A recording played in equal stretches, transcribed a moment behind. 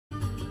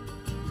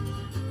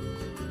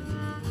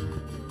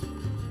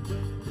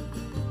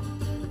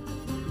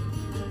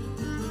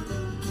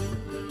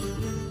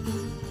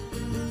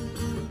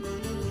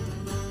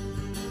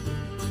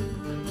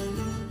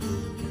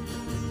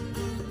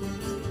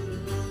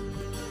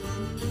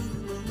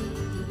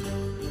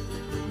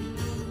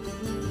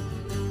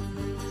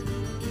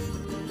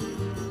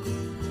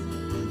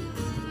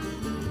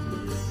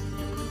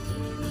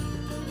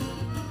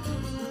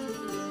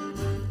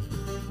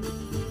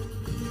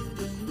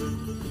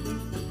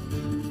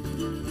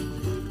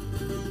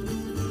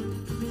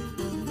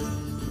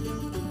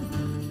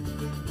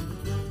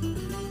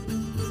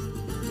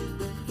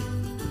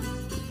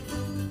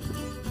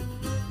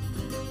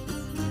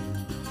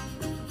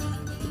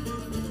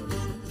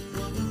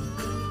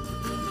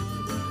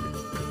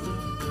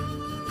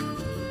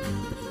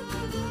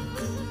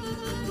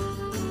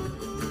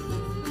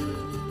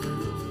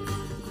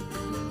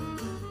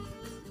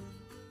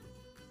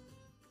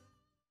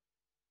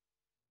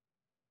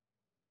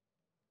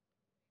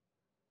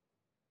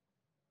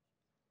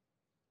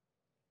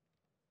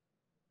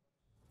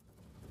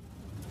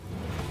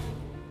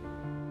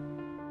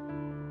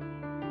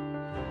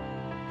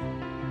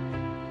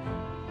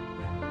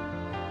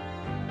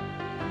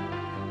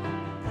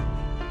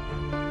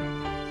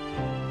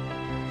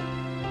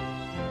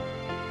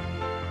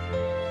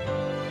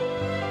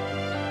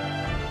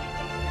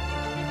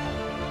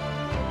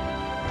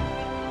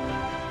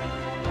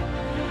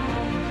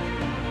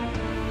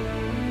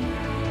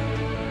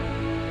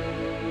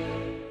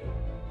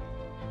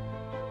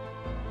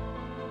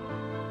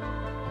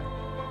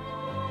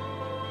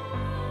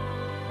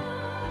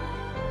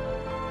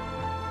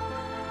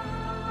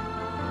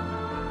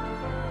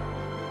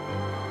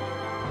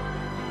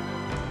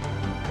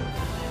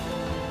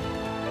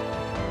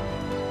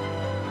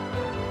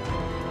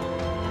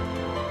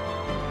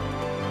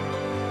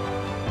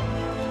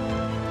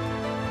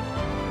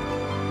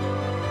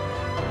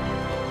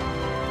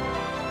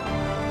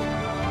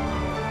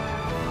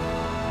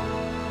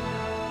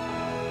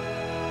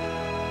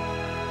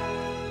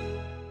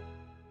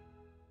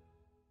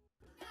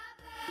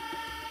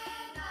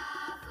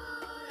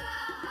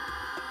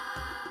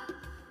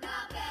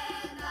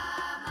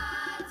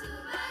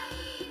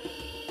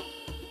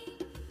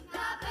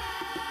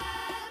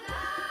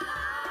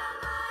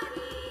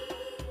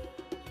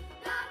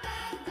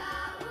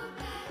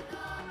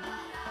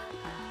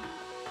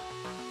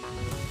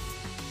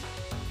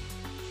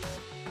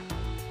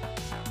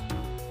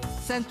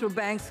central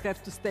banks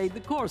have to stay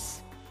the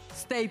course.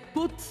 Stay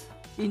put,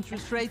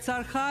 interest rates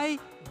are high,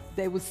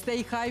 they will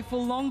stay high for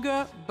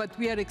longer, but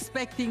we are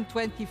expecting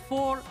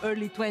 24,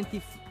 early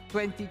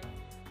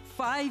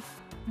 2025,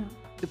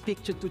 the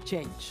picture to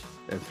change.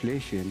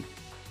 Inflation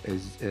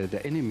is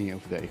the enemy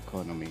of the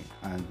economy,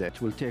 and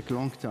it will take a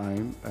long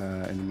time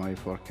in my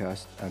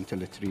forecast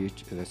until it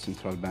reaches the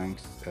central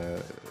bank's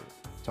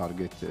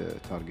target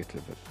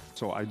level.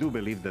 So I do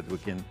believe that we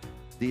can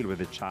deal with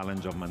the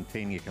challenge of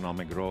maintaining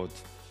economic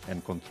growth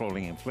and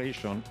controlling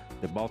inflation.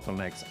 The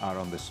bottlenecks are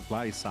on the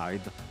supply side,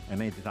 and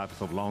any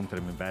types of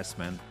long-term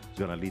investment is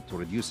going to lead to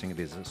reducing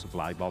these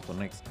supply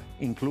bottlenecks,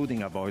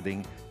 including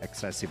avoiding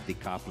excessive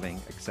decoupling,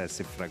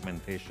 excessive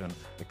fragmentation,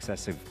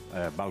 excessive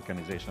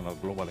balkanization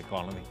of global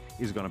economy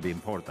is going to be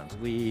important.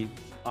 We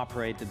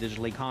operate the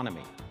digital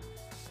economy.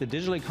 The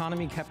digital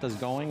economy kept us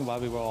going while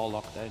we were all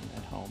locked in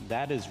at home.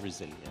 That is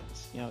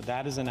resilience. You know,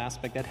 that is an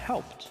aspect that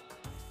helped.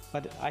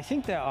 But I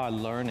think there are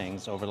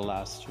learnings over the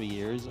last 3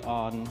 years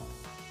on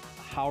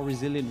how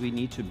resilient we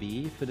need to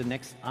be for the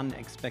next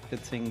unexpected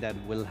thing that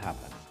will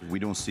happen. We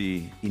don't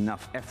see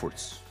enough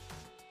efforts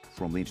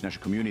from the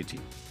international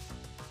community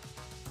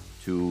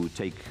to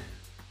take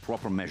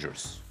proper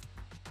measures,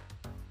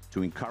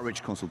 to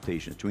encourage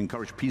consultation, to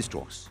encourage peace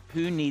talks.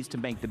 Who needs to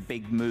make the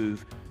big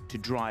move to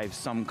drive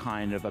some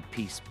kind of a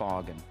peace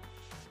bargain?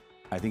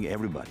 I think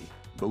everybody,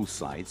 both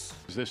sides.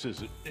 This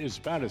is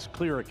about as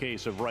clear a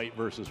case of right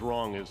versus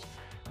wrong as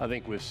I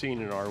think we've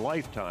seen in our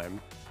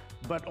lifetime,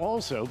 but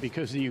also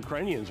because the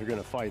Ukrainians are going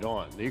to fight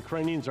on. The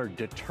Ukrainians are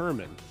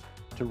determined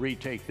to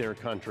retake their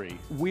country.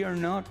 We are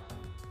not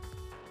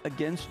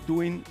against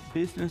doing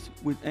business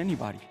with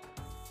anybody,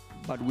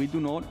 but we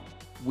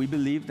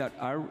believe that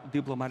our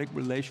diplomatic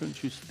relations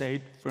should stay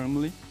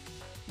firmly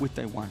with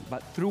Taiwan.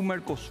 But through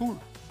Mercosur,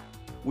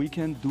 we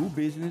can do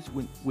business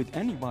with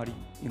anybody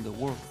in the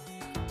world.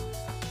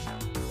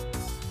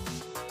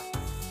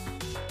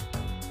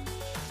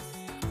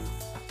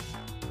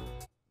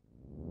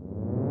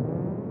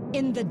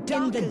 In the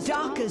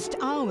darkest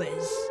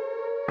hours.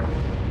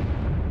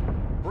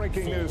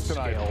 Breaking news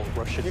tonight.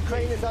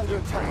 Ukraine is under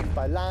attack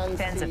by land,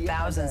 Tens of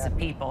thousands of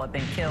people have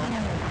been killed.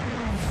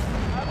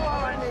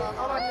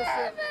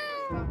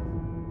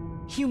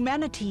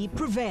 Humanity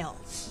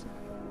prevails.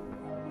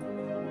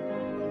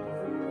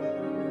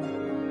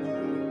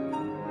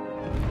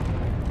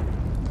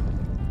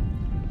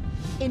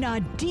 In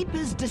our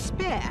deepest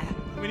despair,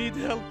 we need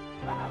help.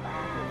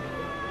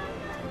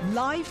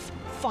 Life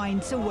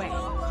finds a way.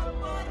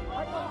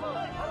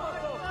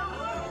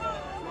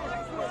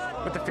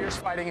 With the fierce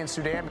fighting in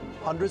Sudan,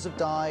 hundreds have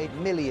died,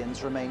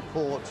 millions remain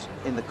caught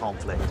in the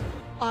conflict.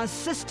 Our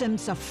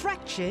systems are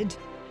fractured.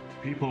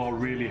 People are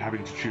really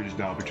having to choose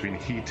now between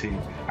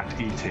heating and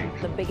eating.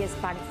 The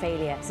biggest bank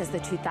failure since the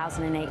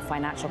 2008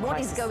 financial crisis.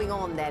 What is going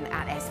on then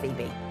at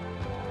SVB?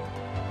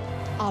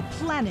 Our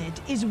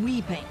planet is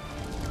weeping.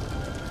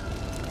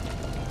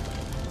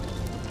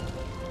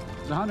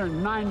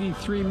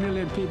 193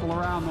 million people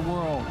around the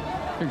world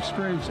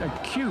experience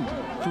acute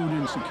food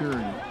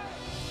insecurity.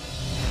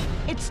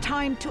 It's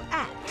time to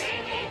act. We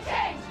need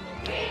change!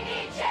 We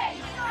need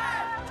change!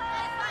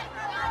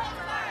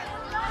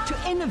 To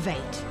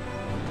innovate.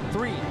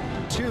 3,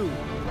 2,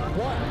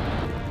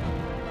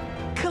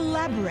 1.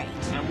 Collaborate.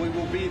 And we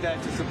will be there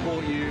to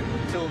support you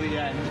till the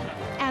end.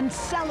 And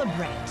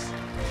celebrate.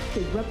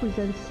 It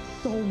represents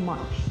so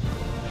much.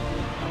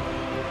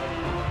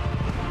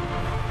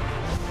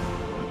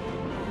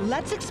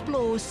 Let's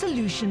explore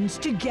solutions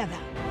together.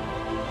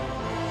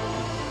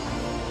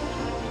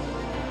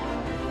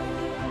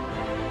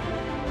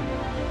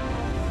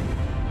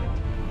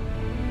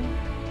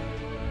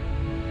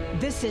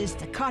 This is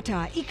the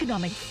Qatar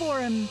Economic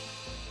Forum,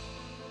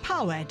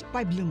 powered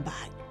by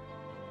Bloomberg.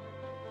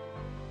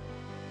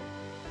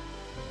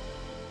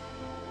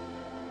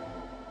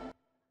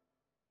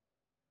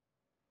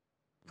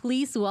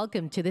 Please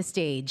welcome to the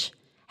stage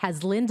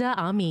Linda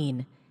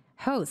Amin,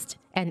 host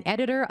and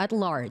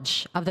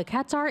editor-at-large of the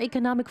Qatar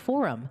Economic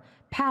Forum,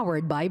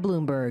 powered by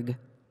Bloomberg.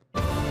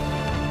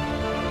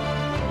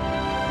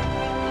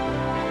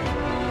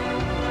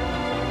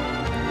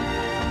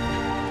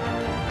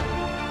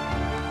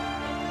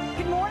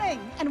 Good morning,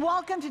 and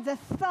welcome to the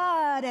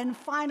third and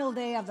final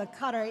day of the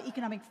Qatar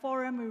Economic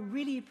Forum. We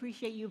really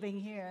appreciate you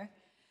being here.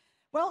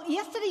 Well,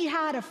 yesterday you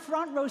had a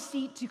front row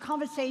seat to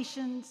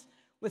conversations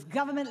with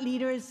government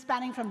leaders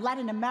spanning from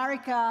Latin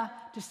America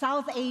to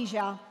South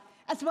Asia,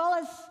 as well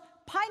as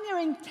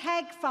pioneering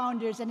tech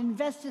founders and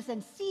investors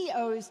and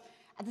CEOs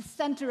at the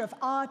center of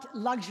art,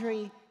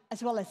 luxury,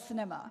 as well as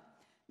cinema.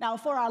 Now,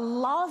 for our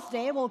last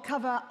day, we'll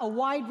cover a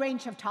wide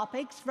range of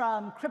topics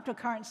from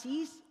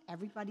cryptocurrencies,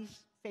 everybody's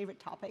favorite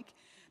topic,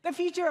 the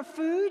future of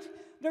food,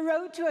 the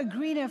road to a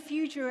greener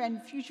future,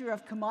 and future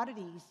of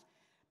commodities.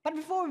 But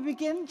before we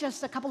begin,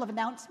 just a couple of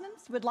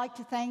announcements. We'd like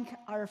to thank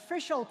our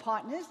official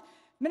partners,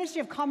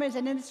 Ministry of Commerce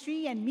and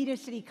Industry and Media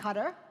City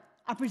Qatar,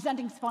 our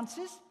presenting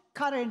sponsors,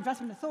 Qatar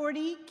Investment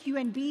Authority,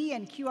 QNB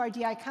and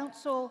QRDI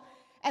Council,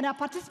 and our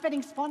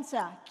participating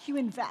sponsor,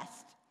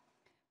 QInvest.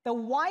 The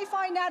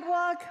Wi-Fi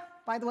network,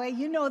 By the way,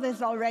 you know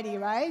this already,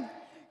 right?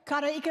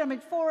 Qatar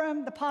Economic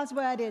Forum, the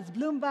password is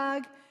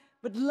Bloomberg.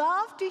 Would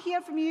love to hear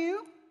from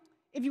you.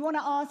 If you want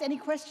to ask any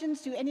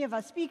questions to any of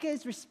our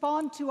speakers,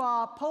 respond to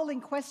our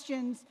polling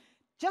questions,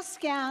 just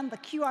scan the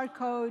QR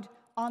code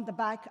on the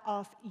back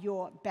of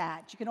your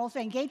badge. You can also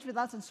engage with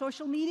us on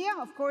social media.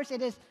 Of course,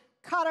 it is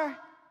Qatar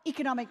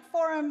Economic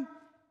Forum.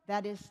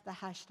 That is the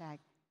hashtag.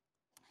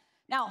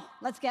 Now,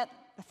 let's get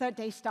the third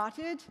day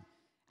started.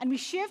 And we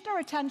shift our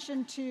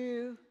attention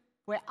to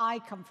where I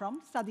come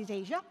from, Southeast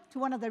Asia, to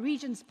one of the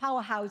region's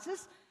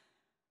powerhouses.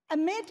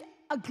 Amid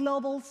a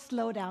global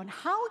slowdown,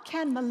 how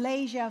can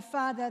Malaysia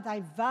further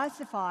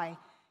diversify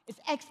its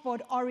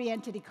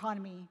export-oriented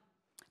economy?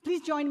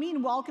 Please join me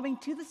in welcoming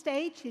to the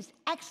stage His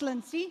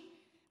Excellency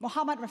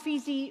Mohd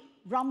Rafizi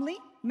Ramli,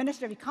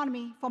 Minister of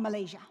Economy for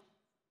Malaysia.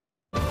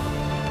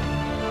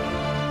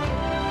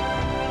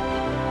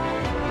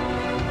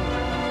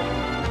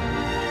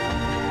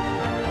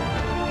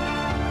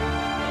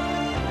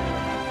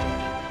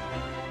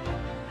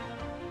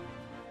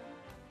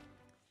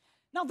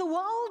 Now, the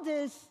world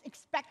is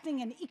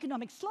expecting an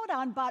economic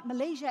slowdown, but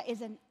Malaysia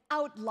is an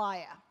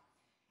outlier.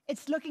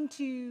 It's looking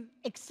to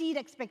exceed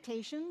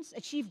expectations,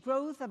 achieve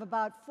growth of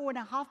about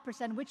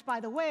 4.5%, which, by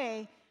the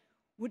way,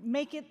 would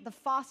make it the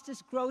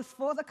fastest growth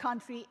for the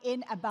country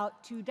in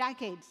about 2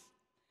 decades.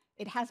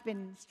 It has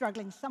been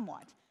struggling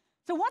somewhat.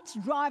 So what's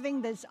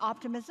driving this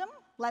optimism?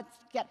 Let's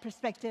get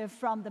perspective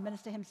from the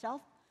Minister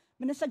himself.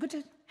 Minister, good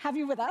to have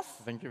you with us.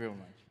 Thank you very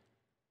much.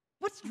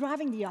 What's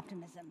driving the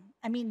optimism?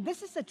 I mean,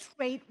 this is a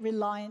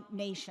trade-reliant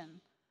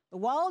nation. The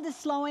world is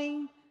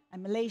slowing,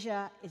 and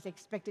Malaysia is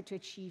expected to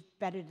achieve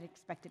better than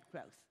expected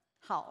growth.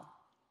 How?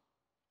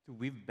 So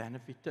we've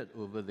benefited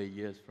over the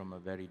years from a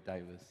very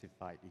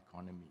diversified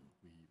economy.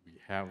 We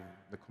have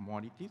the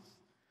commodities,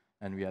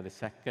 and we are the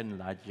second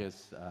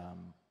largest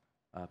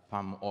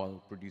palm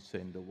oil producer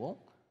in the world.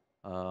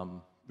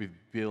 We've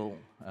built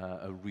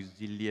a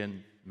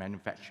resilient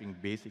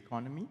manufacturing-based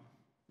economy,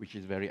 which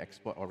is very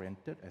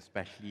export-oriented,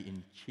 especially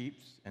in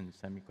chips and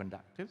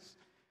semiconductors.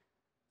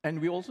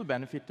 And we also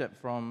benefited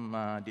from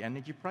the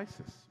energy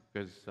prices,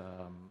 because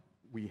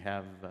we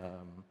have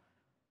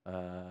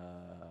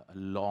a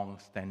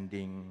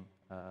long-standing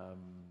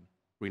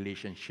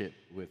relationship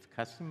with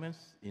customers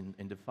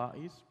in the Far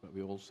East, but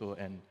we're also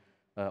an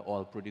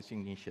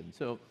oil-producing nation.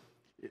 So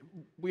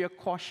we are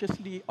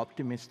cautiously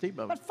optimistic.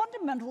 But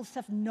fundamentals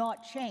have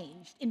not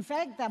changed. In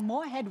fact, there are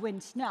more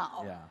headwinds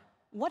now. Yeah.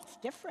 What's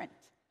different?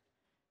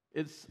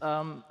 It's,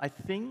 I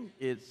think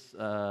it's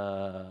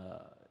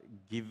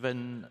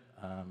given,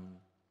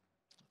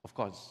 of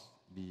course,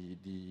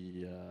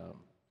 the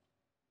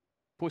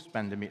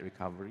post-pandemic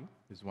recovery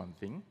is one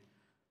thing,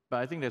 but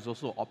I think there's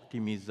also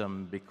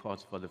optimism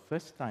because for the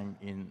first time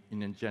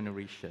in a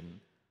generation,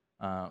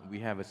 we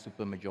have a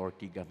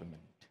supermajority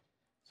government.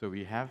 So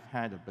we have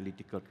had a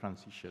political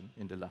transition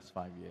in the last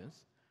 5 years.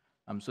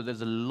 So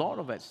there's a lot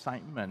of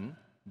excitement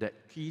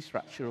that key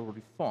structural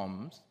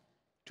reforms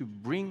to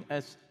bring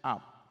us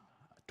up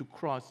to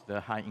cross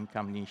the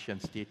high-income nation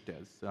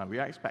status. We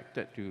are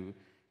expected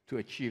to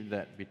achieve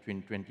that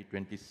between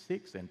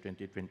 2026 and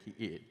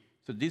 2028.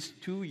 So these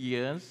 2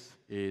 years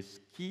is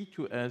key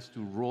to us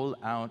to roll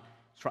out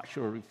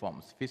structural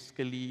reforms,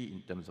 fiscally,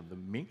 in terms of the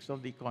mix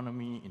of the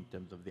economy, in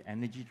terms of the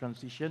energy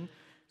transition.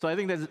 So I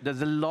think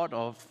there's a lot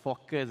of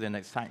focus and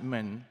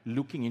excitement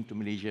looking into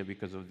Malaysia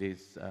because of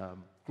this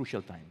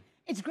crucial time.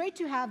 It's great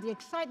to have the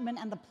excitement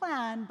and the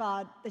plan,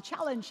 but the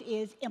challenge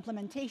is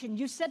implementation.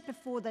 You said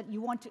before that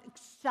you want to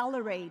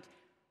accelerate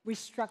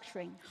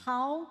restructuring.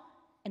 How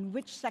and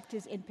which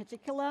sectors in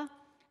particular,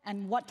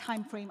 and what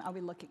time frame are we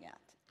looking at?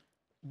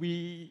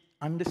 We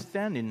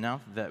understand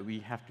enough that we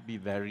have to be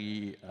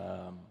very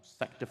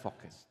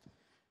sector-focused.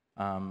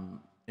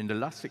 In the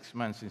last 6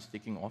 months since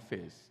taking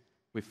office,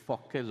 we've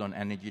focused on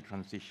energy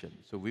transition.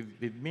 So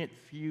we've made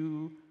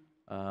few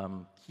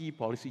key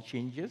policy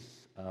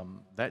changes.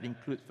 That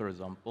includes, for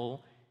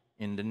example,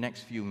 in the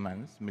next few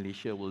months,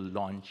 Malaysia will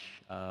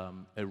launch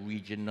a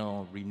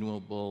regional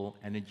renewable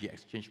energy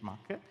exchange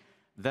market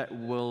that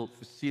will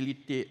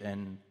facilitate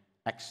and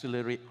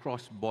accelerate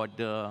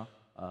cross-border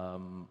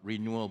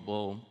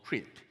renewable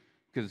trade.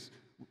 Because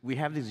we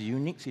have this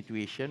unique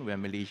situation where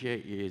Malaysia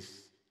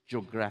is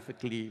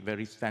geographically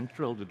very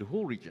central to the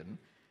whole region,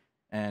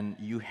 and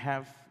you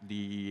have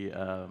the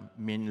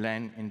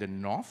mainland in the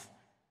north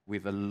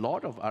with a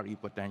lot of RE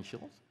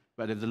potentials,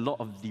 but there's a lot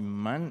of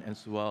demand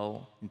as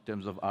well in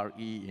terms of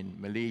RE in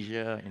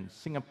Malaysia, in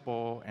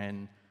Singapore,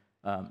 and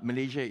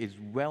Malaysia is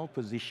well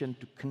positioned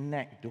to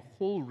connect the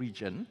whole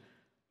region.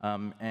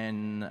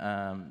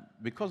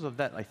 Because of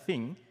that, I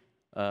think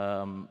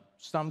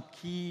some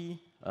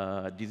key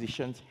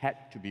decisions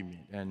had to be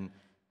made.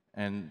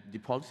 And the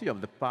policy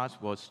of the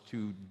past was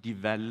to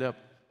develop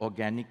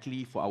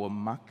organically for our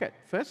market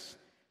first,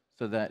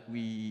 so that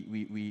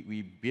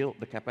we build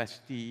the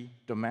capacity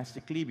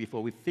domestically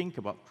before we think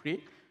about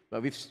trade.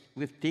 But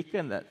we've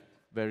taken that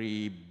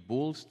very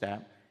bold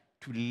step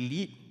to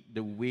lead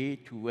the way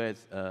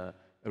towards a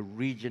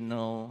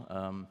regional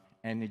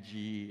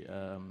energy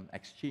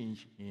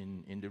exchange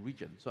in the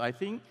region. So I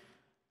think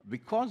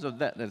because of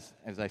that,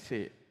 as I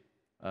say,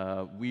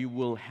 we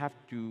will have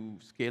to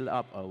scale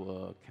up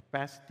our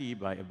capacity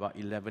by about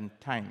 11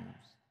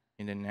 times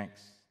in the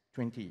next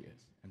 20 years.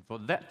 And for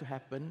that to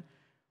happen,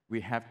 we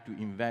have to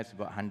invest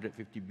about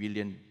 $150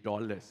 billion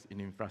in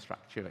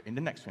infrastructure in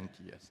the next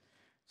 20 years.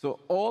 So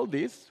all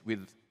this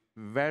with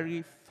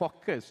very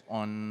focus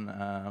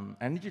on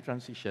energy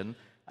transition,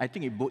 I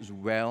think it bodes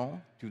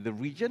well to the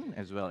region,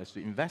 as well as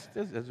to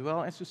investors, as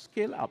well as to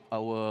scale up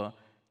our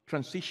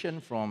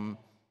transition from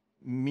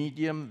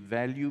medium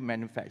value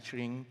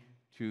manufacturing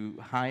to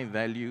high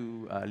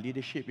value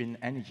leadership in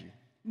energy.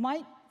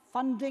 Might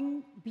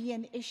funding be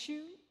an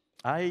issue?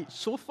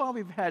 So far,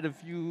 we've had a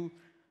few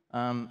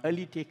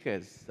early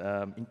takers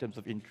in terms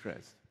of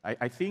interest.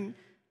 I think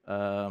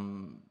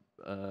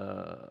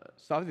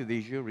Southeast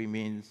Asia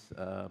remains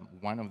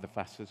one of the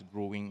fastest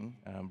growing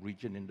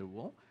region in the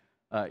world.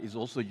 It's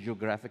also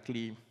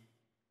geographically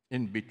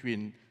in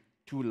between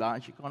two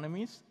large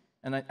economies.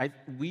 And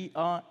we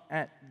are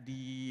at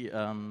the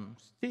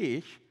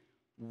stage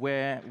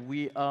where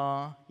we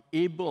are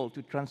able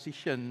to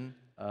transition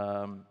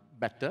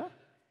better.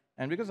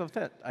 And because of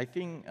that, I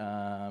think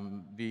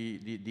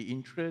the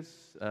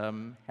interest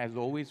has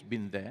always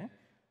been there.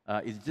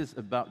 It's just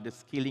about the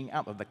scaling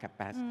up of the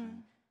capacity.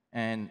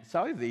 And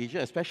Southeast Asia,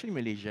 especially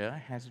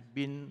Malaysia, has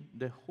been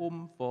the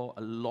home for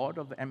a lot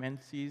of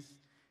MNCs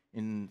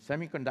in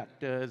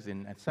semiconductors,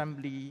 in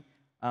assembly,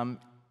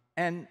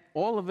 and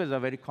all of us are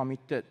very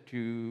committed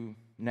to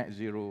net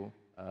zero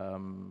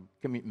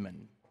commitment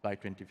by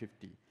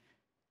 2050.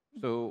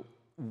 So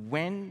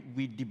when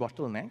we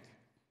debottleneck,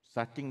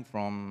 starting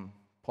from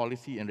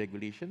policy and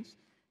regulations,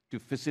 to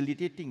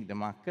facilitating the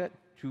market,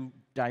 to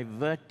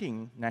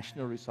diverting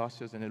national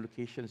resources and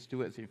allocations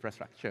towards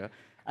infrastructure,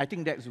 I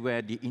think that's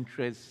where the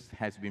interest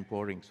has been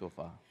pouring so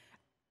far.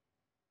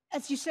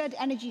 As you said,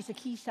 energy is a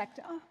key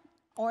sector.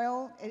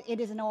 Oil, it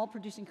is an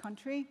oil-producing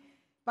country,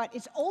 but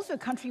it's also a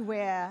country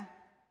where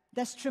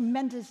there's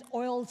tremendous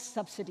oil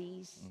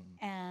subsidies,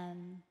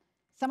 and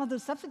some of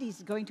those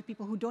subsidies are going to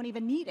people who don't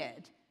even need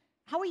it.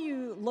 How are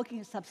you looking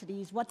at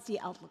subsidies? What's the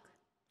outlook?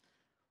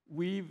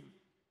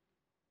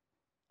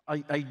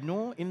 I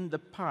know in the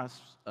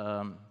past,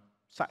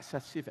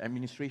 successive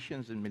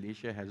administrations in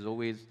Malaysia has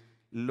always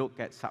looked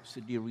at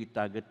subsidy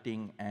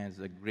retargeting as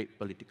a great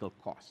political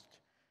cost,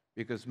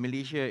 because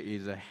Malaysia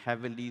is a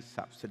heavily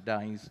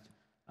subsidized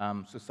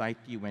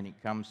society when it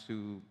comes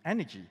to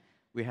energy.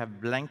 We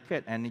have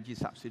blanket energy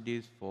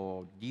subsidies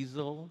for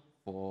diesel,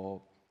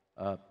 for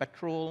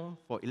petrol,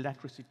 for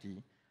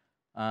electricity.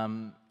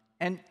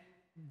 And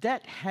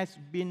that has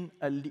been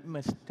a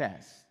litmus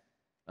test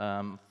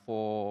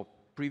for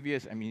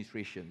previous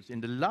administrations. In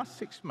the last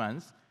 6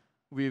 months,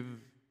 we've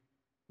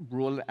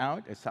rolled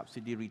out a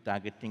subsidy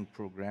retargeting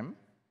program.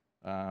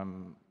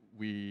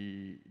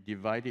 We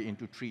divide it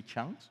into 3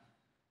 chunks.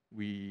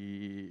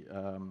 We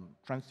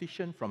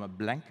transition from a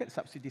blanket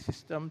subsidy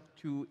system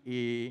to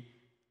a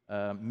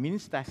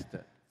means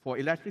tested. For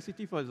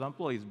electricity, for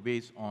example, is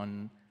based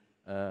on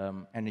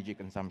energy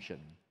consumption.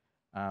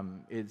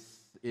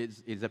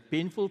 It's a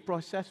painful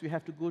process we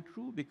have to go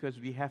through because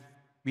we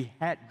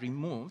had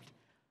removed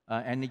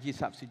energy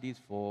subsidies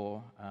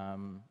for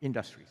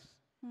industries.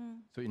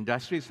 So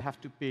industries have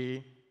to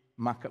pay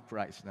market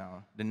price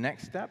now. The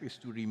next step is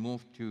to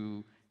remove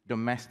to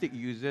domestic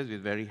users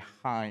with very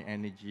high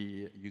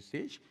energy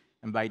usage.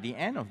 And by the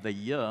end of the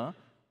year,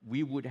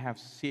 we would have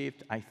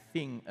saved, I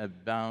think,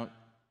 about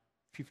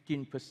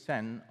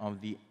 15% of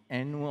the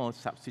annual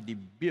subsidy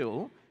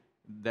bill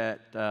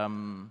that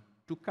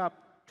took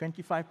up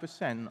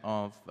 25%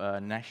 of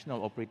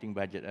national operating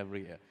budget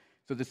every year.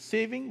 So the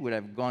saving would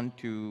have gone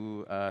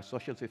to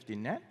social safety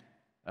net.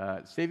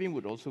 Saving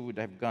would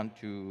have gone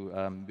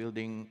to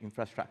building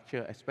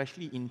infrastructure,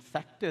 especially in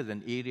sectors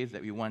and areas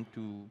that we want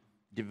to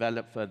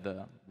develop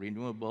further,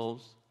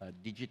 renewables,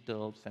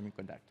 digital,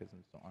 semiconductors,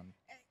 and so on.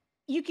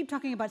 You keep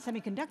talking about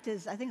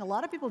semiconductors. I think a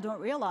lot of people don't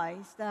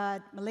realize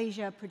that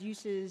Malaysia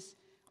produces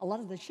a lot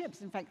of the chips,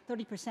 in fact,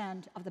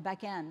 30% of the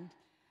back end.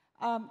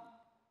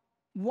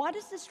 What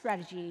is the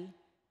strategy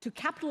to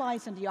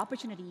capitalize on the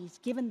opportunities,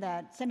 given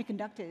that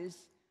semiconductors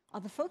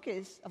are the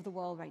focus of the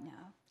world right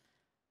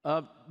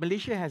now?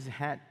 Malaysia has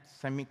had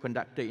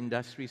semiconductor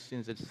industry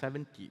since the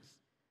 70s.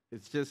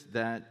 It's just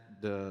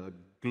that the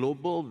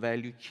global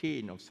value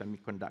chain of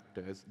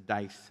semiconductors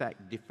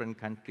dissect different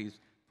countries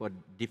for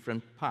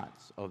different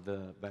parts of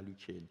the value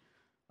chain.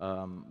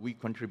 We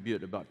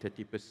contribute about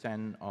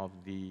 30% of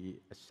the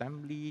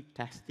assembly,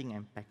 testing,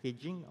 and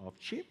packaging of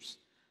chips.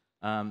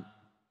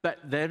 But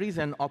there is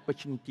an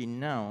opportunity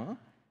now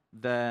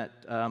that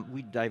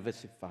we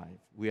diversify.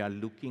 We are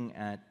looking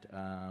at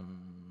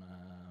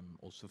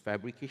also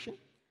fabrication.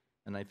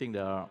 And I think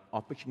there are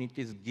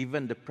opportunities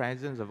given the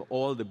presence of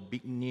all the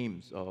big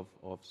names of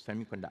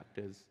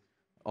semiconductors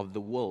of the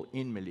world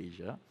in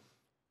Malaysia.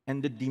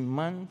 And the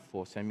demand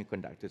for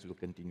semiconductors will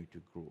continue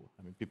to grow.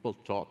 I mean, people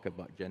talk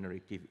about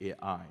generative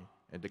AI.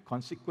 And the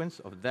consequence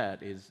of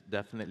that is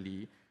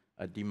definitely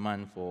a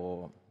demand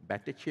for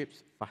better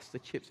chips, faster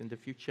chips in the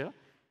future.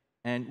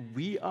 And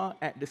we are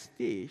at the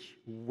stage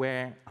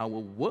where our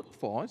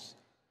workforce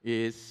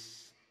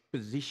is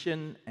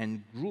positioned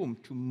and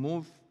groomed to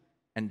move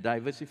and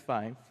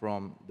diversify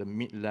from the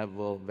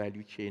mid-level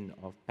value chain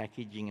of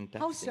packaging and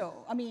testing. How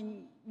so? I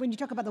mean, when you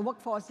talk about the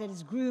workforce that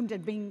is groomed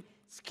and being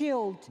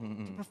skilled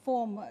to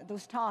perform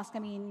those tasks, I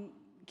mean,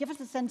 give us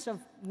a sense of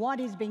what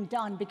is being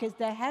done, because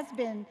there has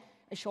been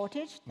a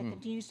shortage, there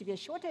continues to be a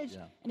shortage,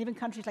 and even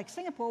countries like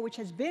Singapore, which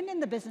has been in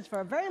the business for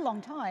a very long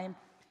time,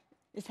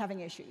 is having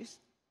issues.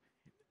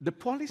 The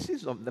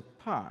policies of the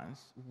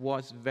past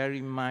was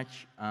very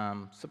much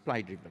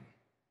supply-driven.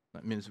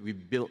 That means we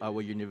built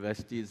our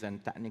universities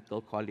and technical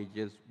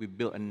colleges, we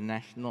built a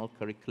national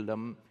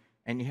curriculum,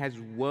 and it has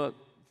worked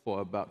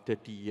for about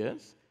 30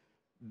 years.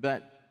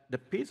 But the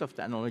pace of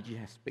technology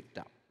has picked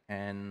up,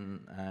 and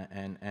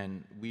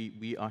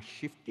we are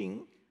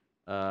shifting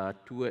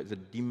towards a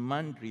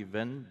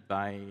demand-driven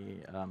by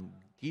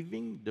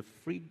giving the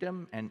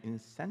freedom and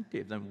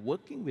incentives and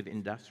working with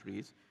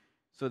industries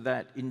so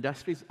that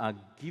industries are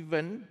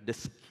given the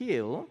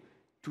skill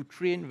to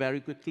train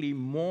very quickly,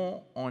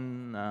 more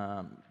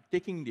on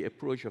taking the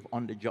approach of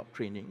on-the-job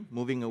training,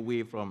 moving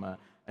away from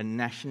a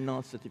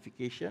national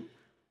certification,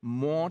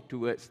 more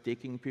towards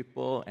taking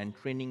people and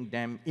training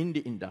them in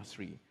the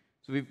industry.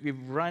 So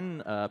we've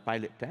run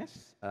pilot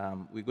tests.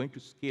 We're going to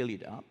scale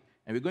it up,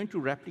 and we're going to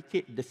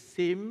replicate the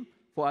same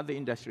for other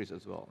industries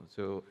as well.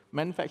 So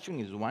manufacturing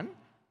is one.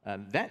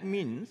 That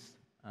means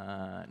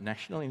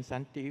national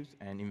incentives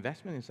and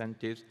investment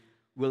incentives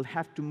will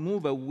have to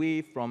move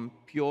away from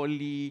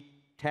purely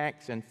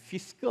tax and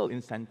fiscal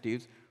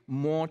incentives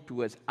more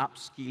towards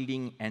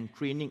upskilling and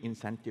training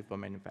incentive for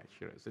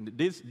manufacturers. And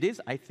this,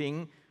 I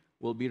think,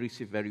 will be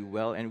received very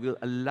well and will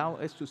allow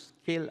us to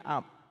scale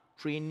up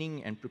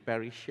training and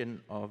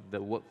preparation of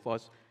the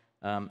workforce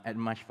at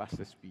much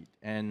faster speed.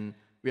 And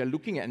we are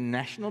looking at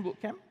national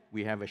bootcamp.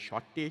 We have a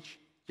shortage,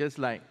 just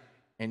like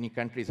any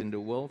countries in the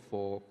world,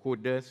 for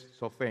coders,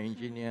 software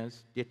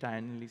engineers, data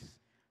analysts.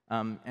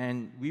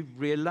 And we've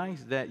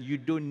realized that you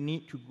don't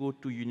need to go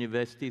to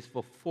universities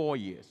for 4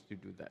 years to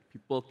do that.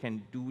 People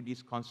can do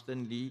this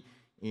constantly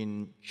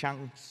in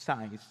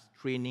chunk-size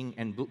training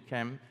and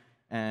bootcamp.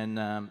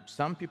 And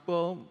some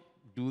people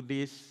do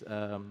this,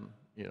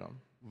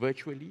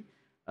 virtually.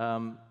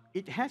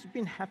 It has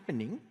been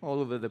happening all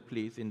over the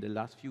place in the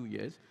last few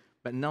years,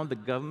 but now the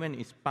government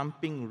is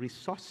pumping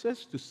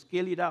resources to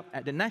scale it up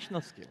at the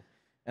national scale.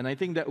 And I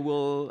think that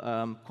will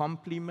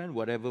complement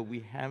whatever we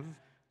have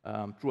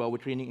through our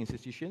training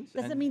institutions.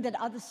 Does it mean that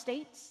other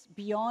states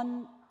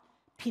beyond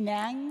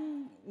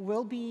Penang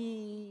will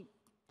be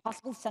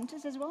possible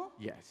centers as well?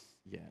 Yes,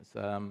 yes.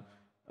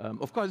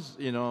 Of course,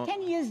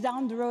 10 years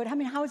down the road, I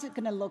mean, how is it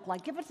going to look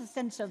like? Give us a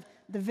sense of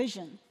the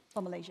vision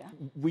for Malaysia.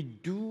 We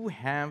do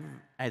have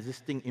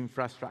existing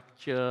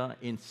infrastructure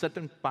in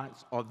certain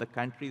parts of the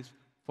countries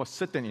for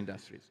certain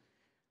industries.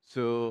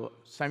 So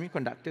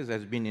semiconductors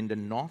has been in the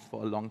north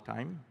for a long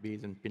time,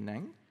 based in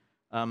Penang.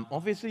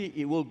 Obviously,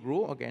 it will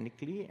grow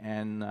organically,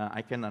 and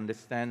I can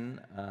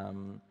understand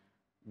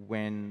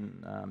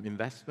when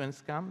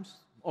investments comes,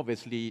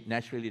 obviously,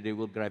 naturally, they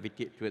will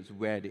gravitate towards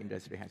where the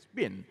industry has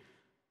been.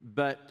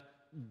 But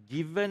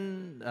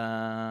given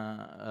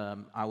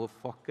our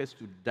focus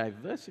to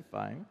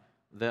diversify,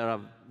 there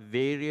are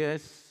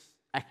various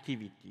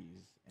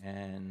activities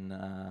and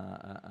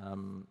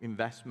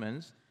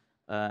investments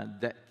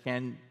that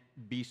can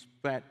be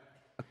spread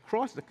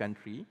across the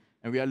country.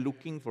 And we are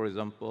looking, for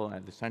example,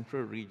 at the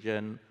central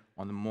region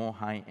on the more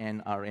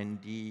high-end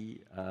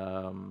R&D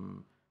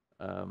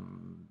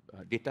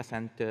data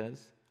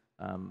centers.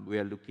 We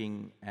are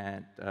looking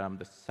at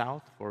the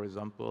south, for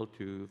example,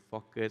 to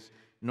focus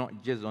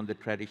not just on the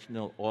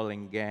traditional oil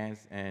and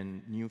gas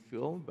and new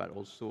fuel, but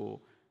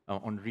also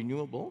on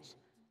renewables.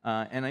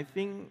 And I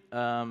think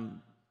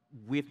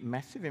with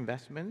massive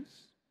investments,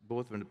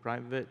 both from the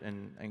private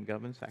and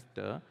government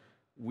sector,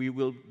 we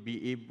will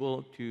be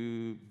able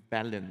to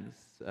balance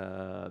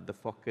the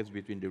focus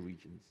between the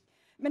regions.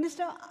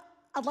 Minister,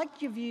 I'd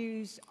like your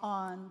views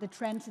on the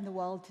trends in the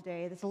world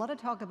today. There's a lot of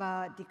talk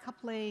about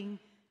decoupling,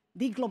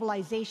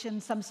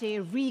 deglobalization, some say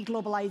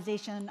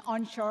re-globalization,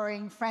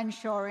 onshoring,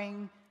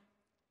 friendshoring.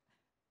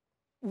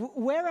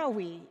 Where are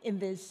we in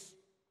this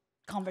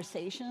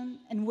conversation,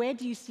 and where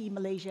do you see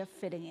Malaysia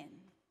fitting in?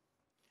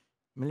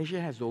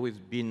 Malaysia has always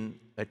been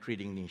a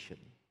trading nation.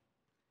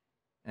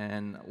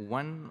 And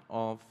one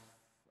of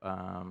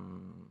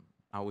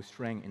our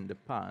strengths in the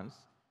past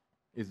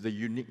is the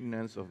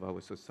uniqueness of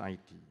our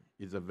society.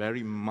 It's a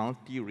very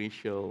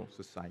multiracial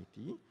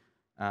society,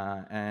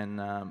 and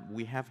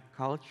we have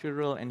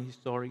cultural and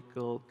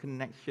historical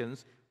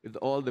connections with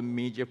all the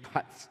major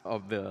parts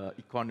of the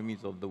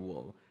economies of the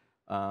world.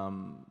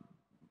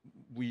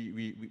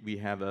 We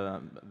have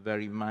a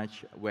very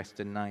much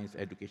westernized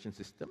education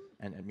system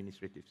and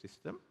administrative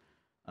system.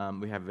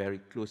 We have very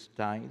close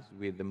ties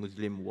with the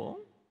Muslim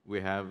world. We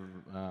have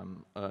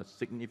a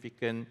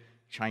significant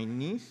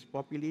Chinese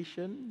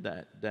population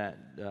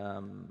that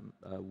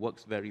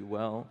works very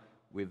well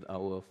with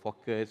our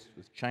focus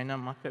with China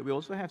market. We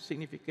also have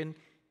significant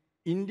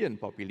Indian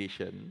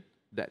population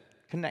that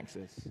connects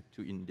us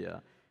to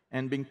India.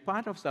 And being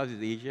part of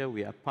Southeast Asia,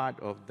 we are part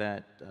of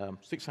that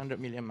 600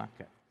 million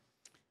market.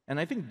 And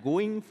I think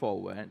going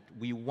forward,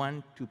 we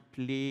want to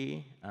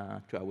play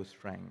to our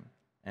strength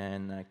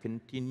and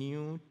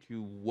continue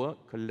to work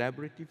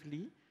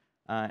collaboratively.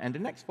 And the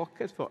next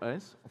focus for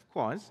us, of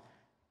course,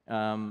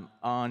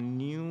 are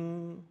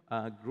new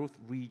growth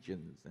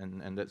regions.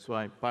 And that's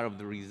why part of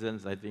the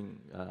reasons I think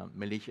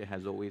Malaysia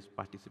has always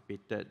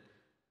participated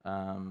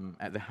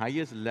at the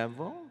highest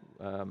level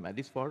at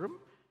this forum.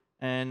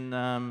 And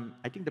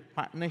I think the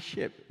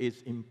partnership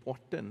is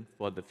important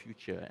for the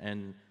future.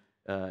 And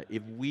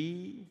if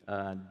we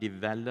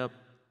develop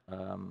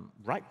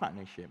right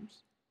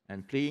partnerships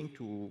and playing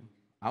to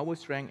our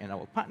strength and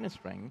our partner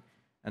strength,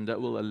 and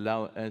that will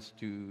allow us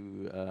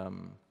to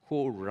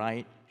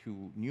co-write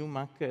to new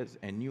markets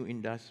and new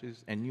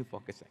industries and new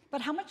focus sectors.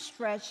 But how much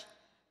stretch,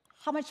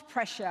 how much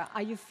pressure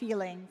are you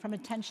feeling from the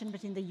tension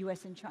between the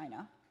US and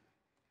China?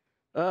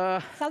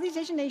 Southeast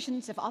Asian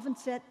nations have often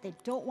said they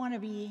don't want to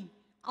be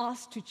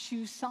asked to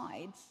choose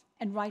sides,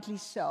 and rightly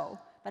so.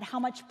 But how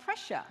much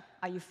pressure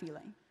are you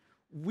feeling?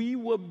 We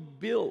were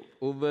built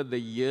over the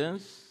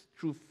years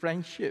through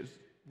friendships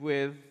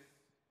with,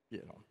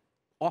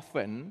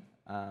 often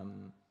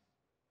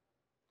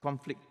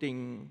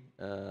conflicting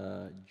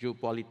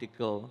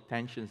geopolitical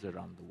tensions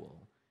around the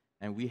world.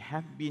 And we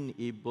have been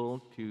able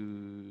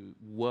to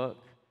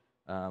work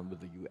with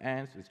the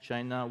US, with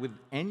China, with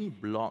any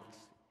blocs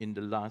in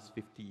the last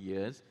 50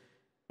 years.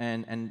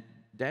 And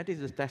that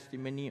is a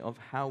testimony of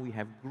how we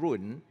have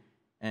grown,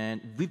 and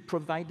we've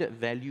provided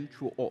value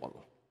to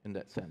all in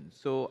that sense.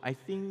 So I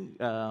think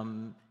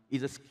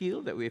it's a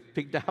skill that we've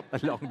picked up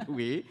along the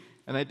way,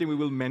 and I think we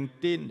will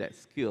maintain that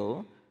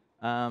skill.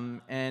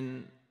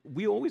 And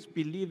we always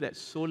believe that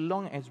so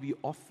long as we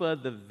offer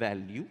the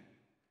value,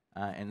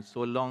 and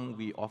so long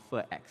we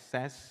offer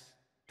access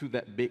to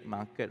that big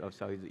market of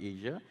Southeast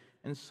Asia,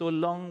 and so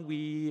long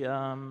we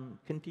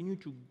continue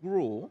to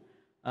grow,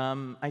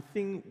 I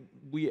think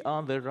we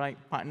are the right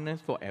partners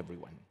for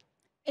everyone.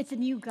 It's a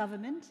new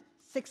government,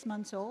 6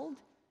 months old.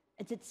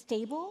 Is it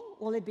stable?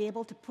 Will it be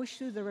able to push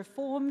through the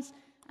reforms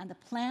and the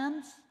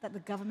plans that the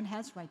government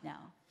has right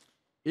now?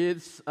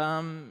 It's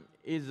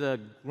a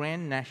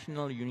grand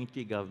national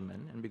unity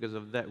government, and because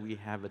of that, we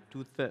have a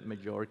 2/3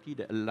 majority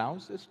that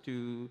allows us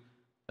to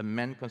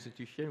amend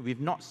constitution.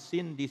 We've not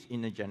seen this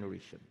in a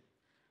generation.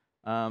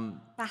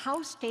 But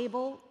how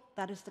stable?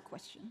 That is the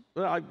question.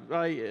 Well,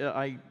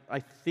 I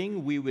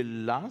think we will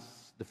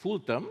last the full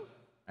term,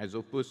 as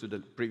opposed to the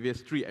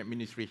previous 3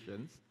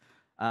 administrations.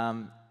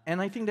 And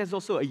I think there's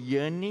also a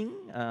yearning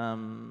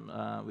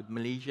with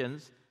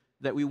Malaysians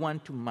that we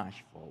want to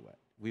march forward.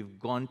 We've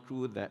gone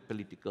through that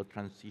political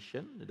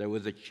transition. There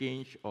was a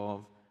change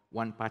of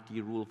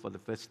one-party rule for the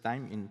first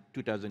time in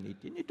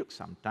 2018. It took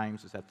some time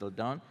to settle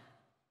down.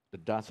 The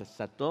dust has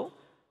settled.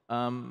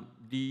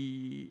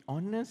 The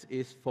onus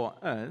is for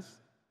us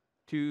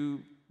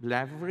to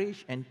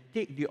leverage and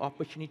take the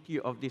opportunity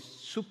of this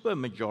super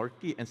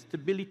majority and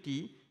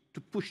stability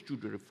to push through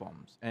the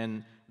reforms.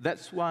 And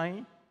that's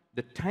why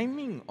the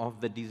timing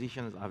of the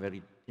decisions are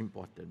very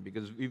important,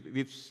 because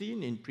we've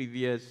seen in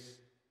previous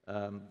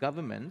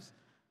governments,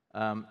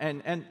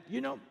 and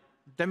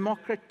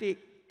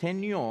democratic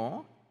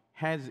tenure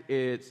has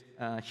its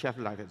shelf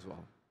life as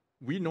well.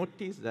 We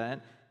notice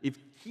that if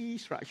key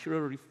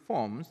structural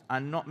reforms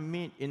are not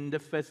made in the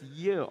first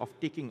year of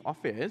taking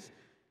office,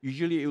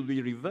 usually it will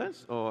be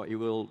reversed or it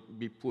will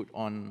be put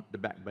on the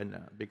back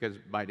burner, because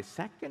by the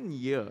second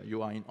year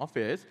you are in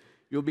office,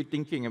 you'll be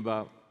thinking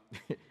about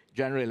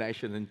general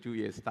election in 2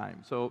 years'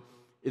 time. So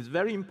it's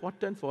very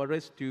important for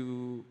us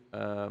to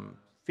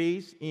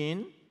phase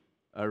in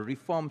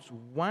reforms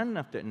one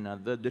after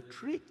another. The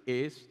trick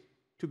is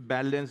to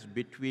balance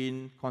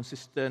between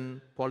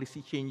consistent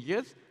policy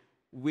changes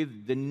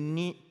with the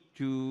need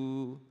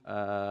to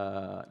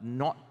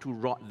not to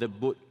rock the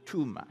boat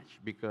too much,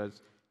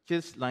 because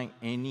just like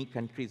any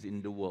countries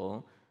in the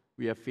world,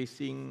 we are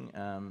facing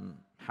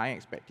high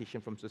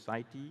expectation from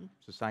society.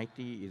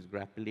 Society is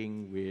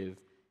grappling with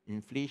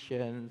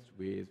inflation,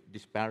 with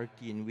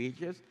disparity in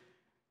wages.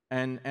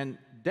 And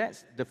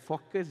that's the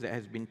focus that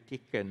has been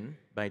taken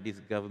by this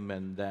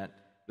government, that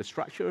the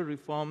structural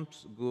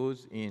reforms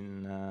goes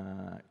in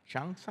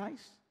chunk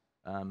size,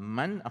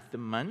 month after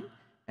month,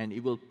 and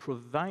it will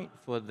provide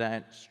for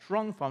that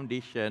strong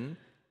foundation,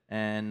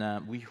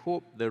 and we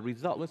hope the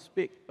result will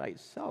speak by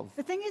itself.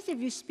 The thing is, if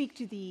you speak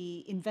to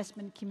the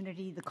investment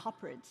community, the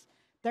corporates,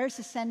 there's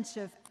a sense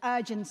of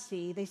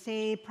urgency. They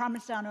say Prime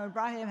Minister Anwar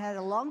Ibrahim had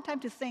a long time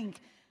to think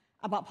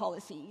about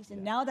policies,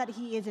 and now that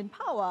he is in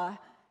power,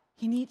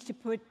 he needs to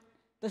put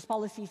those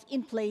policies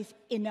in place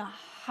in a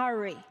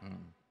hurry.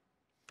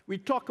 We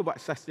talk about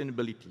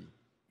sustainability,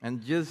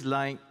 and just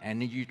like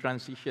energy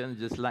transition,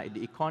 just like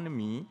the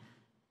economy,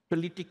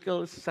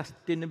 political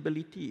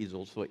sustainability is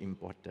also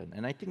important.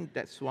 And I think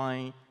that's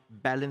why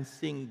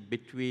balancing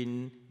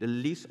between the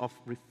list of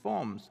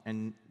reforms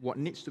and what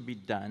needs to be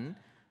done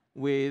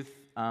with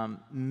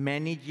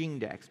managing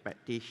the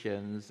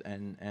expectations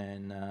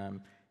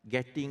and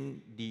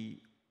getting the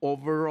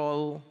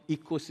overall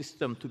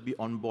ecosystem to be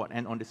on board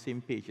and on the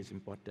same page is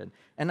important.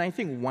 And I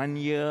think 1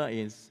 year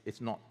is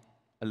not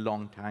a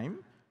long time.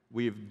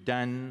 We've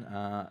done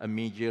a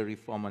major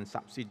reform on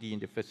subsidy in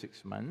the first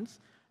 6 months.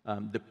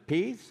 The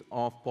pace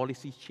of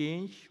policy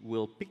change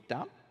will pick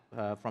up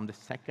from the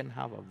second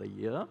half of the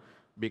year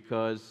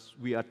because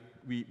we are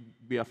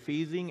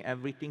phasing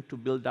everything to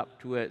build up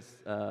towards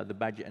the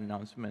budget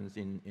announcements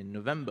in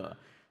November.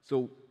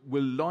 So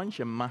we'll launch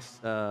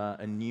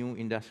a new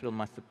industrial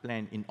master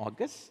plan in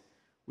August.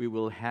 We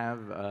will have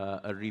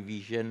a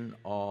revision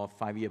of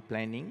 5-year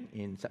planning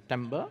in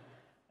September.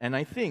 And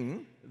I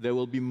think there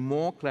will be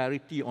more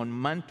clarity on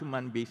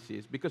month-to-month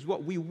basis, because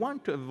what we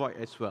want to avoid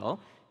as well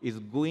is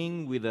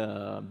going with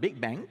a big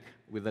bang,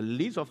 with a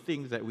list of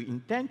things that we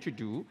intend to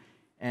do,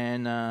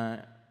 and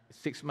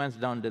 6 months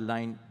down the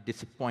line,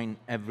 disappoint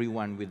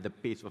everyone with the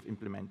pace of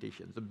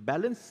implementation. So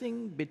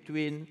balancing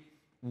between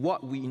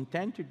what we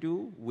intend to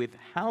do with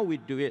how we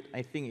do it,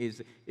 I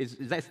think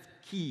that's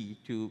key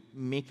to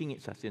making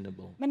it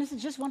sustainable. Minister,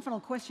 just one final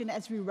question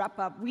as we wrap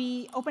up.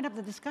 We opened up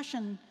the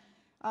discussion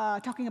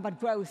talking about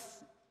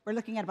growth. We're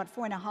looking at about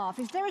 4.5.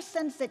 Is there a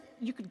sense that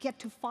you could get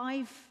to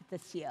 5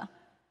 this year?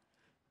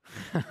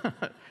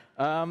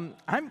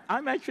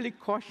 I'm actually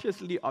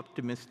cautiously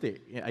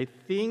optimistic. I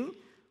think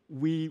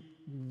we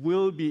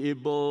will be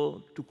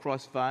able to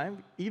cross 5.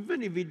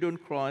 Even if we don't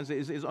cross,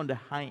 it's on the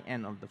high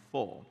end of the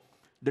 4.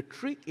 The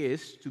trick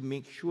is to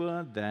make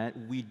sure that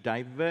we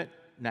divert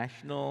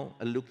national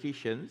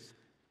allocations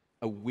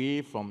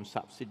away from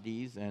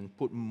subsidies and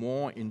put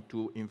more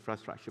into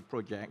infrastructure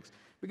projects,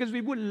 because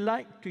we would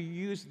like to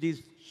use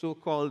this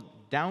so-called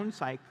down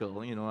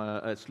cycle,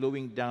 a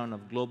slowing down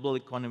of global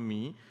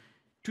economy,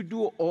 to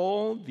do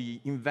all the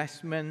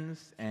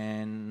investments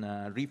and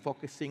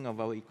refocusing of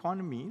our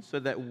economy so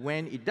that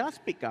when it does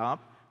pick up,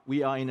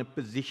 we are in a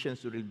position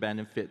to really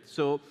benefit.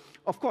 So,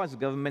 of course,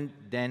 government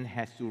then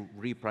has to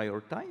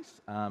reprioritize.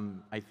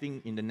 I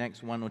think in the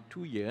next 1 or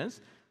 2 years,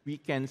 we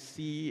can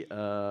see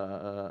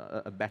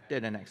a better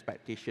than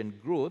expectation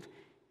growth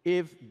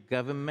if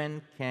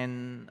government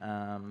can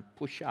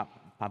push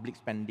up public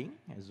spending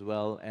as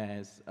well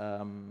as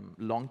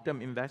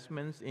long-term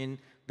investments in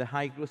the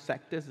high-growth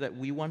sectors that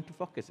we want to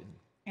focus in.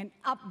 An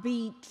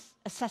upbeat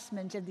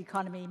assessment of the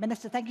economy.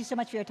 Minister, thank you so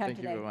much for your time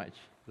today. Thank you very much.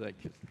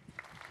 Thank you.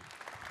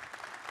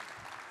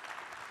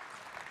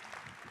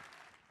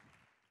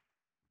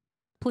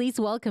 Please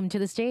welcome to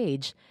the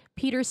stage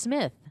Peter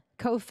Smith,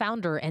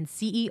 co-founder and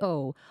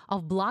CEO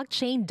of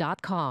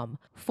Blockchain.com,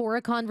 for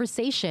a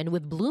conversation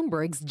with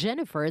Bloomberg's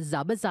Jennifer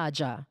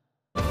Zabazaja.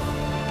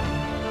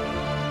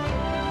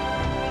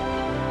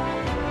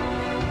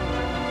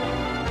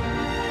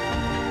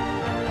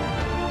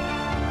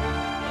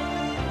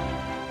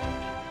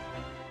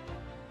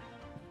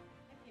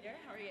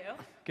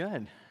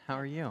 Good. How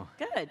are you?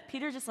 Good.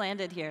 Peter just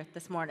landed here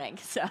this morning,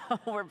 so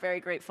we're very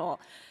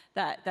grateful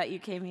that you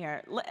came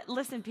here.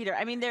 Listen, Peter,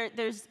 I mean,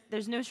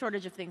 there's no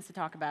shortage of things to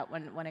talk about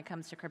when it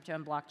comes to crypto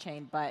and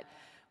blockchain, but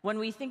when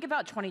we think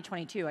about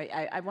 2022,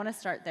 I want to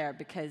start there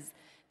because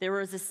there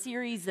was a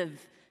series of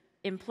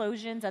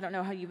implosions, I don't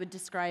know how you would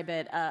describe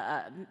it,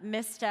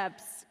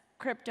 missteps,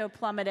 crypto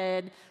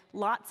plummeted,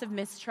 lots of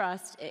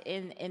mistrust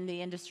in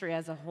the industry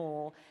as a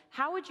whole.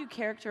 How would you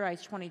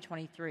characterize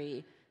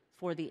 2023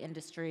 for the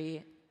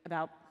industry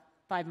about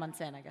 5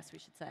 months in, I guess we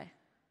should say?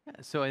 Yeah,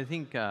 so I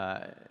think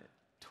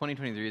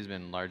 2023 has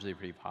been largely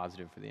pretty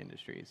positive for the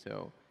industry.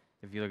 So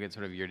if you look at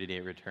sort of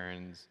year-to-date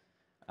returns,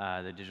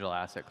 the digital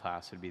asset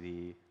class would be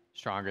the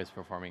strongest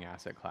performing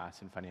asset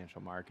class in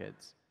financial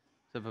markets.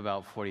 It's up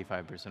about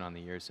 45% on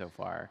the year so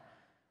far.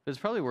 But it's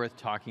probably worth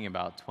talking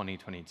about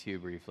 2022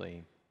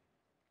 briefly.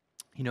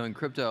 You know, in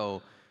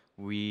crypto,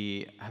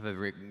 we have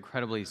an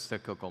incredibly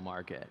cyclical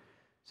market.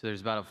 So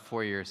there's about a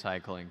 4-year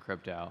cycle in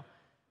crypto.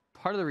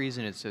 Part of the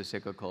reason it's so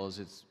cyclical is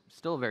it's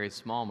still a very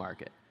small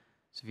market.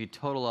 So if you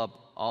total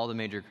up all the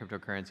major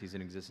cryptocurrencies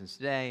in existence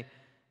today,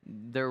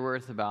 they're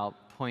worth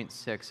about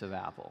 0.6 of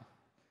Apple.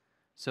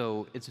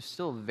 So it's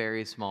still a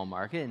very small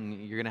market,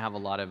 and you're going to have a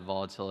lot of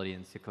volatility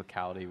and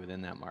cyclicality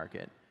within that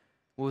market.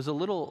 What was a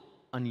little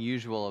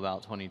unusual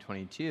about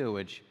 2022,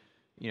 which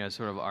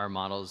sort of our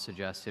models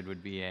suggested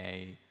would be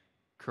a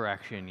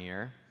correction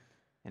year,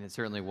 and it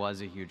certainly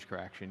was a huge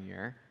correction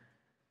year,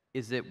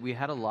 is that we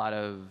had a lot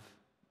of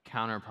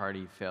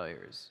counterparty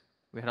failures.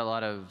 We had a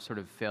lot of sort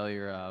of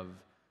failure of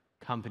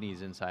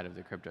companies inside of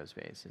the crypto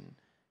space.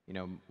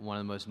 And one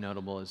of the most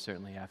notable is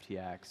certainly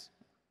FTX.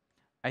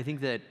 I think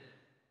that,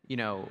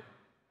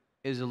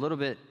 is a little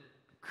bit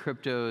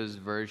crypto's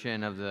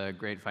version of the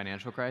great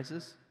financial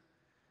crisis.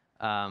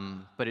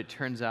 But it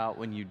turns out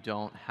when you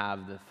don't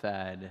have the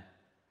Fed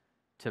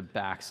to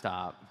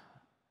backstop,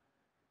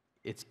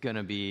 it's going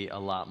to be a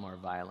lot more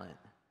violent,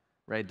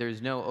 right?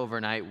 There's no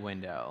overnight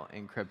window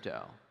in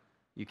crypto.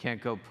 You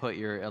can't go put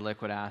your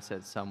illiquid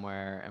assets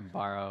somewhere and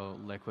borrow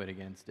liquid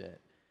against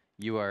it.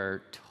 You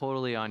are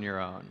totally on your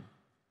own.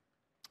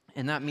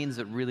 And that means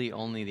that really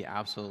only the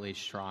absolutely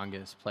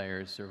strongest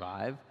players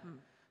survive.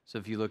 So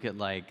if you look at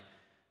like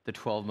the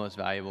 12 most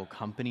valuable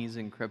companies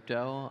in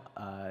crypto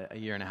a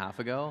year and a half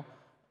ago,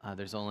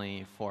 there's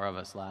only 4 of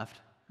us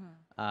left.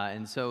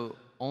 And so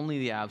only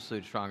the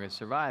absolute strongest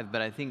survive.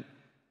 But I think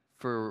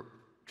for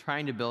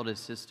trying to build a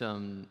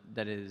system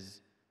that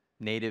is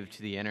native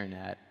to the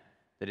internet,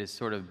 that is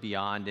sort of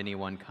beyond any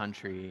one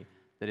country,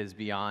 that is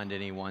beyond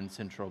any one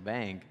central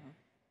bank,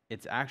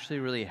 it's actually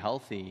really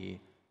healthy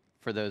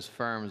for those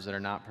firms that are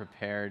not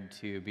prepared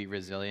to be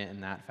resilient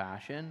in that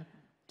fashion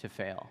to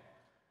fail.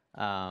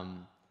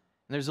 And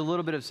there's a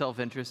little bit of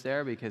self-interest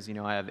there because, you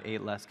know, I have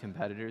 8 less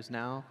competitors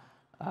now.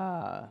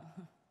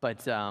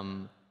 But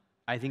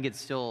I think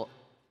it's still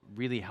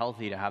really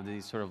healthy to have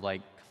these sort of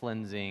like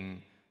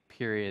cleansing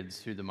periods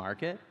through the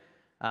market.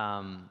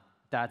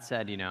 That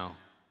said, you know,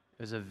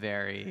 it was a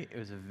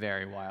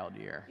very wild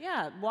year.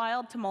 Yeah,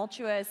 wild,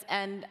 tumultuous,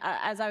 and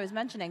as I was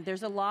mentioning,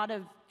 there's a lot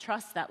of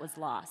trust that was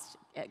lost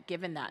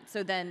given that.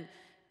 So then,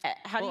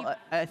 how do you?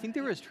 I think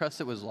there was trust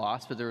that was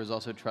lost, but there was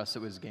also trust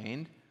that was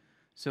gained.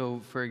 So,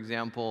 for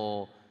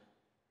example,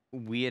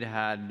 we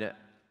had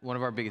one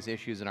of our biggest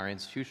issues in our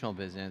institutional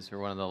business, or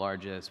one of the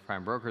largest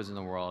prime brokers in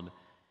the world,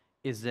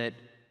 is that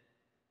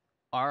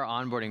our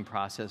onboarding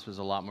process was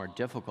a lot more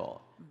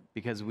difficult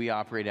because we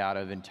operate out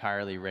of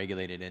entirely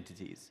regulated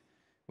entities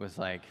with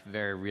like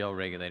very real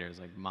regulators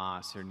like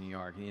Moss or New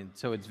York. And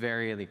so it's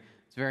very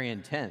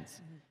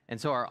intense. And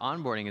so our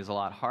onboarding is a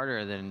lot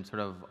harder than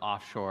sort of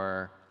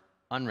offshore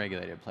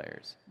unregulated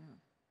players,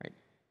 right?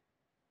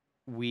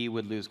 We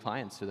would lose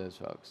clients to those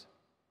folks.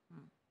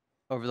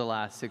 Over the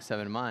last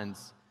 6-7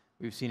 months,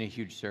 we've seen a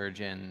huge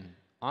surge in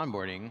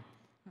onboarding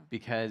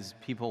because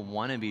people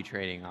want to be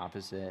trading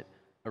opposite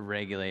a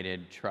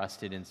regulated,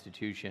 trusted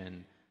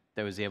institution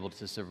that was able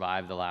to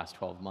survive the last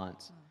 12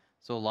 months.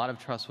 So a lot of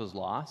trust was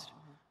lost.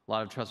 A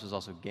lot of trust was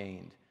also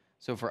gained.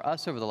 So for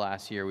us over the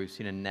last year, we've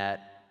seen a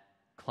net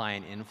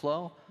client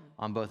inflow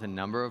on both a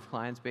number of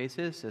clients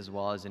basis as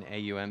well as an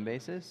AUM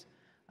basis.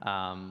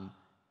 And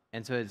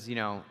so it's, you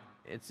know,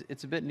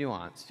 it's a bit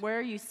nuanced. Where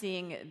are you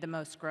seeing the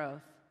most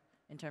growth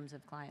in terms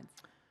of clients?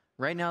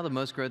 Right now, the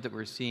most growth that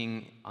we're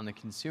seeing on the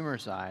consumer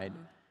side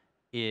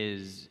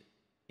is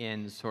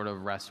in sort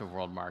of rest of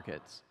world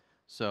markets.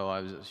 So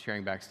I was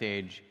sharing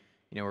backstage,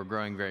 you know, we're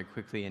growing very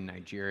quickly in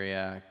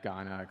Nigeria,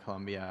 Ghana,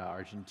 Colombia,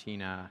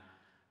 Argentina.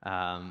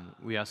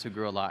 We also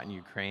grew a lot in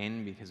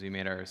Ukraine because we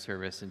made our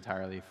service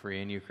entirely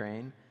free in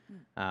Ukraine.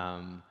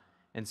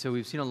 And so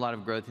we've seen a lot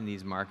of growth in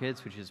these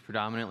markets, which is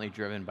predominantly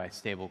driven by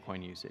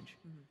stablecoin usage.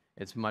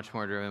 It's much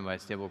more driven by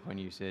stablecoin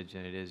usage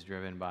than it is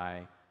driven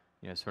by,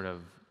 you know, sort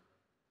of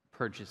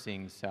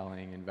purchasing,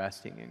 selling,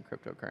 investing in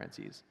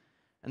cryptocurrencies.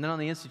 And then on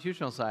the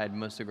institutional side,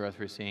 most of the growth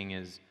we're seeing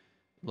is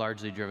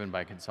largely driven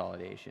by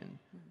consolidation.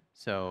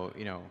 So,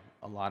 you know,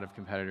 a lot of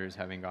competitors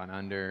having gone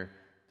under,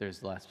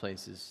 there's less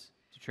places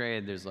to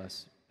trade, there's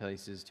less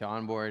places to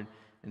onboard,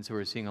 and so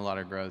we're seeing a lot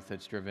of growth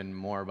that's driven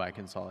more by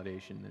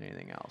consolidation than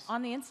anything else.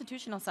 On the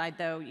institutional side,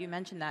 though, you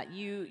mentioned that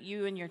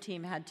you and your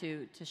team had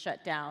to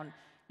shut down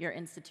your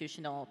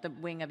institutional, the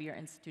wing of your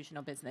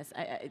institutional business.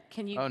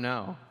 Can you? Oh,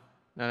 no.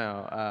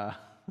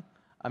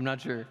 I'm not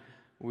sure.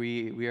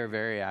 We are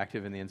very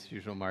active in the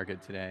institutional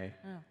market today.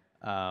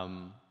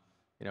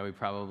 You know, we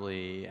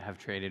probably have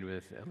traded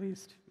with at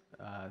least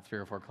 3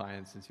 or 4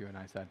 clients since you and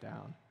I sat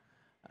down.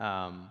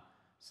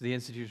 So the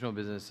institutional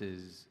business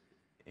is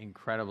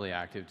incredibly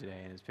active today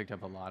and has picked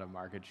up a lot of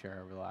market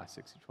share over the last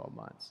 6 to 12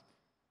 months.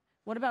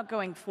 What about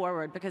going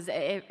forward? Because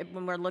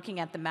when we're looking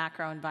at the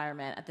macro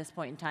environment at this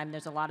point in time,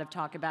 there's a lot of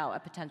talk about a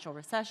potential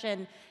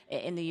recession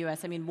in the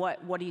US. I mean,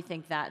 what do you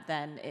think that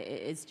then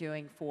is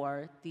doing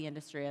for the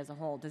industry as a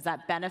whole? Does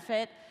that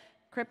benefit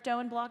crypto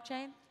and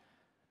blockchain?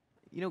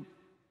 You know,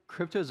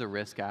 crypto is a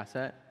risk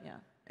asset. Yeah.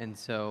 And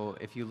so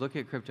if you look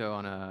at crypto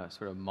on a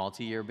sort of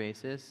multi-year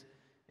basis,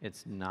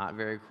 it's not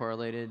very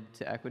correlated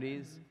to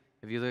equities.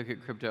 If you look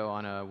at crypto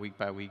on a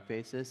week-by-week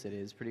basis, it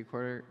is pretty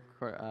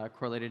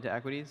correlated to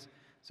equities.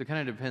 So it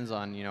kind of depends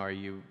on, you know, are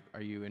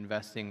you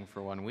investing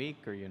for 1 week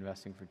or are you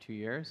investing for 2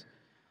 years?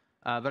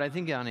 But I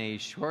think on a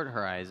short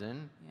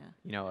horizon,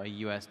 you know, a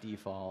US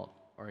default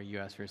or a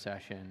US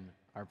recession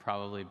are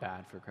probably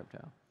bad for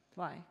crypto.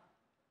 Why?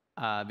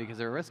 Because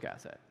they're a risk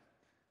asset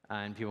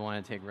and people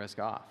want to take risk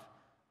off.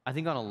 I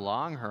think on a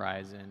long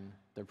horizon,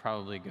 they're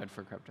probably good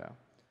for crypto.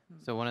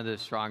 So one of the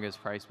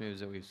strongest price moves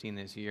that we've seen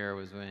this year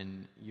was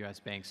when US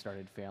banks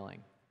started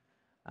failing.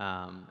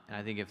 And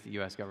I think if the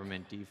US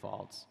government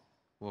defaults,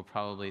 we'll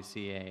probably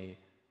see a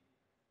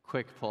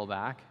quick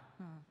pullback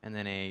and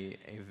then a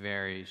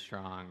very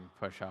strong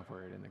push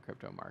upward in the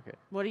crypto market.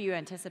 What are you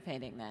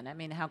anticipating then? I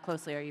mean, how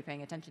closely are you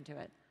paying attention to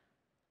it?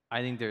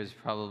 I think there's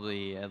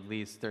probably at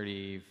least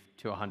 30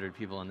 to 100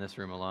 people in this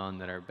room alone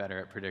that are better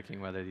at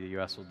predicting whether the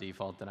US will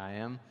default than I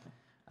am.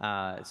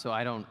 So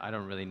I don't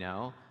really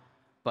know,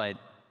 but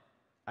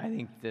I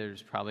think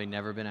there's probably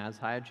never been as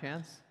high a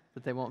chance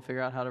that they won't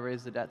figure out how to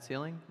raise the debt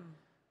ceiling.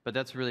 But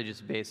that's really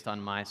just based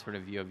on my sort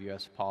of view of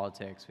US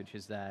politics, which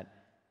is that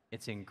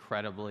it's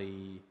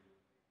incredibly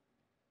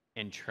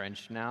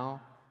entrenched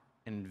now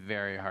and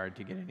very hard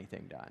to get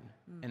anything done.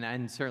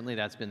 And certainly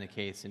that's been the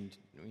case in,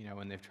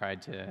 when they've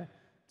tried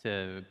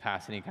to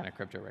pass any kind of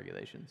crypto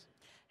regulations.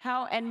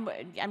 And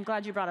I'm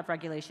glad you brought up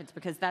regulations,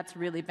 because that's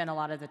really been a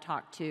lot of the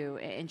talk too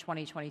in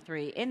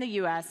 2023 in the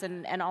US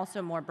and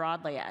also more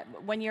broadly.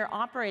 When you're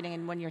operating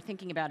and when you're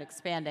thinking about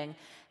expanding,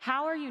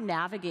 how are you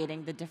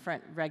navigating the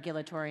different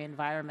regulatory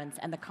environments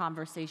and the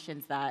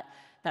conversations that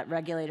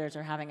regulators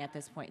are having at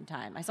this point in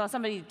time? I saw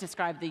somebody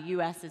describe the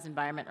US's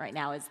environment right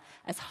now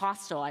as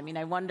hostile. I mean,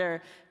 I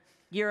wonder,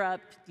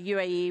 Europe, the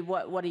UAE,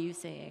 what are you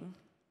seeing?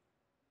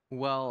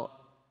 Well,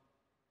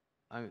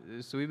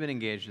 so we've been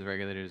engaged with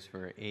regulators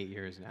for 8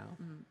 years now,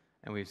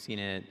 and we've seen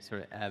it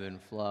sort of ebb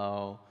and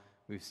flow.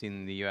 We've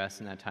seen the U.S.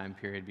 in that time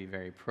period be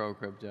very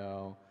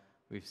pro-crypto.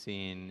 We've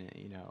seen,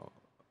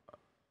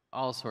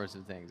 all sorts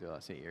of things over the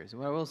last 8 years.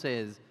 And what I will say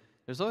is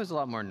there's always a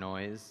lot more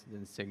noise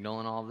than signal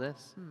in all of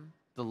this.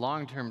 The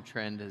long-term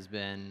trend has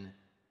been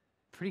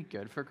pretty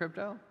good for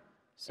crypto.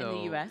 So in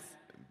the U.S.?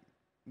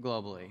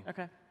 Globally.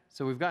 Okay.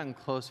 So we've gotten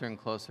closer and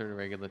closer to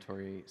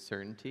regulatory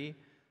certainty.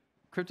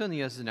 Crypto in the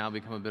U.S. has now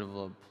become a bit of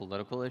a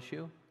political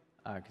issue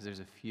because there's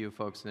a few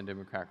folks in the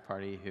Democratic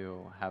Party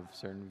who have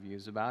certain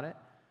views about it.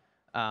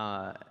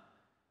 And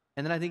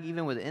then I think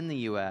even within the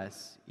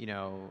U.S.,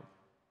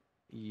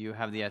 you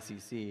have the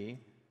SEC,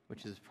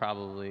 which is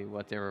probably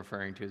what they're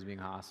referring to as being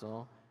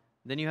hostile.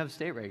 Then you have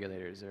state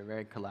regulators that are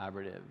very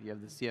collaborative. You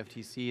have the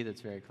CFTC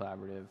that's very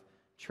collaborative.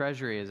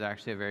 Treasury is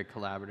actually a very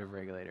collaborative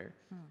regulator.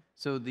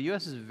 So the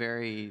U.S. is a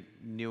very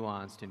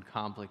nuanced and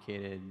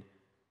complicated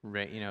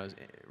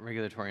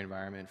regulatory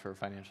environment for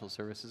financial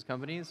services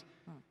companies,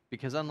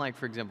 because unlike,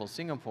 for example,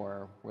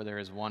 Singapore, where there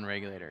is one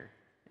regulator,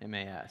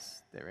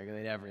 MAS, they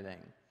regulate everything.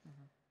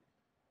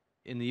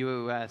 In the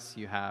U.S.,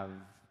 you have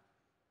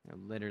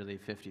literally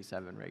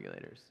 57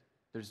 regulators.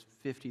 There's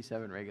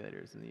 57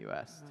 regulators in the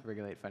U.S. to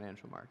regulate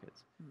financial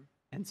markets.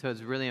 And so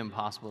it's really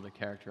impossible to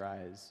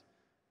characterize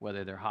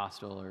whether they're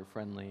hostile or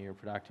friendly or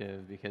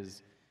productive,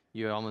 because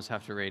you almost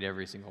have to rate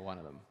every single one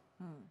of them.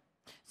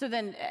 So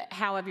then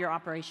how have your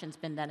operations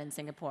been then in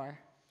Singapore?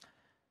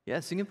 Yeah,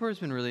 Singapore has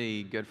been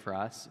really good for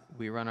us.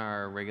 We run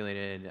our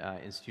regulated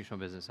institutional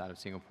business out of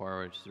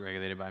Singapore, which is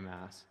regulated by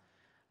MAS.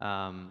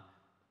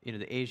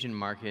 The Asian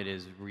market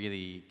is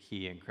really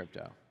key in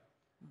crypto.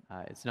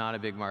 It's not a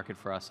big market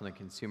for us on the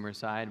consumer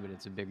side, but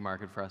it's a big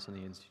market for us on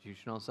the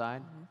institutional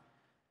side.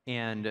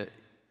 And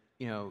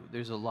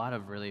there's a lot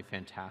of really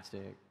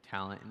fantastic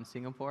talent in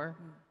Singapore,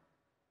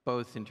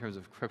 both in terms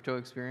of crypto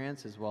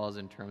experience as well as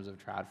in terms of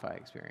TradFi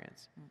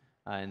experience.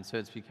 And so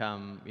it's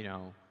become,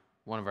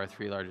 one of our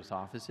 3 largest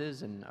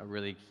offices and a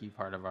really key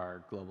part of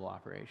our global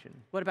operation.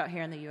 What about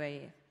here in the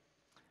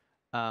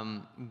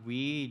UAE?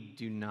 We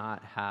do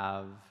not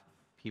have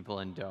people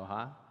in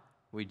Doha.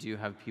 We do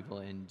have people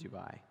in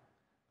Dubai,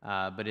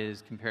 but it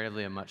is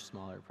comparatively a much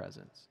smaller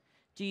presence.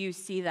 Do you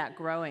see that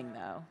growing,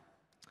 though?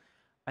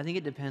 I think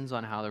it depends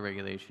on how the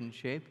regulations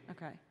shape.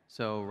 Okay.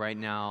 So right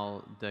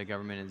now, the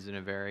government is in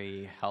a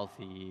very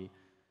healthy,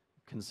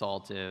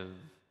 consultative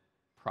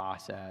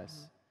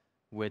process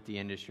with the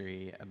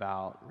industry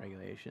about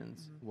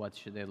regulations. What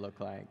should they look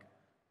like?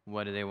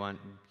 What do they want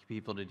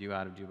people to do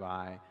out of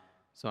Dubai?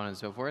 So on and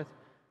so forth.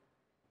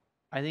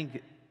 I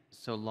think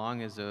so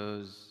long as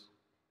those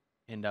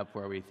end up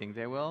where we think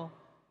they will,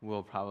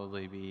 we'll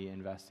probably be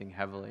investing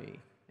heavily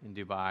in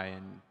Dubai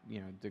and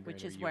the greater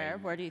Which is UAE. where?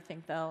 Where do you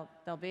think they'll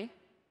be?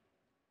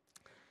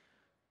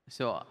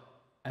 So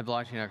at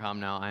blockchain.com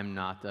now, I'm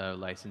not the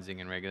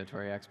licensing and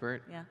regulatory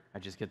expert. Yeah. I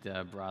just get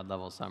the broad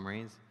level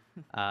summaries.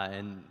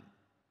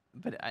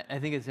 But I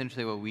think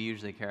essentially what we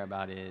usually care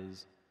about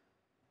is,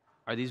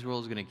 are these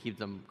rules going to keep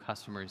the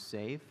customers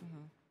safe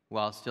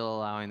while still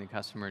allowing the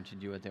customer to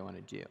do what they want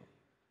to do?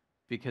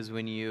 Because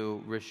when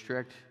you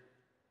restrict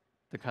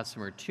the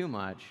customer too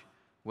much,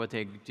 what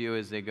they do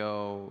is they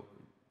go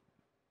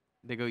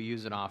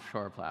use an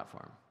offshore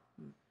platform,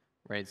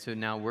 right? So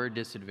now we're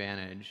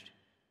disadvantaged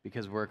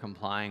because we're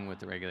complying with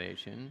the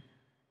regulation,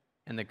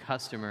 and the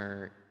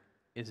customer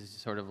is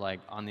sort of like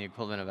on the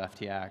equivalent of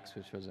FTX,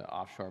 which was an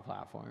offshore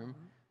platform,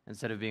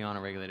 instead of being on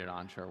a regulated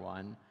onshore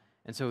one.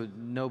 And so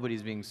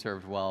nobody's being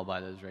served well by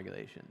those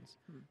regulations.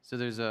 So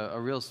there's a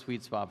real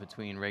sweet spot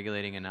between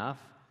regulating enough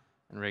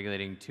and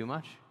regulating too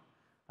much.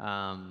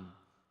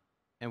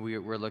 And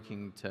we're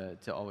looking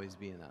to always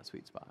be in that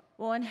sweet spot.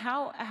 Well, and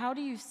how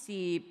do you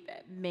see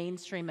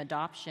mainstream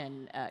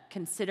adoption,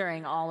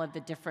 considering all of the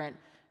different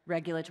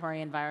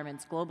regulatory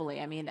environments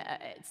globally? I mean,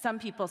 some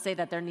people say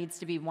that there needs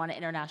to be one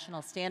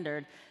international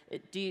standard.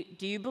 Do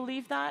you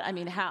believe that? I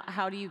mean,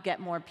 how do you get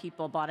more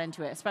people bought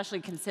into it, especially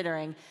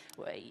considering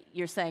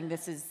you're saying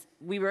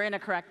we were in a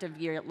corrective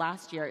year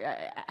last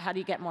year. How do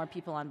you get more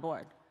people on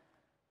board?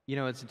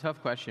 It's a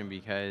tough question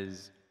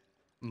because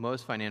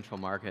most financial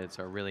markets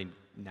are really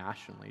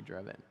nationally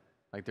driven.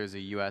 Like there's a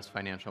US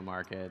financial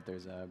market,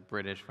 there's a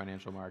British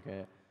financial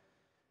market.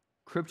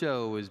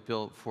 Crypto was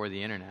built for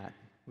the internet,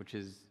 which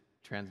is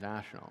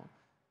transnational.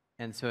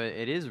 And so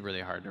it is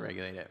really hard to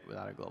regulate it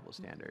without a global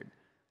standard.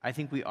 I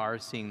think we are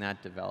seeing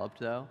that developed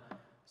though.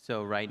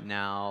 So right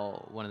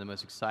now, one of the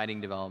most exciting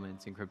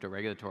developments in crypto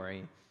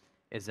regulatory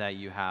is that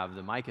you have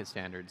the MiCA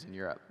standards in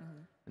Europe.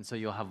 And so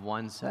you'll have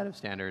one set of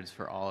standards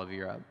for all of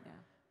Europe,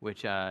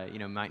 which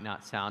might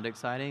not sound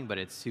exciting, but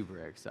it's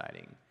super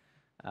exciting,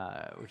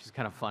 which is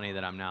kind of funny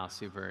that I'm now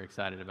super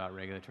excited about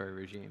regulatory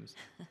regimes.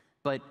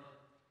 But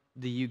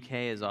the UK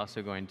is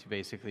also going to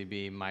basically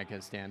be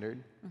MiCA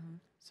standard.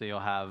 So you'll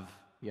have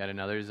yet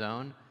another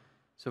zone.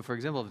 So for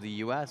example, if the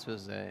US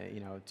was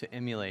to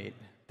emulate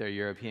their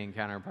European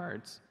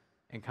counterparts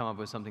and come up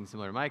with something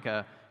similar to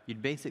MiCA,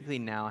 you'd basically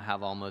now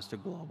have almost a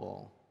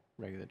global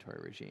regulatory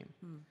regime.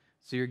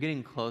 So you're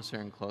getting closer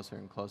and closer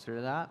and closer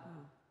to that,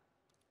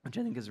 which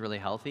I think is really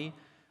healthy.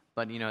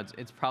 But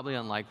it's probably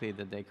unlikely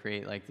that they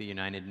create like the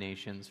United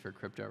Nations for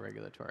crypto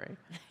regulatory.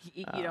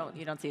 you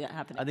don't see that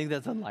happening. I think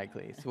that's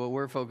unlikely. So what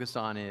we're focused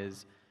on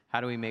is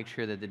how do we make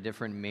sure that the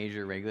different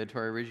major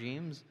regulatory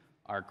regimes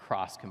are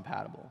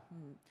cross-compatible.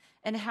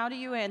 And how do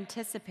you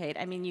anticipate,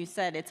 I mean, you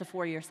said it's a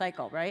 4-year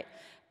cycle, right?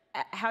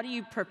 How do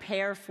you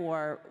prepare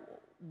for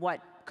what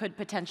could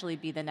potentially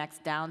be the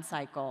next down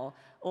cycle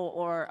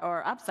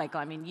or up cycle?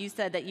 I mean, you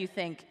said that you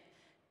think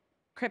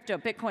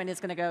Bitcoin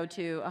is going to go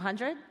to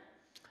 100?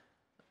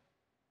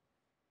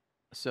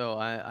 So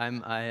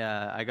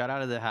I got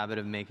out of the habit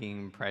of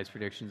making price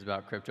predictions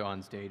about crypto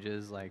on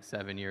stages like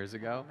 7 years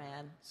ago. Oh,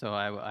 man. So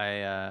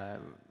I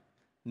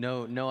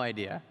no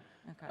idea.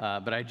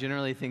 Okay. But I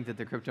generally think that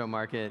the crypto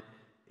market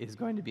is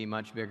going to be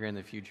much bigger in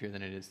the future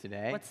than it is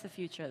today. What's the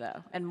future,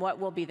 though? And what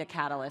will be the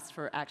catalyst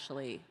for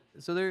actually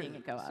seeing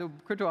it go up? So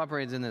crypto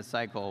operates in this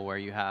cycle where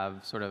you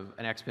have sort of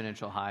an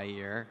exponential high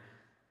year.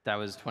 That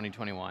was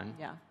 2021.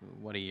 Yeah.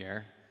 What a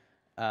year.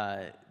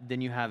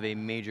 Then you have a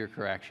major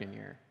correction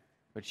year,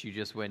 which you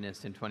just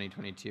witnessed in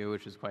 2022,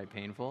 which was quite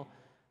painful.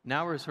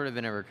 Now we're sort of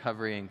in a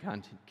recovery and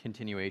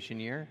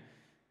continuation year.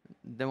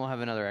 Then we'll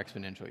have another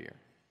exponential year.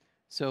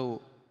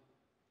 So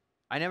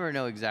I never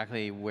know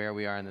exactly where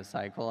we are in the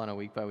cycle on a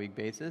week-by-week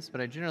basis, but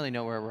I generally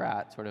know where we're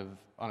at sort of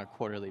on a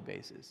quarterly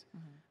basis.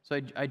 So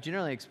I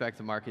generally expect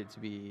the market to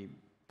be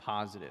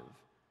positive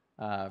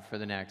for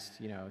the next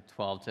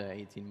 12 to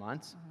 18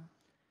 months.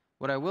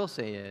 What I will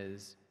say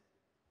is,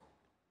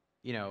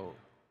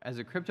 as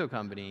a crypto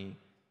company,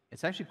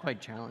 it's actually quite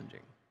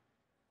challenging.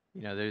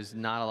 There's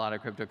not a lot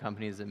of crypto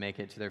companies that make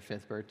it to their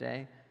 5th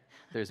birthday.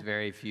 There's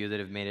very few that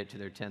have made it to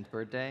their 10th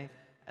birthday.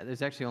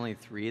 There's actually only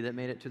 3 that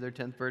made it to their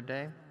 10th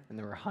birthday, and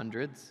there were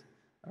hundreds,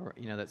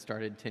 that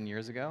started 10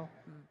 years ago.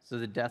 So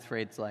the death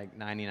rate's like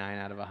 99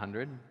 out of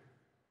 100.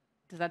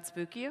 Does that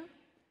spook you?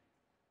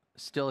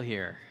 Still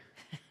here.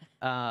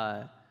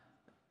 I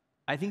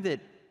think that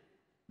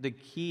the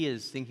key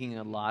is thinking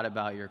a lot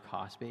about your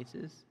cost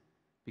basis,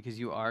 because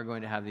you are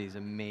going to have these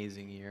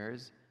amazing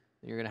years,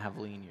 and you're going to have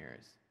lean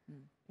years.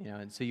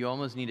 And so you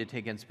almost need to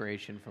take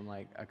inspiration from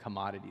like a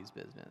commodities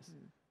business,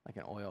 like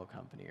an oil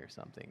company or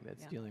something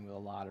that's dealing with a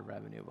lot of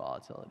revenue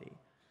volatility.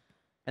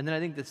 And then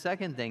I think the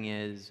second thing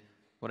is,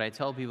 what I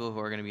tell people who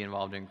are going to be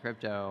involved in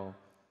crypto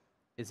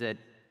is that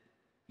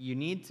you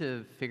need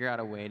to figure out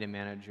a way to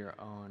manage your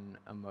own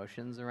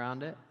emotions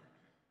around it,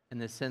 in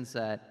the sense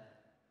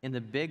that in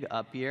the big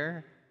up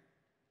year,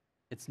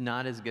 it's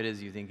not as good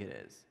as you think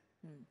it is.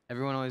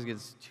 Everyone always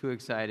gets too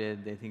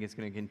excited. They think it's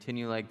going to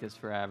continue like this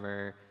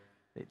forever.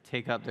 They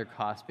take up their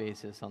cost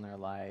basis on their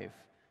life,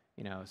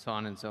 so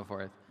on and so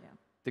forth.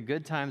 The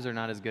good times are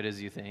not as good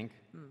as you think.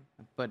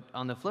 But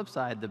on the flip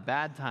side, the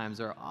bad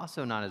times are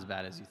also not as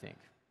bad as you think.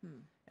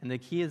 And the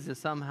key is to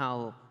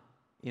somehow,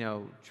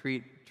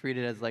 treat it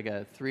as like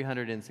a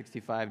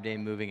 365-day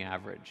moving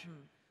average.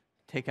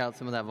 Take out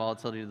some of that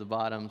volatility to the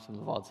bottom, some of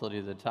the volatility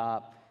to the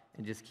top,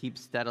 and just keep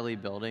steadily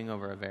building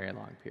over a very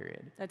long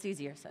period. That's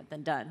easier said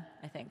than done,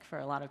 I think, for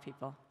a lot of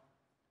people.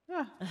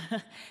 Yeah.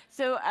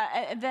 So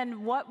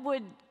then what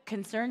would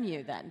concern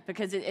you then?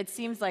 Because it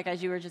seems like,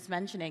 as you were just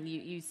mentioning,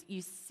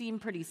 you seem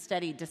pretty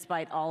steady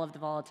despite all of the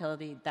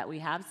volatility that we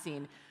have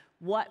seen.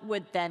 What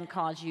would then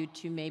cause you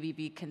to maybe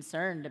be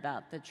concerned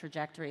about the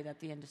trajectory that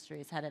the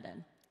industry is headed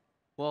in?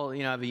 Well, I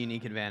have a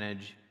unique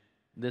advantage.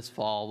 This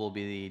fall will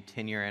be the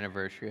 10-year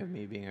anniversary of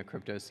me being a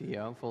crypto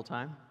CEO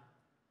full-time,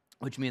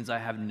 which means I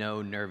have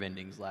no nerve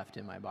endings left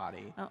in my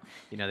body. Oh.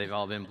 They've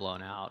all been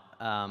blown out.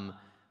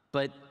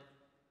 But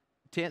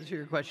to answer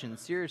your question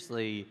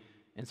seriously,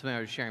 and something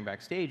I was sharing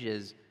backstage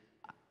is,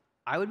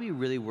 I would be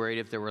really worried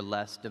if there were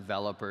less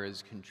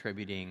developers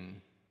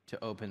contributing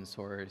to open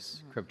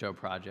source crypto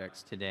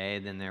projects today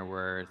than there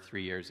were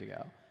 3 years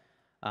ago.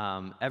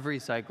 Every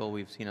cycle,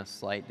 we've seen a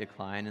slight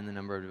decline in the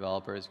number of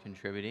developers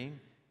contributing.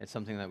 It's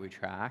something that we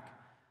track.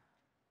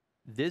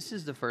 This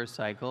is the first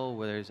cycle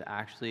where there's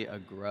actually a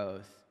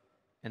growth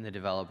in the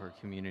developer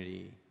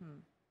community,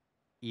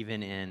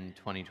 even in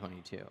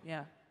 2022,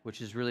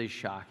 which is really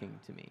shocking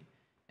to me.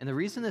 And the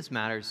reason this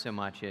matters so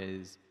much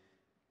is,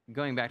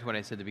 going back to what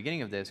I said at the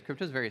beginning of this,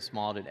 crypto is very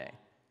small today.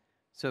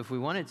 So if we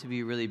want it to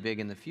be really big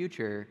in the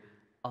future,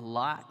 a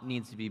lot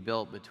needs to be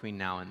built between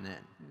now and then.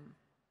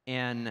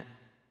 And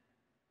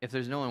if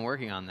there's no one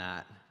working on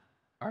that,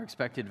 our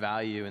expected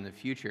value in the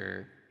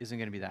future isn't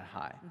going to be that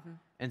high.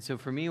 And so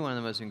for me, one of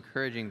the most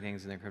encouraging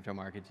things in the crypto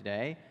market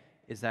today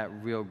is that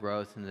real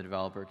growth in the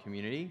developer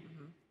community.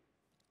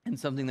 And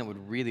something that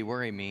would really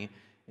worry me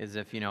is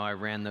if, I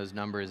ran those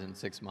numbers in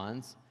 6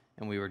 months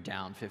and we were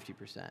down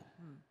 50%.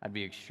 I'd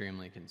be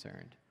extremely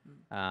concerned.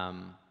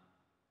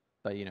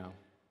 But,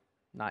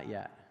 not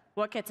yet.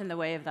 What gets in the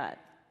way of that?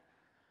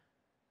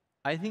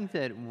 I think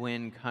that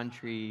when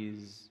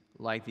countries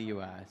like the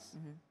US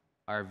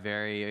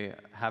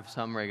have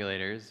some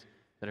regulators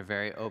that are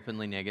very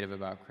openly negative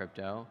about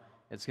crypto,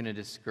 it's going to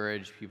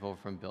discourage people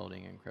from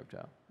building in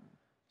crypto.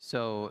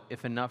 So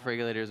if enough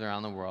regulators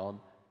around the world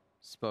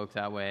spoke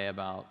that way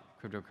about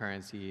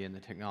cryptocurrency and the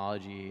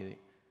technology,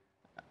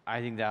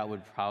 I think that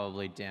would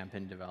probably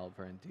dampen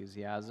developer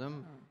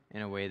enthusiasm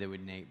in a way that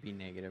would be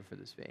negative for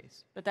the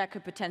space. But that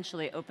could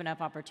potentially open up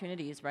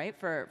opportunities, right,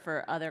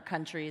 for other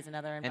countries and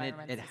other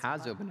environments. And it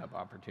has opened up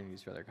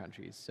opportunities for other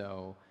countries.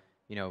 So,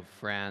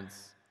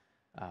 France,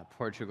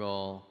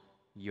 Portugal,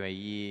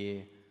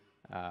 UAE,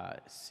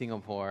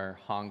 Singapore,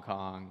 Hong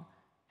Kong,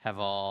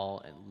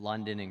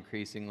 London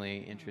increasingly,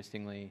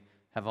 interestingly,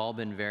 have all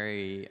been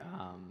very,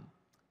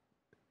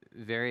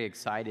 very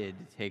excited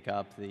to take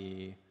up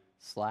the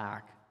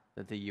slack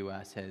that the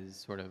US has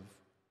sort of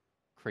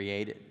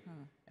created.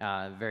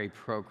 Very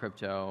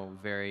pro-crypto,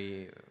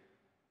 very,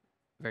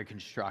 very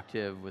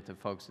constructive with the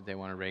folks that they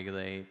want to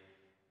regulate.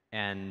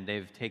 And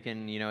they've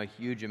taken, a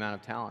huge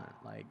amount of talent.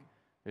 Like,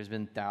 there's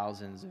been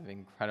thousands of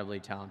incredibly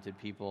talented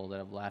people that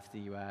have left the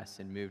US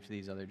and moved to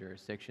these other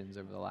jurisdictions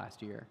over the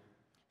last year.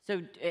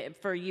 So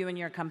for you and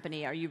your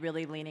company, are you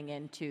really leaning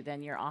into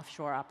then your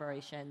offshore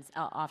operations,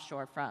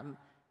 offshore from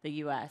the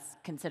US,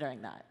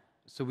 considering that?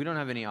 So we don't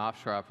have any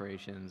offshore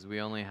operations.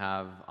 We only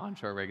have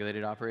onshore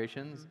regulated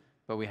operations,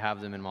 but we have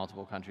them in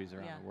multiple countries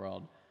around the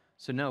world.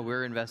 So no,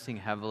 we're investing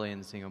heavily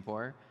in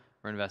Singapore.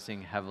 We're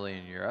investing heavily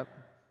in Europe,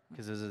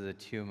 because those are the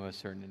two most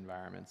certain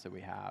environments that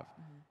we have.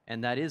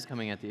 And that is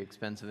coming at the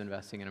expense of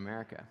investing in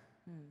America.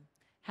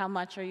 How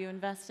much are you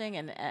investing,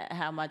 and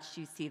how much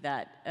do you see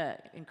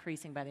that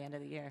increasing by the end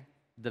of the year?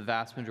 The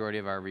vast majority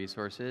of our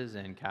resources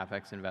and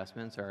CapEx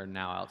investments are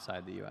now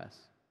outside the US.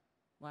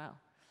 Wow.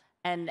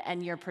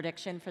 And your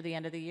prediction for the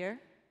end of the year?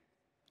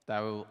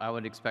 I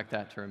would expect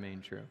that to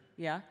remain true.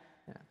 Yeah?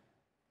 Yeah.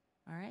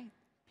 All right.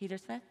 Peter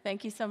Smith,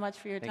 thank you so much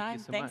for your time. Thank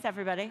you so Thanks, much.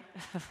 everybody.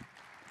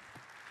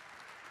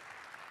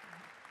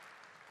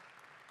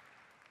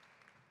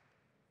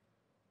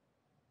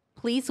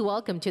 Please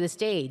welcome to the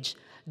stage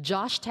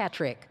Josh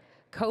Tetrick,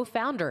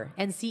 co-founder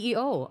and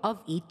CEO of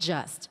Eat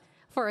Just,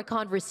 for a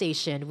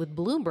conversation with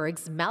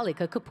Bloomberg's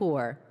Malika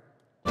Kapoor.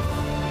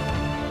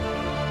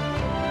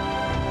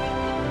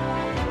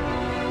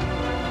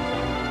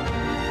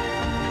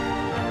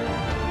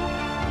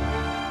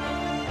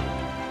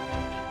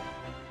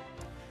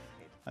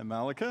 Hi,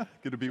 Malika.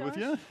 Good to be with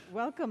you.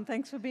 Welcome.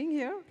 Thanks for being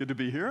here. Good to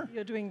be here.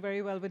 You're doing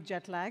very well with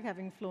jet lag,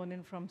 having flown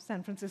in from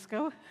San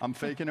Francisco. I'm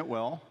faking it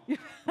well.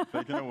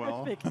 Faking it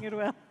well. Faking it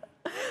well.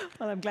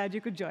 Well, I'm glad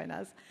you could join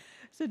us.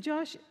 So,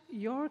 Josh,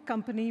 your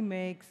company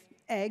makes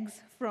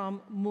eggs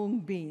from mung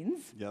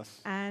beans.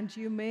 Yes. And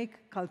you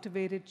make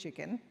cultivated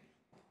chicken,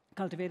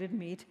 cultivated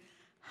meat.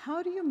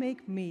 How do you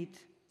make meat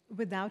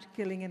without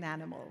killing an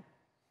animal?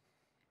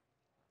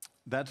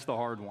 That's the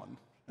hard one.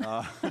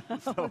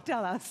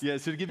 Tell us. Yeah,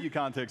 so to give you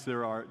context,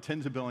 there are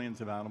tens of billions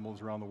of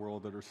animals around the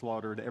world that are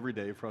slaughtered every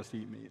day for us to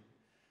eat meat.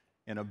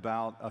 And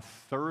about a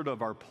third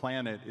of our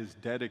planet is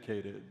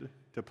dedicated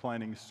to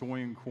planting soy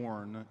and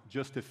corn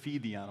just to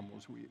feed the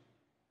animals we eat.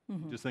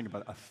 Just think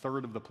about it, a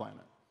third of the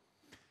planet.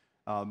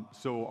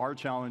 So our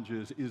challenge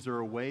is there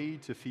a way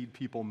to feed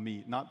people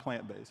meat, not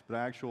plant-based, but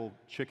actual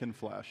chicken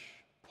flesh,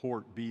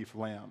 pork, beef,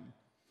 lamb,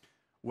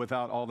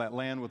 without all that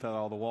land, without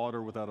all the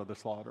water, without all the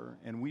slaughter?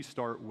 And we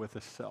start with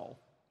a cell.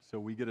 So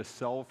we get a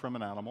cell from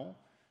an animal,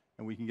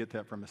 and we can get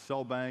that from a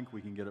cell bank,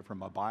 we can get it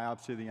from a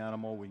biopsy of the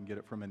animal, we can get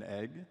it from an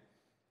egg.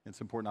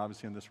 It's important,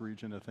 obviously, in this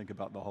region to think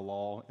about the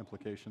halal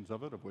implications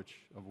of it, of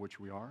which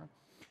we are.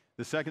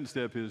 The second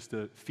step is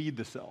to feed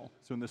the cell.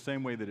 So in the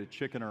same way that a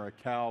chicken or a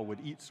cow would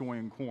eat soy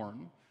and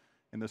corn,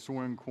 and the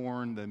soy and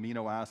corn, the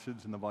amino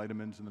acids and the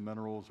vitamins and the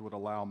minerals would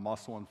allow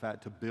muscle and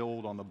fat to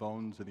build on the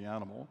bones of the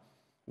animal,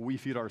 we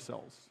feed our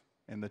cells.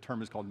 And the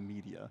term is called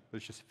media.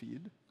 It's just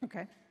feed.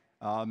 Okay.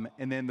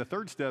 And then the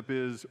third step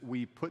is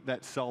we put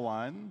that cell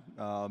line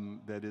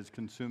that is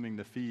consuming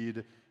the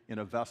feed in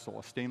a vessel,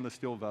 a stainless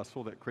steel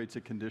vessel that creates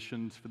the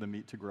conditions for the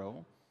meat to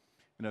grow.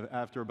 And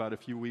after about a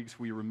few weeks,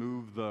 we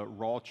remove the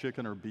raw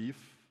chicken or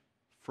beef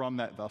from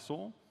that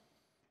vessel,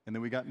 and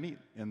then we got meat.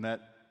 And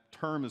that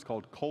term is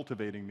called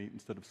cultivating meat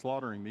instead of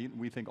slaughtering meat. And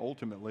we think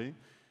ultimately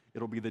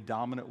it'll be the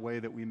dominant way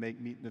that we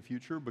make meat in the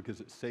future because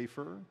it's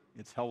safer,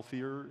 it's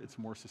healthier, it's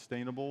more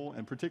sustainable,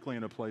 and particularly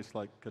in a place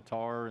like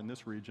Qatar in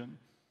this region,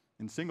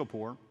 in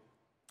Singapore,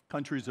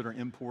 countries that are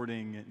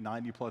importing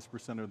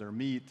 90+% of their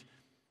meat,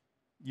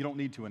 you don't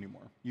need to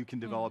anymore. You can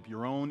develop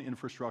your own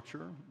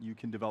infrastructure, you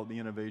can develop the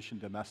innovation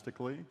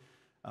domestically,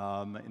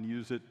 and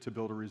use it to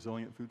build a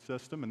resilient food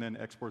system, and then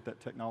export that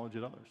technology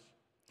to others.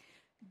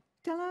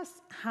 Tell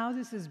us how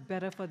this is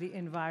better for the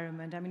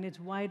environment. I mean, it's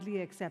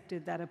widely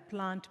accepted that a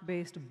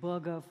plant-based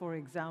burger, for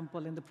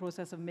example, in the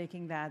process of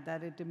making that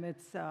it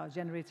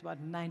generates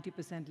about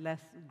 90% less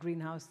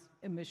greenhouse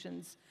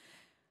emissions.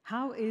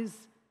 How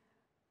is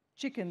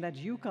chicken that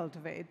you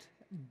cultivate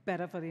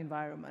better for the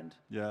environment?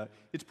 Yeah,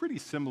 it's pretty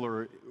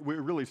similar. It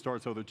really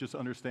starts with just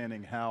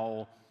understanding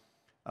how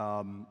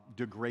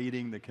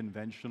degrading the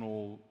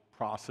conventional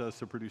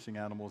process of producing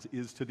animals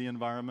is to the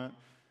environment.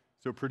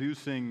 So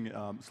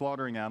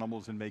slaughtering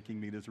animals and making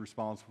meat is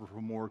responsible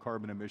for more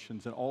carbon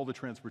emissions than all the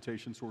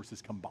transportation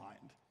sources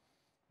combined,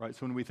 right?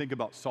 So when we think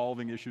about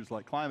solving issues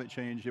like climate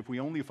change, if we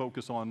only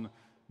focus on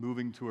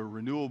moving to a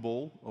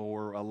renewable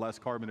or a less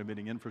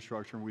carbon-emitting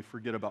infrastructure and we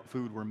forget about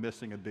food, we're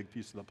missing a big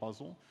piece of the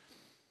puzzle.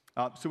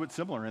 So it's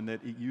similar in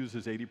that it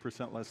uses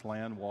 80% less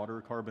land,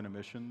 water, carbon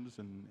emissions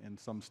in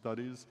some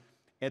studies.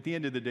 At the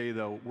end of the day,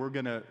 though, we're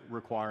going to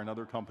require, and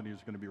other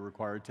companies are going to be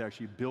required, to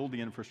actually build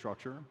the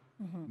infrastructure,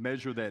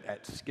 measure that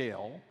at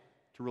scale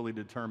to really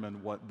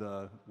determine what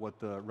the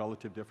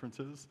relative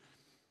difference is.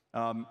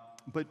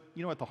 But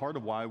at the heart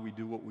of why we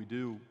do what we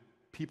do,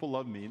 people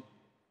love meat.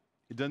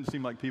 It doesn't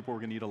seem like people are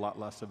going to eat a lot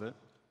less of it.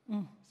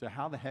 So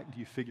how the heck do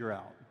you figure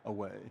out a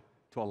way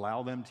to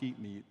allow them to eat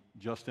meat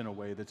just in a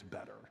way that's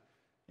better?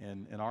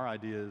 And our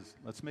idea is,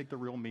 let's make the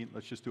real meat.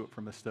 Let's just do it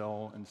from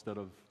Fastl instead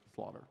of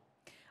slaughter.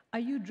 Are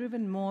you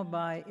driven more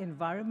by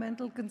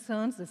environmental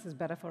concerns, this is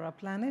better for our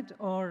planet,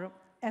 or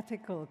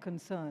ethical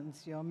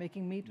concerns, you're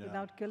making meat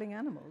without killing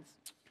animals?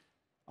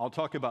 I'll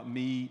talk about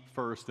me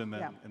first and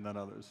then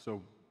others.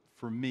 So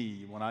for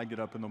me, when I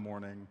get up in the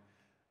morning,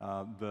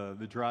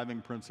 the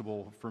driving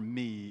principle for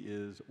me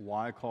is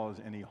why cause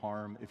any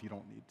harm if you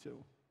don't need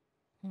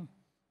to?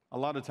 A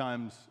lot of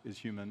times as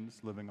humans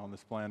living on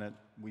this planet,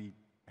 we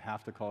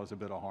have to cause a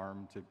bit of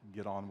harm to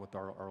get on with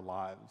our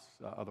lives.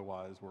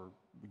 Otherwise,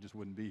 we just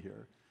wouldn't be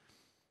here.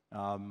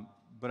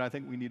 But I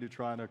think we need to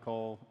try to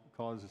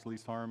cause as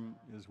least harm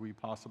as we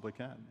possibly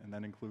can. And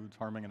that includes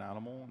harming an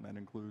animal, and that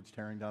includes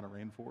tearing down a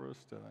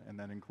rainforest, and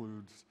that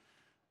includes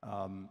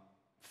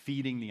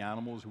feeding the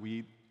animals we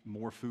eat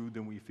more food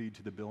than we feed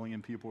to the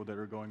billion people that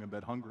are going to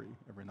bed hungry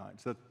every night.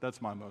 So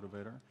that's my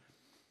motivator.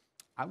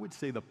 I would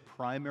say the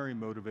primary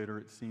motivator,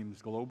 it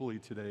seems,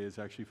 globally today is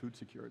actually food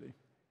security.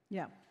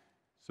 Yeah.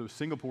 So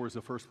Singapore is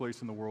the first place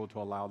in the world to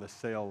allow the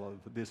sale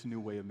of this new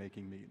way of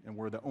making meat. And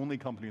we're the only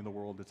company in the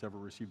world that's ever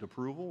received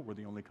approval. We're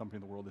the only company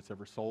in the world that's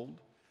ever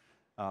sold.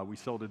 We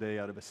sell today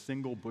out of a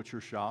single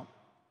butcher shop,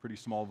 pretty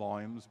small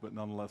volumes, but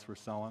nonetheless we're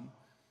selling.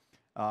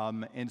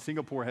 And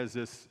Singapore has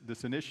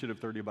this initiative,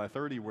 30 by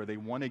 30, where they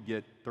want to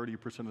get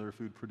 30% of their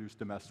food produced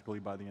domestically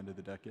by the end of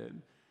the decade.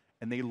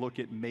 And they look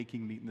at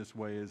making meat in this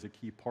way as a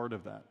key part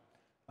of that.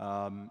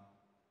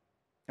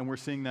 And we're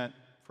seeing that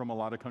from a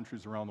lot of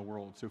countries around the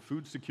world. So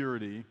food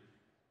security,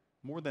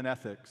 more than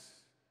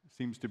ethics,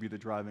 seems to be the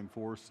driving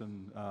force,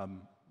 and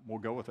we'll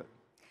go with it.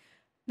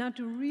 Now,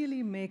 to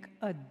really make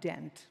a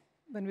dent,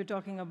 when we're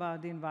talking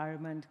about the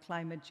environment,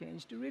 climate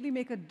change, to really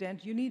make a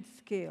dent, you need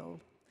scale.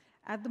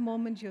 At the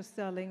moment, you're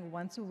selling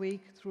once a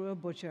week through a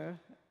butcher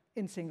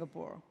in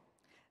Singapore.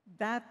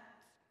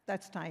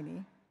 That's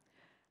tiny.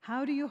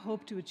 How do you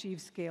hope to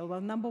achieve scale? Well,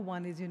 number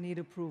one is you need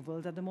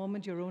approvals. At the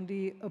moment, you're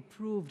only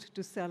approved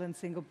to sell in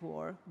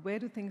Singapore. Where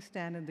do things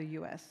stand in the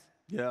US?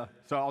 Yeah,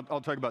 so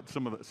I'll talk about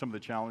some of the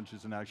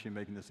challenges in actually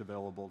making this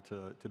available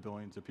to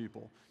billions of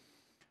people.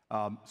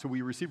 So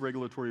we received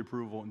regulatory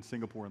approval in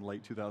Singapore in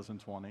late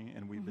 2020,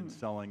 and we've been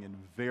selling in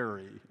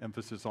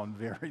emphasis on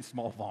very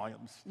small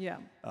volumes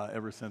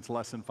ever since,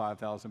 less than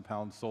 5,000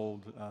 pounds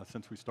sold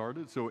since we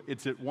started. So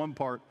it's at one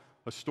part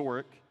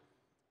historic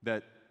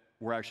that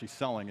we're actually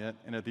selling it,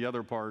 and at the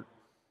other part,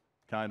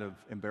 kind of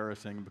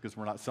embarrassing because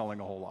we're not selling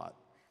a whole lot.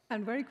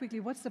 And very quickly,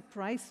 what's the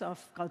price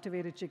of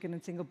cultivated chicken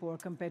in Singapore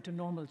compared to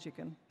normal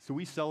chicken? So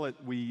we sell it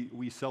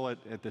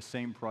at the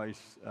same price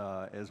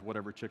as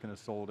whatever chicken is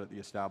sold at the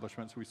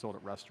establishments. We sold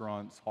at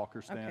restaurants,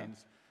 hawker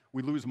stands. Okay.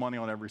 We lose money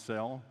on every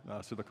sale,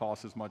 so the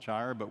cost is much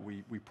higher, but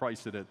we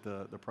price it at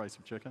the price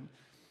of chicken.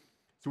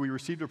 So we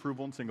received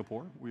approval in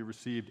Singapore. We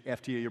received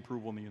FDA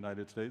approval in the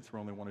United States. We're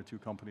only one of two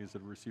companies that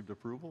have received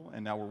approval.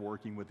 And now we're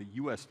working with the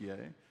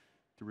USDA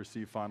to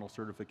receive final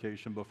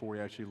certification before we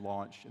actually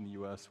launch in the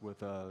US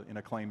with an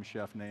acclaimed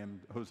chef named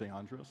Jose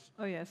Andres.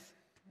 Oh, yes.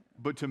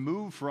 But to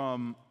move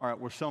from, all right,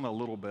 we're selling a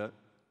little bit,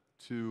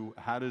 to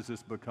how does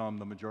this become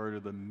the majority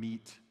of the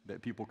meat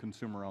that people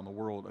consume around the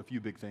world, a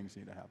few big things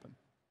need to happen.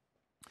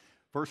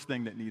 First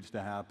thing that needs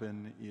to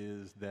happen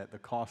is that the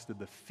cost of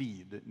the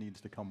feed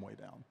needs to come way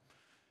down.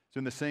 So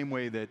in the same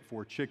way that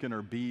for chicken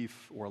or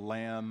beef or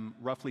lamb,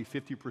 roughly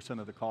 50%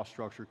 of the cost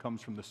structure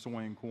comes from the soy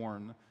and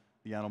corn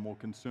the animal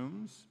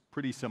consumes,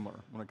 pretty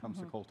similar when it comes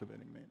to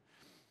cultivating meat.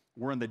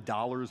 We're in the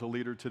dollars a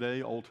liter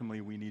today.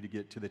 Ultimately, we need to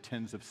get to the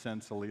tens of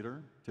cents a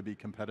liter to be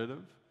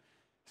competitive.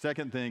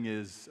 Second thing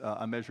is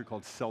a measure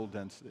called cell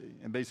density.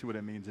 And basically what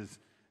it means is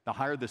the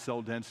higher the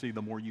cell density,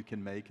 the more you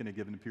can make in a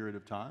given period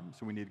of time.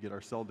 So we need to get our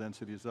cell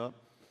densities up.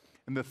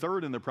 And the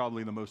third, and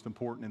probably the most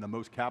important and the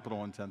most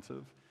capital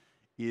intensive,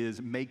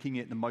 is making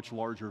it in much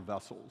larger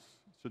vessels.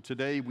 So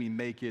today we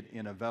make it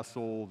in a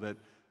vessel that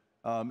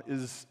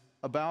is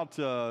about,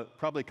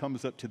 probably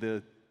comes up to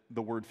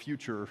the word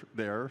future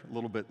there, a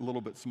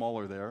little bit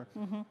smaller there.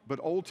 But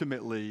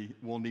ultimately,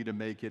 we'll need to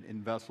make it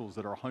in vessels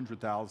that are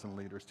 100,000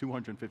 liters,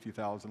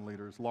 250,000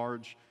 liters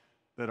large,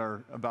 that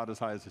are about as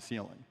high as the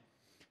ceiling.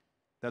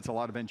 That's a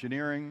lot of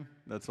engineering,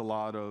 that's a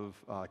lot of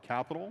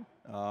capital,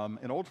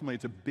 and ultimately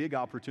it's a big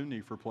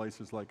opportunity for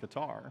places like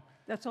Qatar.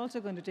 That's also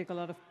going to take a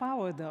lot of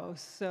power, though.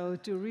 So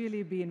to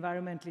really be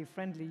environmentally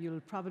friendly, you'll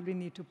probably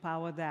need to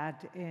power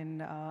that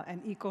in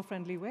an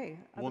eco-friendly way.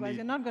 Otherwise,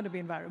 you're not going to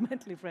be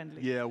environmentally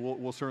friendly. Yeah,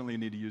 we'll certainly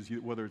need to use,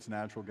 whether it's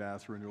natural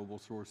gas or renewable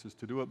sources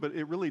to do it. But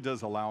it really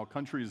does allow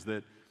countries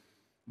that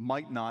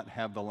might not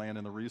have the land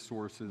and the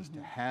resources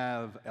to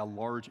have a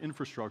large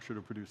infrastructure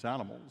to produce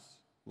animals,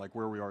 like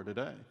where we are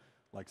today,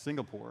 like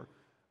Singapore.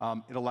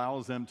 It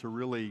allows them to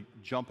really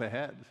jump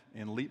ahead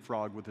and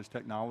leapfrog with this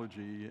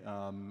technology,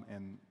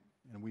 and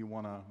we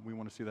want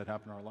to see that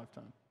happen in our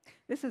lifetime.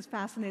 This is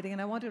fascinating,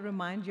 and I want to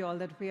remind you all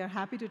that we are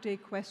happy to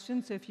take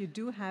questions. So if you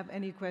do have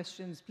any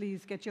questions,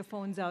 please get your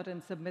phones out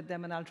and submit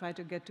them, and I'll try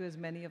to get to as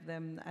many of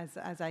them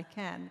as I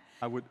can.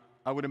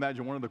 I would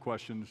imagine one of the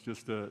questions,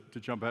 just to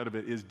jump out of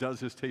it, is does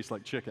this taste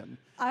like chicken?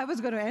 I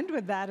was going to end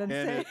with that and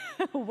say,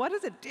 what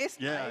does it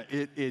taste like?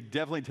 Yeah, it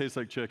definitely tastes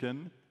like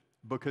chicken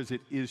because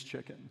it is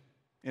chicken.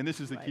 And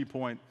this is the key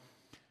point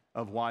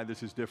of why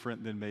this is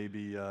different than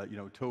maybe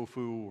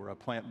tofu or a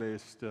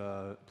plant-based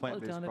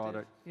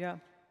product. Yeah.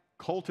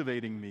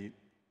 Cultivating meat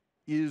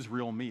is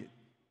real meat.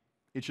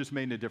 It's just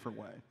made in a different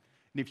way.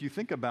 And if you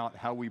think about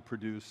how we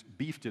produce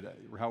beef today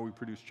or how we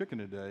produce chicken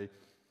today,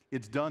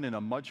 it's done in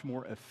a much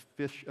more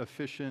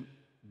efficient,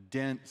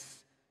 dense,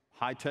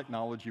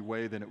 high-technology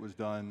way than it was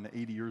done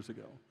 80 years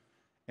ago.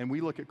 And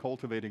we look at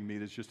cultivating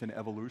meat as just an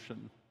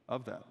evolution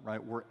of that,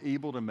 right? We're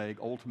able to make,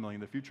 ultimately,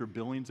 in the future,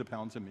 billions of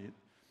pounds of meat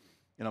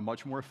in a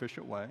much more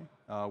efficient way,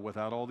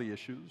 without all the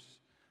issues.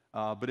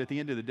 But at the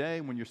end of the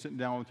day, when you're sitting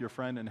down with your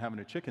friend and having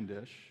a chicken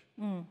dish,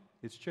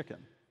 it's chicken.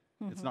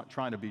 It's not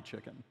trying to be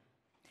chicken.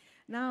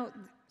 Now,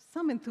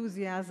 some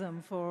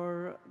enthusiasm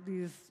for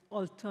these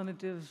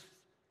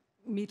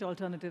meat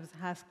alternatives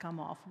has come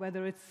off,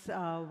 whether it's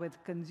with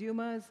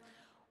consumers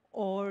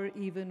or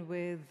even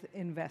with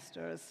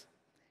investors.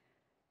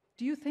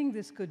 Do you think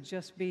this could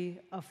just be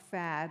a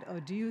fad, or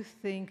do you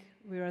think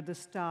we're at the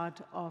start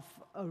of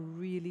a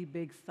really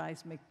big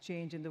seismic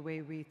change in the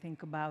way we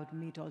think about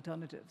meat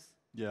alternatives?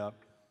 Yeah.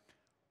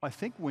 I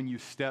think when you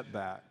step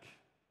back,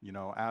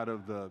 out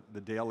of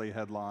the daily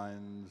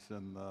headlines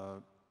and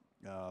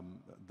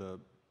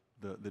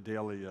the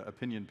daily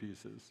opinion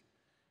pieces,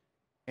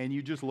 and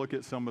you just look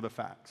at some of the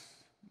facts.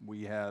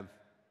 We have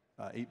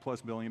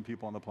 8+ billion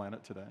people on the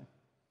planet today.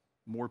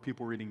 More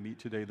people are eating meat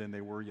today than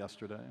they were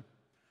yesterday.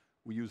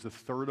 We use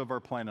 1/3 of our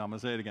planet. I'm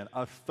going to say it again.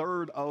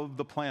 1/3 of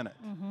the planet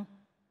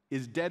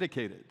is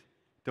dedicated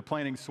to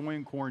planting soy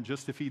and corn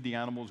just to feed the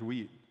animals we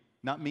eat.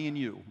 Not me and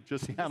you,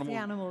 just the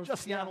animals.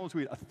 Just the animals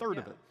we eat, 1/3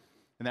 of it.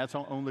 And that's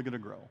only going to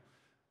grow.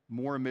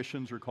 More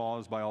emissions are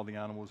caused by all the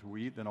animals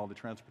we eat than all the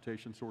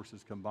transportation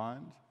sources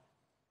combined.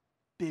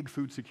 Big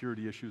food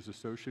security issues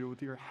associated with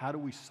here. How do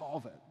we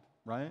solve it,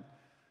 right?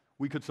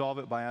 We could solve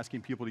it by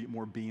asking people to eat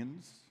more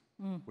beans,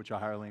 which I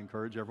highly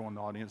encourage everyone in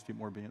the audience to eat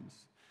more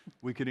beans.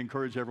 We could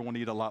encourage everyone to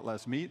eat a lot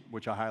less meat,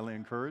 which I highly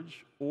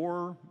encourage,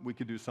 or we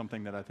could do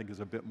something that I think is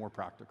a bit more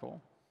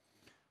practical,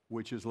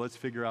 which is let's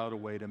figure out a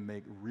way to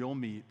make real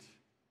meat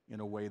in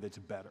a way that's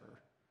better.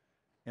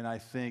 And I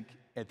think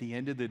at the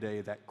end of the day,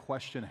 that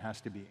question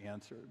has to be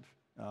answered.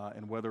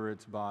 And whether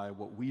it's by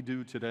what we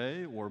do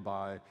today or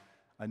by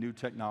a new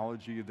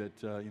technology that,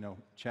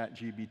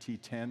 ChatGPT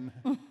 10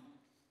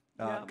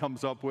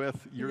 comes up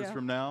with years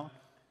from now,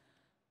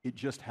 it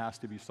just has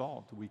to be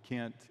solved. We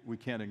can't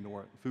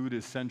ignore it. Food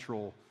is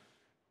central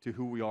to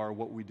who we are,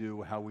 what we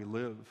do, how we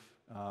live,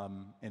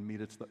 and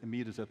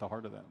meat is at the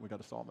heart of that. We've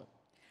got to solve it.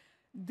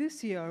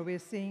 This year, we're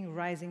seeing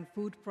rising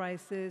food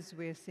prices.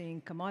 We're seeing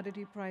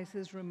commodity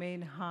prices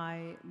remain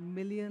high.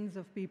 Millions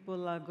of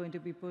people are going to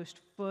be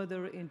pushed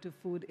further into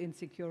food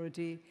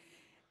insecurity.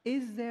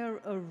 Is there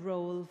a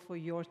role for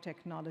your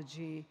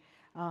technology?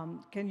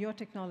 Can your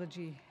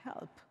technology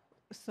help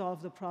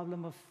solve the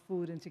problem of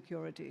food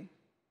insecurity?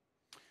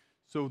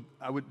 So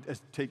I would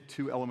take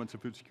two elements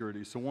of food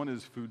security. So one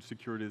is food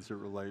security as it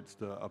relates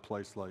to a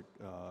place like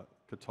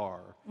Qatar,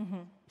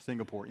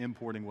 Singapore,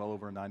 importing well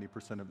over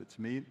 90% of its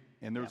meat,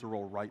 and there's a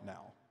role right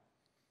now.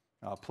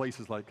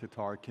 Places like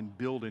Qatar can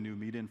build a new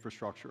meat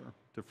infrastructure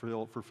to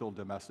fulfill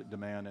domestic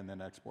demand and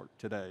then export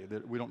today.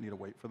 We don't need to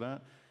wait for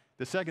that.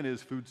 The second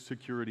is food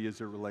security as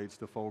it relates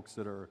to folks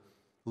that are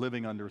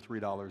living under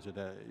 $3 a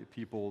day,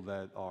 people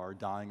that are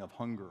dying of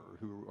hunger,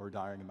 who are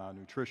dying of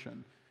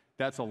malnutrition.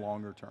 That's a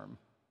longer term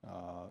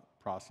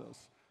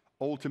process.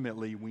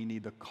 Ultimately, we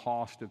need the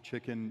cost of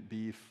chicken,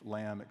 beef,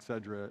 lamb, et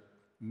cetera,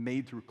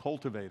 made through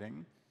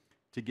cultivating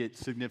to get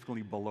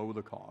significantly below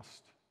the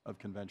cost of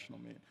conventional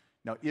meat.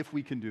 Now, if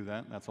we can do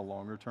that, and that's a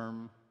longer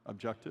term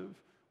objective,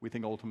 we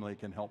think ultimately it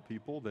can help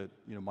people that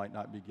might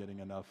not be getting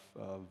enough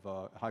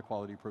of high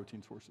quality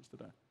protein sources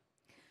today.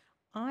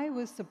 I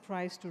was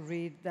surprised to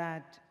read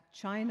that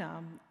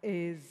China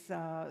is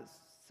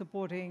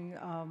supporting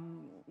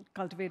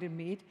cultivated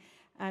meat,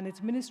 and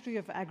its Ministry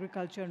of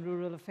Agriculture and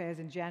Rural Affairs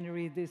in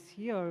January this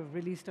year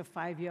released a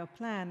 5-year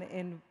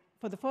plan.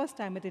 For the first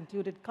time, it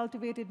included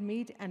cultivated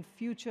meat and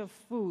future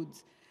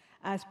foods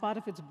as part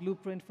of its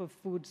blueprint for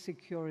food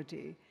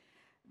security.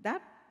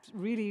 That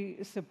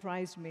really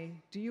surprised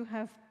me. Do you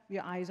have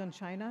your eyes on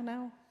China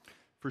now?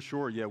 For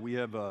sure, yeah. We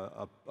have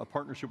a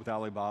partnership with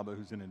Alibaba,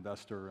 who's an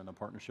investor, and a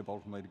partnership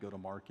ultimately to go to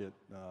market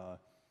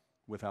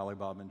with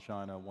Alibaba in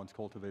China once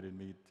cultivated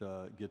meat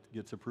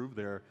gets approved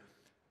there.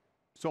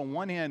 So on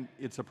one hand,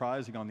 it's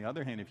surprising. On the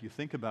other hand, if you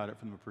think about it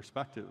from the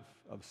perspective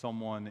of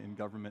someone in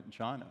government in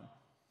China,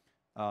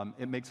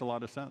 it makes a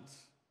lot of sense.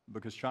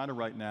 Because China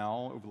right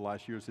now, over the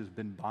last years, has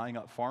been buying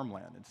up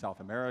farmland in South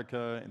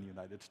America, in the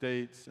United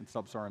States, in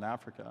sub-Saharan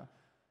Africa,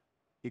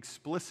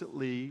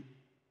 explicitly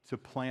to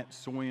plant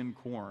soy and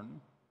corn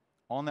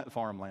on that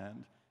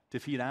farmland to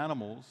feed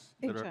animals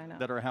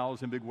that are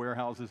housed in big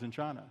warehouses in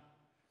China.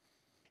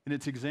 And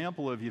it's an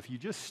example of, if you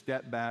just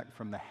step back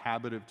from the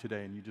habit of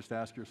today and you just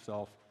ask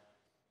yourself,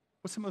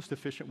 what's the most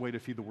efficient way to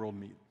feed the world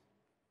meat?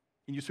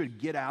 And you sort of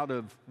get out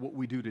of what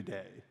we do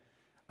today.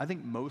 I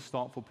think most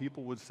thoughtful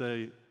people would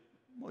say,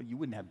 well, you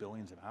wouldn't have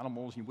billions of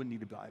animals. You wouldn't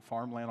need to buy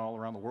farmland all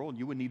around the world.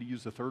 You wouldn't need to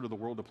use a third of the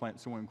world to plant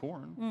soy and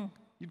corn.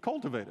 You'd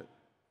cultivate it.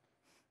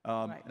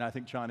 And I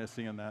think China is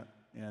seeing that.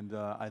 And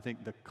I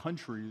think the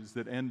countries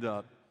that end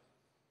up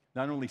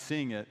not only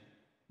seeing it,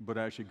 but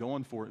actually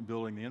going for it and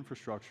building the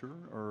infrastructure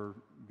are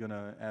going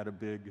to add a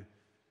big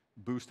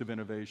boost of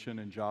innovation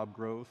and job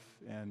growth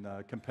and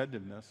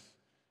competitiveness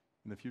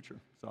in the future.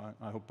 So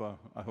I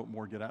hope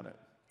more get at it.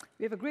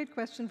 We have a great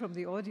question from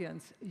the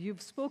audience.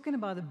 You've spoken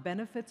about the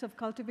benefits of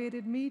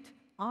cultivated meat.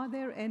 Are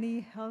there any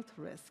health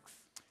risks?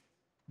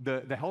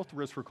 The health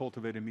risks for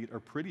cultivated meat are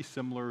pretty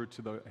similar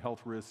to the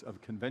health risks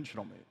of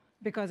conventional meat.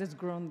 Because it's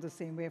grown the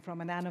same way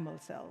from an animal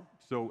cell.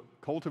 So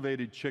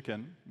cultivated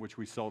chicken, which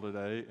we sell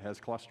today, has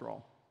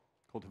cholesterol.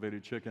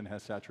 Cultivated chicken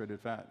has saturated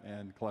fat,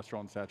 and cholesterol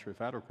and saturated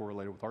fat are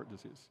correlated with heart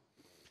disease.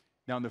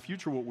 Now, in the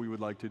future, what we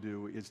would like to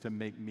do is to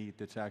make meat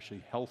that's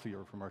actually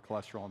healthier from our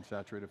cholesterol and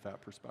saturated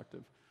fat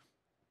perspective.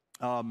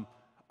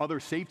 Other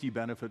safety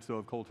benefits, though,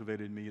 of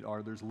cultivated meat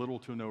are there's little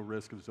to no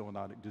risk of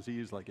zoonotic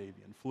disease like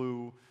avian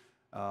flu,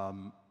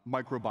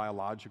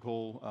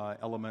 microbiological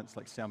elements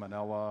like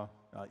salmonella,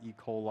 E.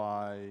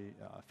 coli,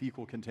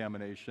 fecal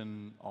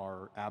contamination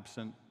are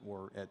absent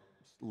or at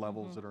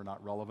levels that are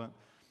not relevant.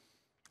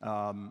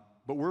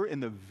 But we're in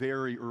the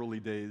very early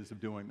days of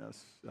doing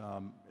this.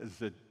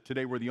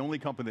 Today, we're the only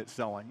company that's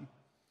selling,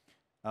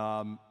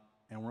 and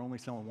we're only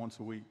selling once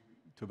a week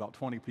to about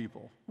 20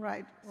 people.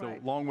 Right, So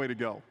long way to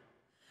go.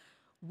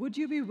 Would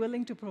you be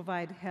willing to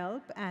provide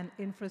help and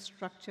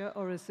infrastructure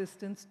or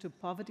assistance to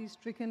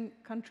poverty-stricken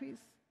countries?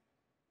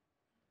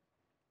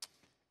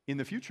 In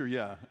the future,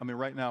 yeah. I mean,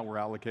 right now we're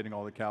allocating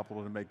all the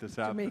capital to make this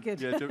happen. To make it,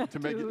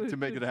 to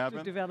make it happen.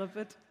 To develop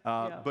it.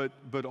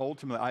 But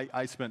ultimately,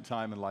 I spent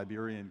time in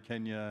Liberia and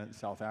Kenya,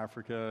 South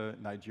Africa,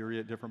 Nigeria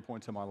at different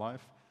points in my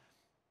life.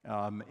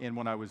 And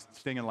when I was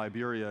staying in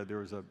Liberia, there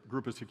was a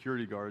group of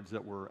security guards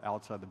that were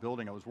outside the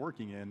building I was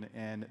working in,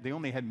 and they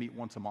only had meat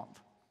once a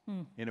month.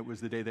 And it was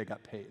the day they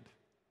got paid.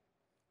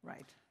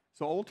 Right.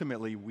 So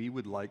ultimately, we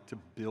would like to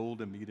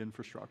build a meat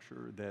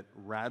infrastructure that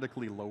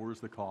radically lowers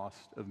the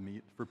cost of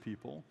meat for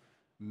people,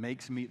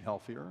 makes meat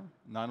healthier,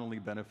 not only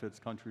benefits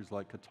countries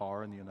like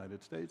Qatar and the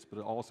United States, but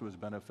it also is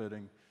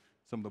benefiting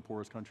some of the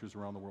poorest countries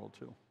around the world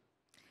too.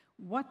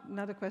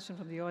 Another question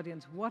from the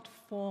audience, what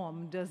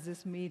form does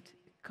this meat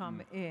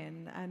come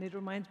in? And it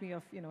reminds me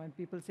of, when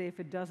people say if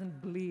it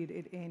doesn't bleed,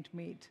 it ain't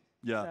meat.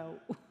 Yeah.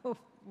 So,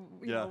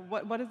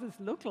 what does this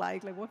look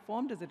like? Like, what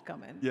form does it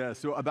come in? Yeah,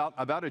 so about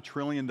 $1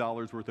 trillion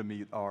worth of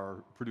meat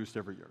are produced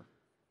every year.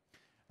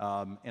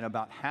 And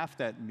about half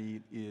that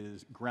meat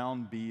is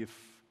ground beef,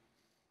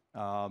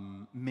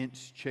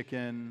 minced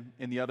chicken,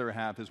 and the other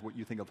half is what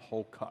you think of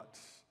whole cuts.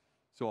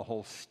 So a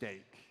whole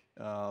steak,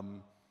 a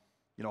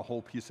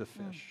whole piece of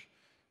fish.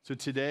 So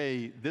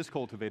today, this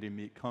cultivated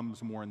meat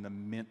comes more in the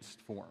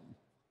minced form,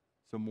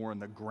 so more in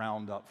the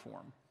ground up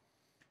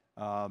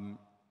form.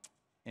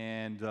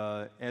 And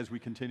as we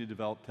continue to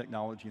develop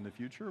technology in the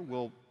future,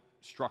 we'll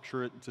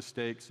structure it into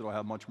steaks. It'll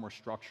have much more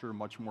structure,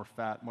 much more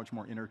fat, much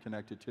more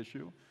interconnected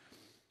tissue.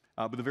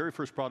 But the very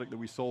first product that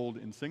we sold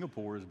in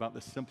Singapore is about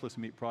the simplest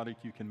meat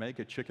product you can make,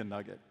 a chicken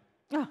nugget.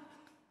 So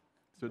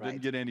it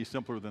didn't get any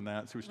simpler than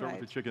that. So we start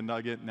with a chicken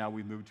nugget. Now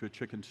we move to a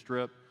chicken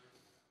strip.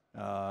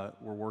 We're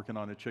working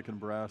on a chicken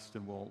breast,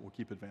 and we'll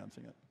keep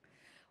advancing it.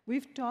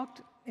 We've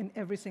talked in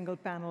every single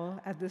panel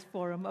at this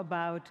forum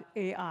about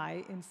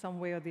AI in some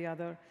way or the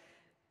other.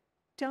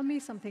 Tell me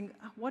something,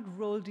 what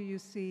role do you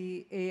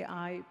see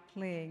AI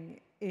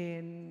playing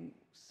in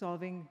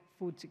solving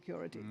food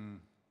security?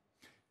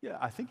 Yeah,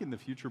 I think in the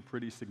future,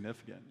 pretty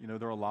significant.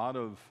 There are a lot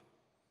of,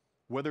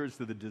 whether it's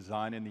the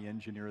design and the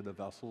engineer of the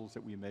vessels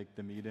that we make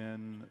the meat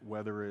in,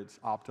 whether it's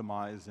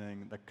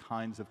optimizing the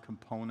kinds of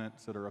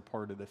components that are a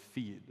part of the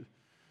feed,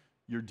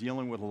 you're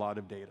dealing with a lot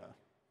of data.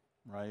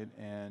 right?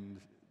 And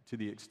to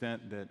the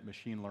extent that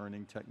machine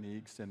learning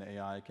techniques and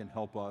AI can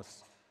help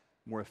us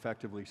more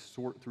effectively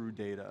sort through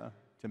data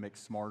to make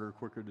smarter,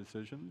 quicker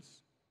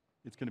decisions,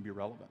 it's going to be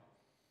relevant.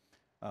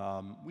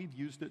 We've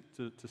used it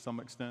to some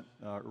extent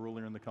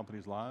earlier in the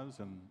company's lives,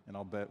 and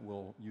I'll bet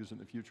we'll use it in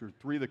the future.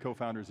 Three of the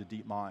co-founders of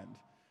DeepMind,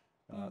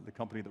 the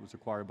company that was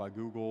acquired by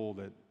Google,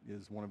 that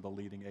is one of the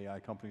leading AI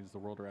companies in the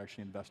world, are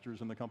actually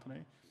investors in the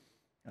company.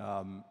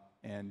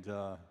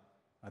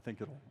 I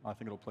think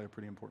it'll play a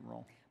pretty important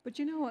role. But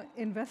you know,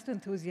 investor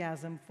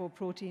enthusiasm for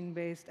for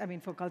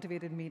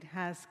cultivated meat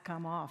has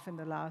come off in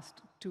the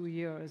last 2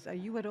 years. Are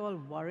you at all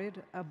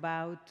worried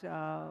about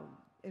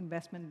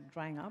investment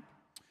drying up?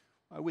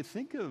 I would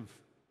think of,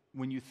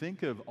 when you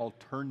think of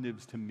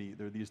alternatives to meat,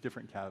 there are these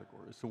different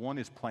categories. So one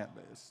is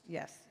plant-based.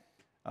 Yes.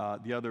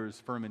 The other is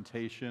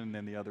fermentation,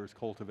 and the other is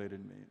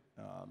cultivated meat.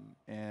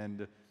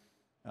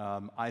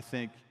 I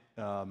think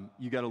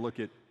you got to look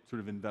at sort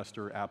of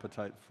investor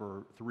appetite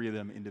for three of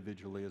them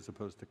individually as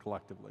opposed to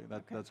collectively.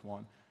 That's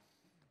one.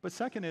 But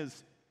second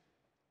is,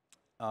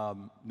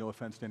 no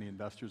offense to any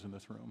investors in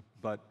this room,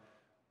 but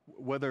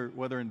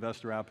whether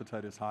investor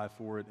appetite is high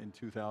for it in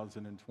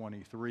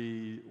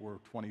 2023 or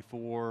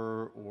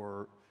 24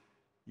 or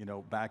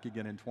back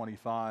again in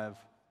 25,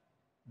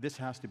 this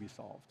has to be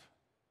solved.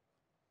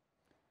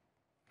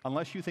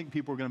 Unless you think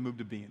people are going to move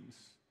to beans,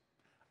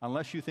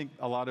 unless you think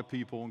a lot of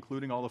people,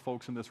 including all the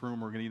folks in this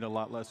room, are going to eat a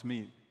lot less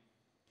meat,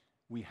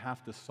 we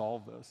have to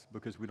solve this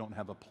because we don't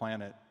have a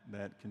planet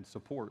that can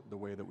support the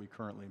way that we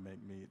currently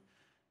make meat.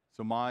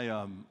 So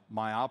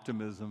my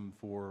optimism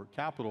for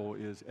capital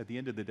is, at the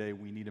end of the day,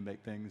 we need to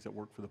make things that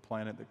work for the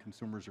planet that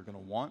consumers are going to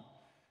want.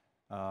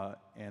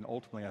 And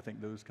ultimately, I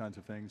think those kinds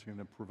of things are going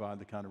to provide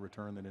the kind of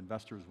return that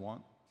investors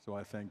want. So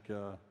I think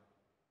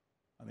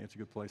it's a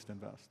good place to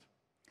invest.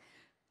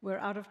 We're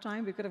out of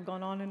time. We could have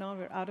gone on and on.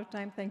 We're out of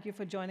time. Thank you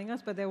for joining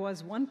us. But there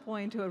was one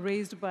point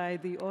raised by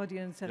the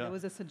audience, and there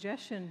was a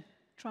suggestion.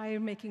 Try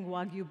making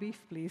Wagyu beef,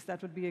 please.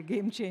 That would be a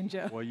game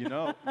changer.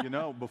 Well,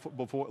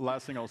 before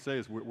last thing I'll say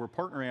is we're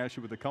partnering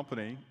actually with a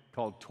company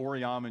called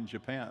Toriyama in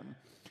Japan,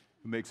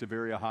 who makes a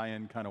very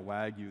high-end kind of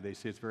Wagyu. They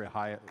say it's very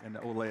high in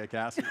oleic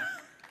acid.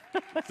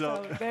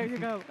 So there you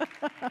go.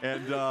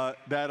 And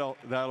that'll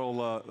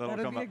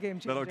come out.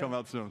 That'll come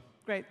out soon.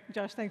 Great,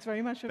 Josh. Thanks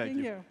very much for being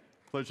here.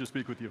 Pleasure to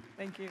speak with you.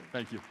 Thank you.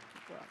 Thank you.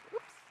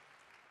 Oops.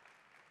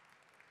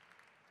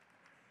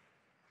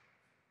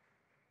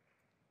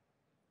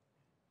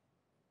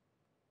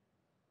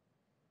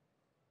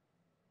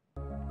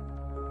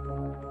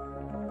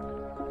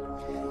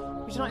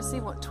 Would you like to see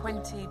what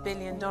 $20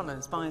 billion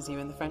buys you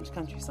in the French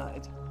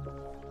countryside?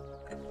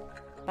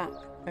 That,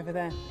 over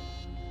there.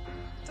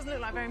 Doesn't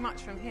look like very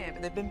much from here,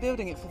 but they've been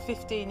building it for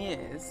 15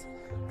 years.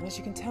 And as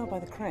you can tell by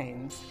the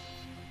cranes,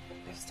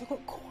 they've still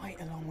got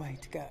quite a long way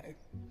to go.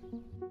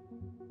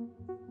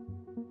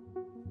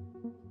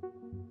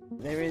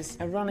 There is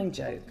a running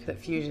joke that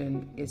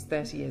fusion is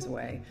 30 years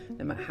away,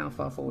 no matter how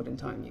far forward in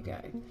time you go.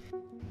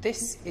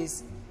 This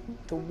is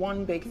the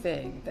one big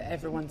thing that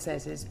everyone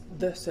says is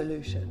the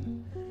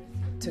solution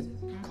to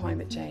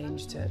climate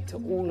change, to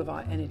all of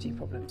our energy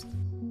problems.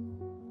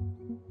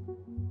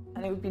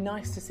 And it would be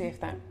nice to see if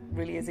that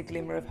really is a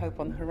glimmer of hope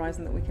on the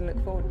horizon that we can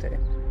look forward to.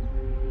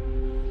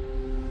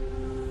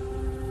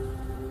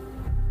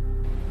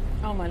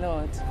 Oh my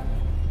lord.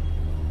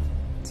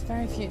 It's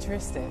very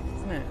futuristic,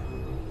 isn't it?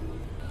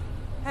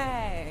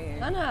 Hey!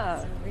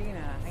 Anna!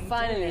 Serena, how you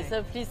Finally, doing?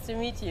 so pleased to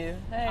meet you.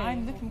 Hey.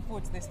 I'm looking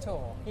forward to this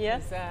tour.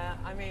 Yes?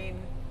 I mean,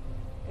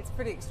 it's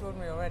pretty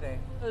extraordinary already.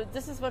 So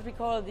this is what we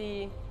call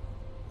the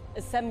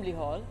assembly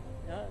hall.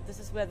 Yeah? This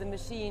is where the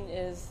machine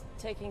is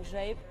taking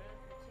shape.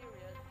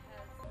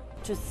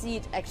 To see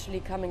it actually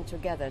coming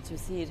together, to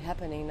see it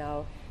happening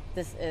now,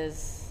 this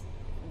is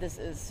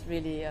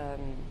really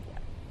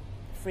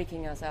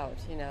freaking us out,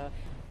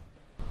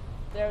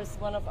 There's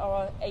one of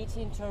our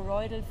 18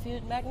 toroidal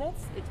field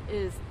magnets. It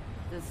is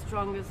the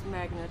strongest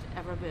magnet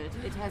ever built.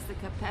 It has the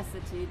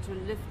capacity to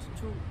lift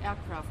 2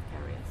 aircraft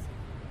carriers.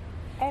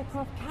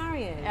 Aircraft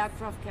carriers?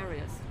 Aircraft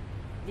carriers.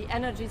 The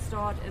energy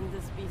stored in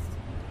this beast.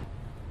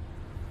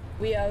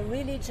 We are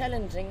really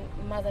challenging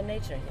Mother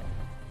Nature here.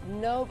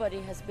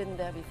 Nobody has been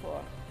there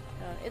before.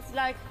 It's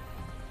like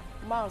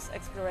Mars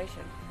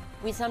exploration.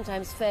 We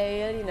sometimes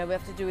fail, we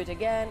have to do it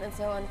again and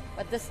so on,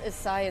 but this is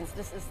science.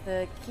 This is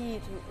the key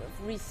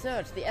to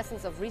research, the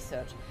essence of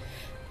research.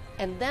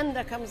 And then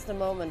there comes the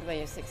moment where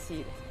you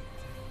succeed.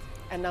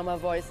 And now my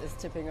voice is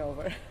tipping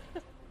over.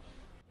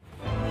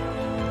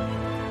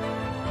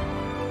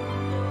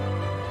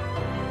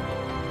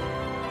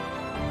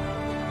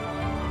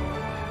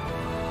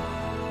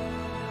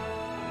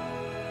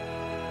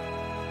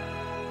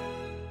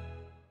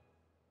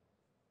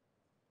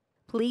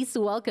 Please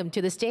welcome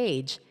to the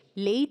stage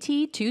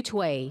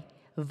Thuy,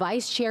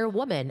 Vice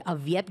Chairwoman of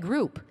Viet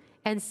Group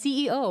and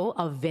CEO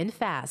of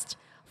VinFast,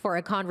 for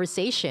a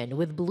conversation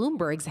with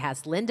Bloomberg's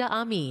Haslinda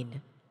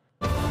Amin.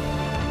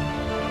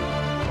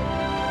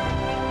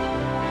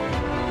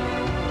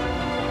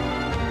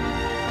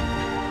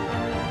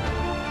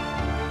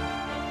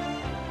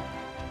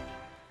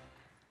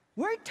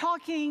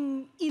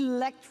 talking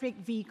electric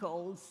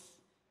vehicles.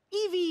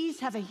 EVs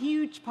have a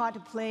huge part to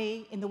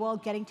play in the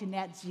world getting to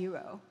net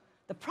zero.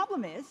 The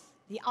problem is,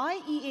 the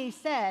IEA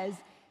says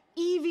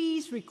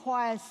EVs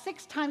require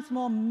 6 times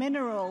more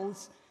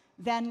minerals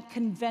than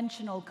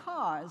conventional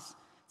cars.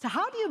 So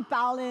how do you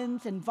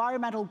balance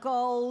environmental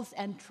goals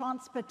and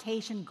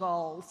transportation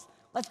goals?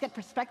 Let's get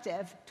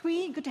perspective.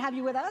 Thuy, good to have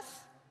you with us.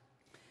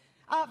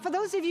 For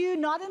those of you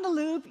not in the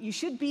loop, you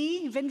should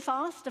be.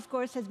 VinFast, of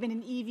course, has been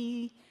in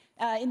the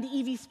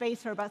EV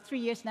space for about 3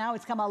 years now.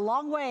 It's come a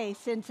long way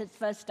since it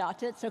first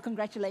started, so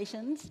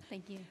congratulations.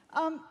 Thank you.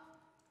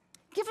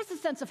 Give us a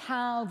sense of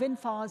how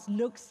VinFast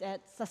looks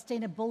at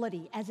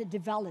sustainability as it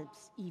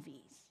develops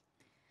EVs.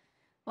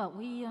 Well,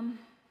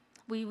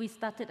 we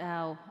started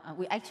our,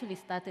 we actually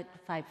started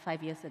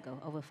five years ago,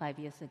 over 5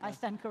 years ago. I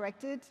stand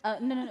corrected?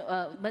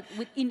 No, but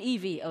in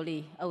EV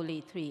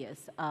only 3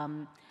 years.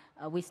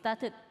 We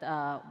started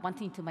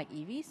wanting to make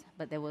EVs,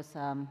 but there was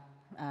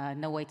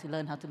no way to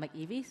learn how to make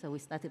EVs, so we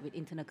started with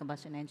internal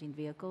combustion engine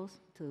vehicles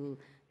to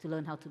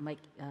learn how to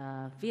make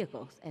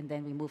vehicles, and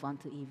then we moved on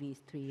to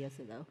EVs 3 years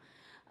ago.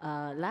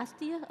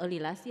 Early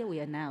last year, we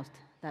announced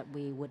that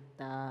we would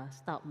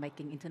stop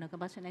making internal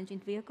combustion engine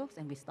vehicles,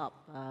 and we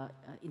stopped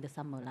in the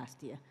summer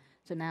last year.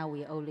 So now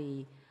we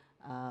only,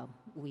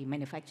 we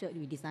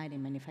design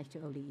and manufacture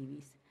only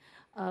EVs.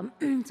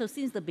 So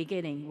since the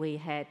beginning,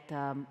 we've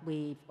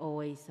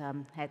always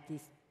had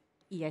this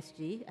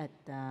ESG at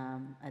the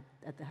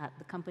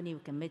company. We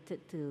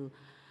committed to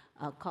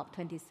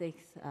COP26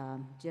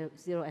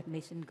 zero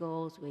emission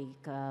goals. We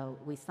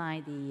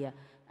signed the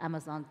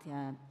Amazon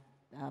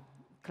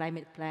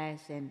climate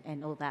pledge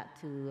and all that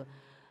to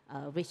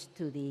reach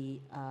to the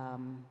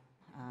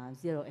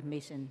zero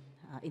emission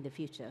in the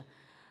future.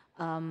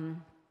 I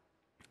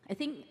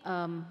think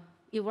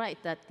you're right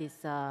that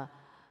this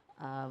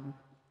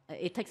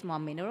it takes more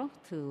mineral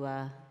to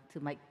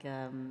make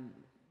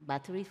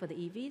batteries for the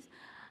EVs.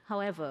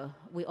 However,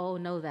 we all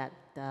know that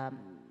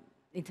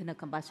internal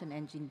combustion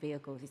engine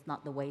vehicles is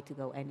not the way to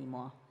go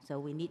anymore. So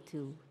we need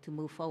to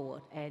move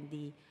forward. And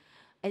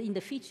in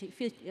the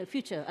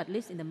future, at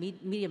least in the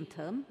medium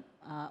term,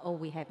 all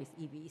we have is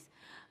EVs.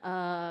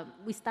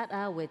 We start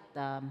out with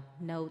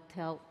no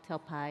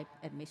tailpipe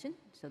emission,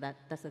 so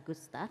that's a good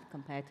start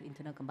compared to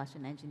internal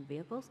combustion engine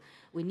vehicles.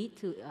 We need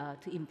to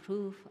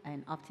improve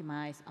and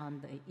optimize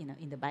on the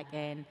in the back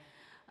end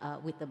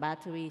with the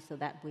battery, so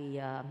that we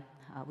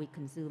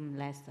consume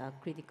less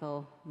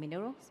critical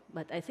minerals.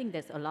 But I think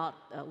there's a lot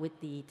with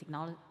the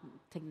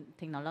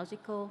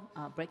technological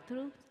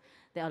breakthroughs.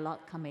 There are a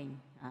lot coming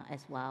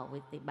as well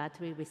with the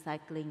battery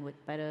recycling, with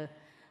better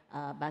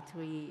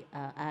battery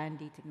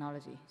R&D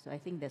technology. So I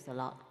think there's a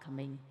lot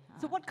coming.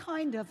 So what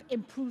kind of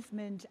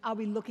improvement are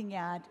we looking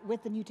at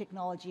with the new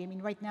technology? I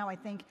mean, right now I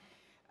think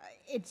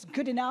it's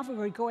good enough if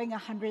we're going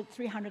 100,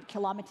 300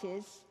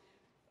 kilometers.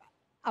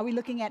 Are we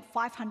looking at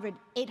 500,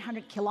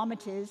 800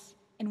 kilometers?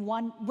 And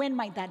when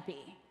might that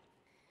be?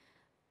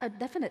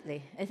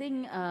 Definitely. I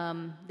think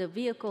the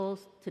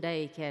vehicles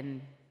today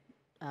can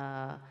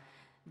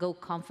go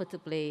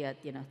comfortably at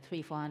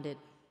 300,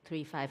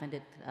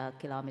 500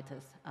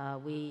 kilometers.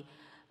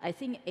 I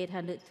think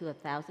 800 to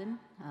 1,000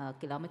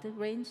 kilometer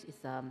range is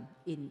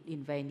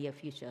in very near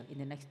future, in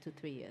the next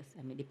 2-3 years.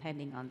 I mean,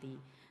 depending on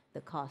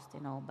the cost,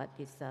 but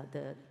it's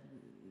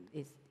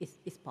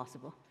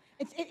possible.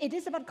 It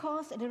is about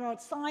cost, it is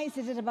about size,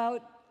 it is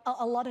about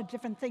a lot of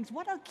different things.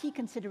 What are key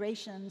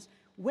considerations?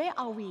 Where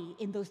are we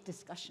in those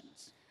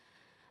discussions?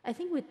 I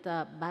think with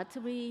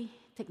battery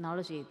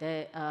technology,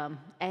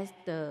 as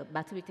the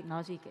battery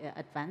technology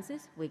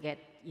advances, we get,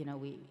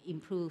 we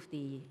improve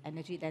the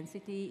energy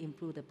density,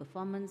 improve the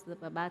performance of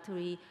the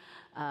battery,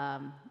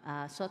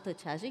 shorter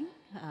charging,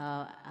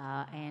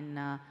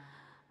 and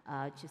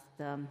just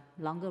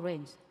longer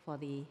range for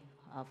the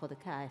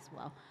car as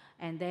well.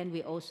 And then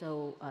we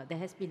also, there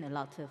has been a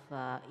lot of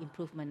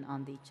improvement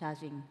on the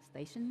charging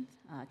stations,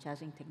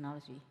 charging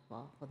technology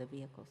for the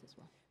vehicles as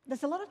well.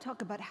 There's a lot of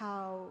talk about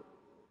how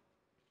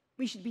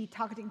we should be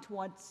targeting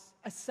towards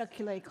a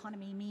circular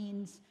economy,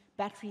 means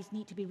batteries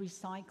need to be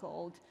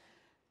recycled.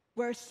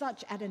 We're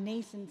such at a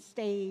nascent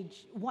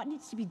stage. What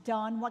needs to be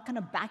done? What kind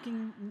of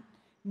backing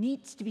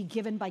needs to be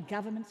given by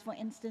governments, for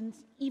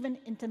instance, even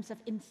in terms of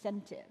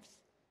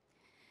incentives?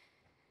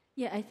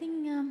 Yeah, I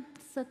think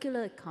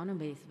circular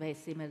economy is very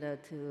similar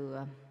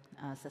to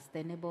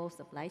sustainable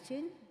supply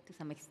chain to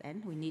some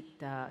extent. You need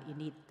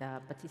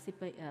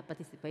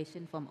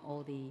participation from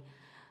all the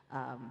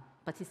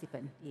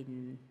participants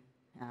in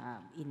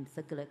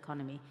circular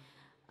economy.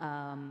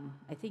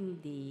 I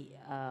think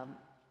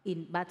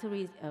in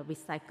battery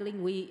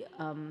recycling,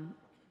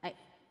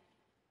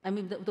 I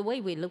mean the way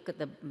we look at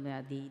the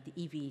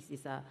EVs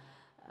is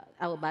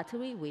our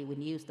battery. We will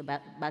use the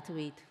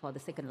battery for the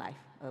second life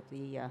of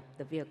the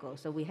vehicle.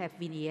 So we have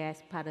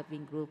VNES, part of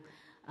Vingroup,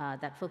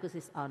 that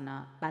focuses on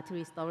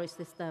battery storage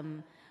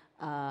system.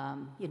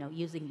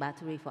 Using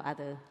battery for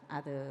other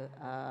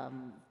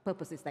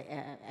purposes like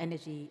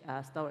energy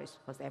storage,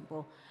 for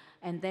example.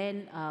 And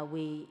then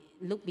we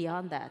look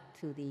beyond that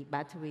to the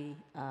battery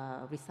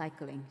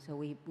recycling. So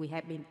we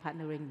have been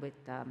partnering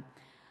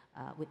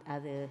with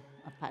other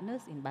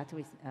partners in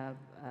battery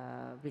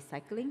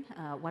recycling.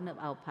 One of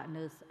our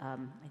partners, I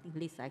think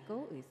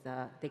Recycle, is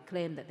they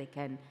claim that they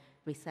can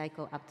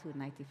recycle up to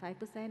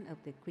 95% of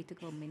the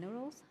critical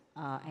minerals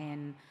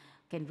and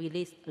can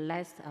release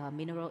less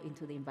mineral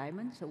into the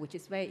environment, so which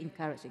is very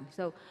encouraging.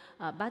 So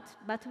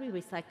battery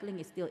recycling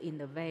is still in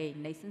the very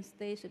nascent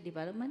stage of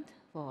development,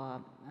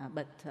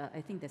 but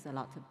I think there's a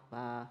lot of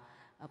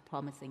a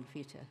promising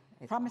future.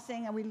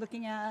 Promising, are we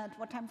looking at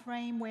what time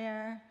frame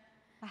where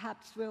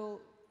perhaps we'll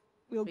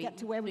get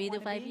to where we want to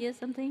be? 3 to 5 years,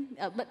 something.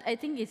 But I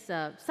think it's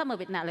some of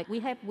it now. Like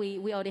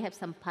we already have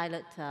some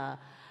pilot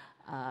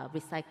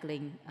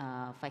recycling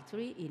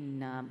factory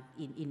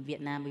in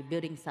Vietnam. We're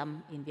building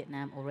some in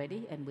Vietnam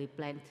already, and we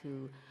plan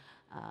to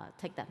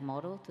take that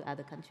model to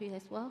other countries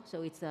as well.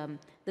 So it's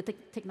the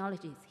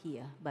technology is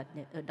here, but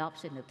the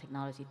adoption of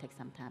technology takes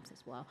some time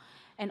as well.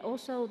 And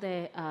also,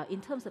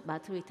 in terms of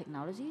battery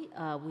technology,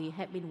 we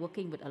have been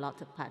working with a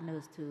lot of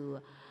partners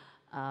to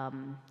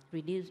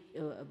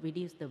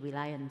reduce the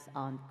reliance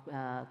on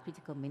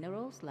critical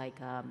minerals like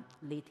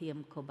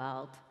lithium,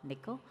 cobalt,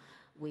 nickel.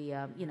 We,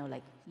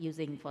 like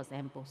using, for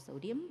example,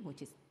 sodium,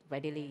 which is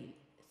readily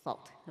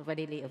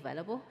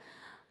available.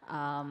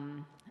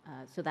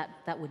 So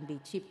that would be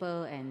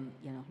cheaper and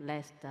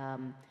less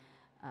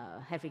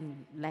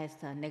having less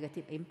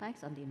negative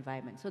impacts on the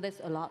environment. So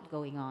there's a lot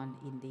going on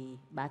in the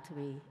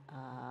battery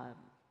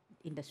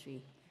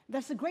industry.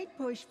 That's a great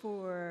push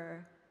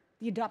for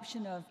the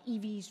adoption of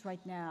EVs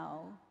right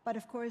now. But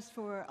of course,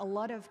 for a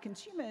lot of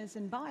consumers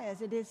and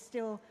buyers, it is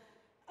still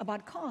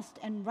about cost.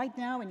 And right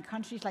now in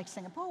countries like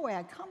Singapore, where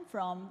I come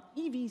from,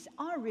 EVs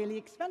are really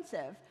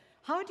expensive.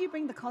 How do you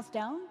bring the cost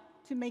down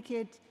to make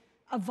it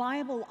a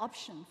viable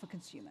option for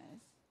consumers?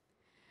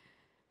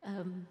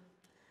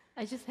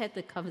 I just had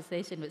the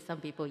conversation with some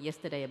people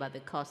yesterday about the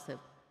cost of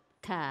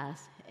cars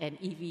and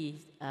EVs,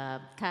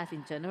 cars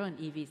in general and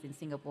EVs in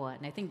Singapore.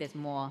 And I think there's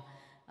more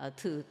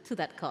to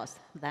that cost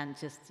than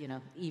just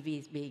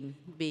EVs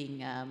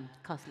being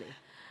costly.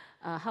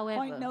 However,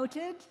 point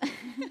noted.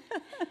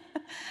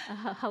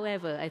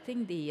 However, I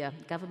think the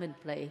government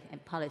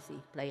and policy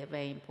play a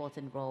very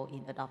important role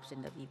in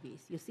adoption of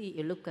EVs.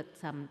 You look at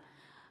some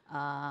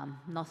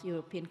North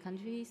European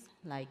countries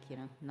like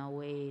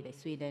Norway,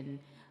 Sweden.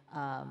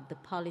 The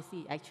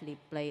policy actually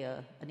play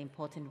an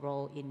important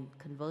role in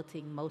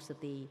converting most of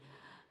the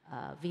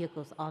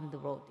vehicles on the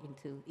road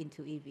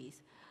into EVs.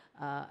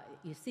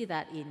 You see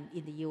that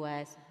in the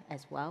US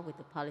as well with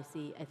the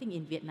policy. I think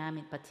in Vietnam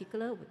in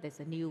particular, there's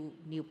a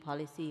new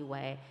policy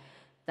where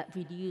that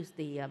reduced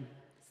the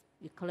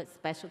you call it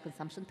special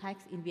consumption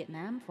tax in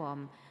Vietnam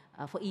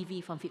for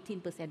EV from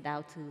 15%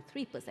 down to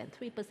 3%.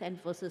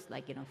 3% versus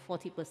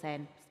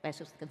 40%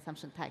 special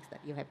consumption tax that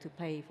you have to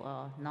pay for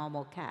a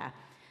normal car.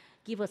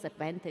 Give us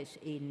advantage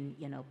in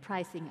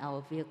pricing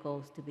our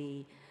vehicles to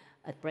be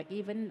at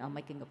break-even or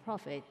making a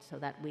profit so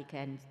that we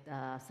can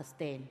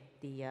sustain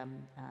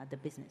the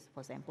business,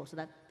 for example. So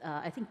that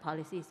I think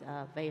policies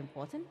are very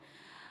important.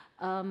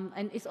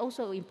 And it's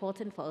also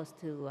important for us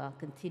to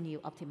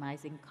continue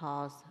optimizing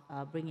costs,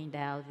 bringing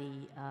down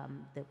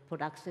the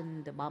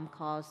production, the BOM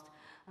cost,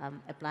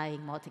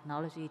 applying more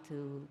technology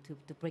to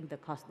bring the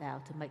cost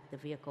down, to make the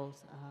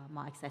vehicles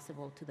more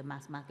accessible to the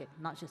mass market,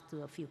 not just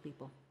to a few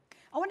people.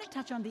 I want to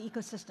touch on the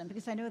ecosystem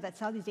because I know that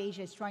Southeast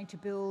Asia is trying to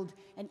build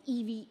an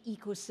EV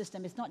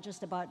ecosystem. It's not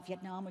just about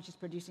Vietnam, which is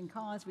producing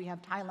cars. We have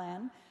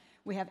Thailand.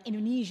 We have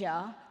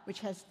Indonesia,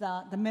 which has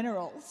the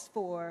minerals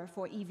for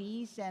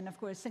EVs. And of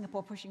course,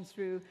 Singapore pushing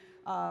through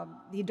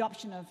the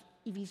adoption of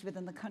EVs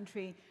within the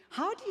country.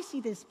 How do you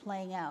see this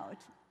playing out?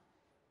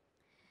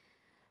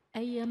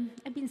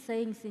 I've been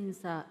saying since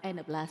end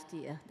of last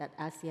year that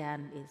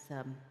ASEAN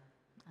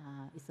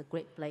is a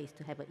great place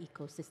to have an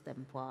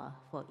ecosystem for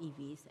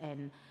EVs.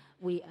 And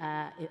we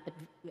are,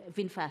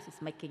 VinFast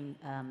is making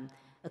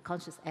a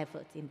conscious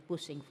effort in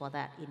pushing for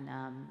that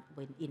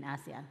in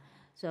ASEAN.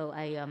 So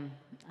I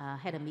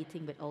had a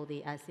meeting with all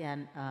the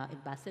ASEAN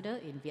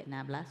ambassadors in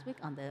Vietnam last week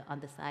on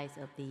the size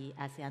of the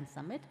ASEAN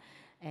summit,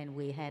 and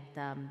we had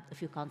a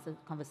few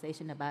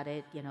conversations about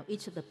it.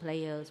 Each of the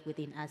players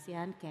within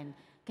ASEAN can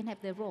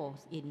have their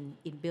roles in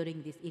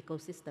building this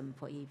ecosystem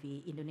for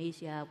EV.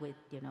 Indonesia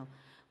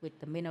with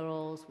the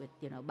minerals, with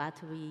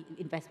battery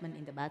investment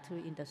in the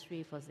battery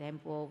industry, for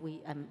example.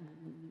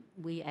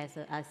 We as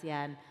an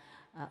ASEAN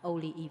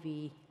only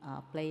EV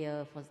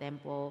player, for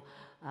example,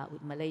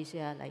 with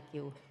Malaysia, like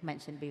you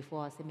mentioned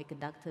before,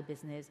 semiconductor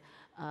business.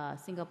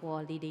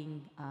 Singapore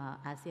leading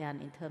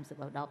ASEAN in terms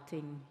of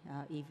adopting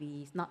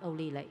EVs, not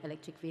only like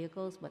electric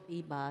vehicles, but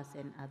e-bus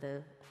and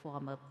other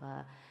form of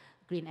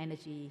green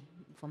energy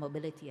for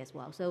mobility as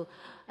well. So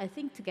I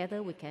think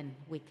together we can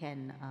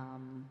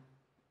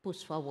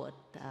push forward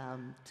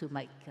to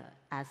make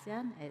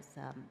ASEAN as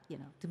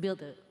to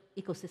build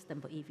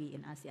ecosystem for EV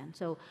in ASEAN.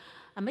 So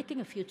I'm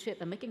making a few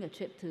trips. I'm making a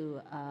trip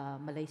to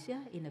Malaysia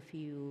in a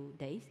few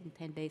days, in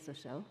 10 days or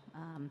so,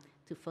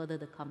 to further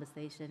the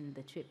conversation.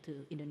 The trip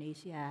to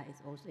Indonesia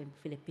is also in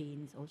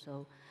Philippines,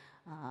 also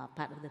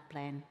part of the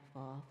plan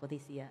for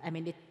this year. I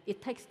mean,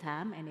 it takes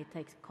time and it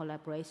takes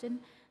collaboration,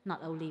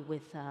 not only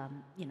with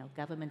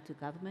government to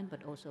government,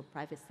 but also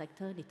private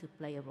sector need to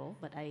play a role.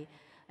 But I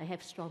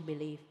have strong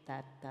belief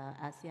that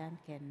ASEAN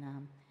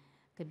can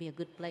be a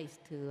good place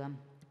to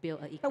build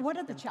an ecosystem. But what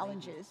are the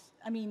challenges?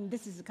 I mean,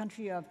 this is a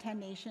country of 10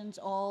 nations,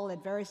 all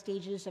at various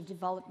stages of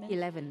development.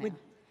 11 now.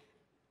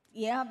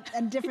 Yeah,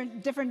 and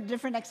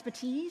different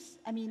expertise.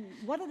 I mean,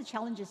 what are the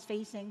challenges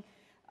facing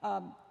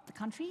the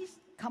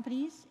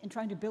companies in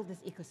trying to build this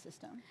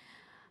ecosystem?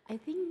 I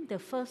think the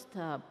first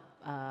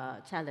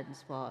challenge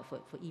for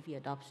EV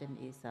adoption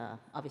is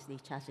obviously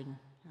charging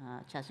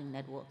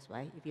networks,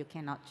 right? If you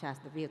cannot charge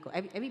the vehicle,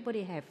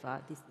 everybody have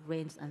this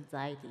range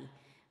anxiety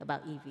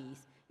about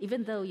EVs.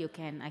 Even though you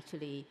can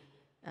actually,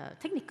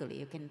 technically,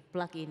 you can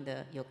plug in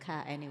your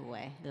car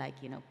anywhere, like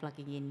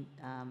plugging in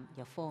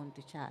your phone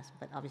to charge.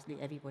 But obviously,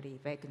 everybody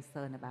is very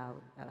concerned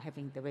about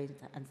having the range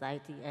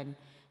anxiety, and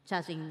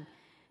charging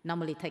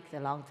normally takes a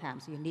long time.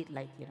 So you need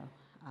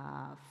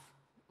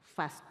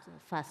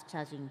fast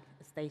charging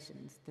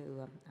stations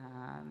to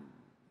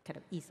kind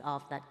of ease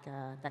off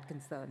that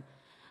concern.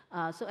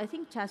 So I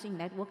think charging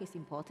network is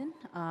important.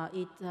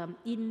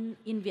 In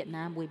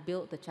Vietnam, we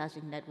built the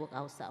charging network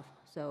ourselves.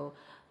 So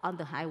on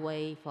the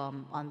highway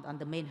on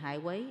the main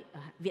highway,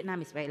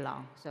 Vietnam is very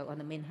long. So on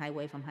the main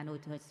highway from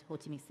Hanoi to Ho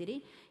Chi Minh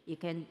City, you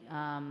can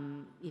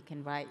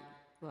ride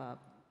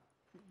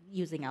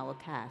using our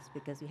cars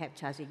because we have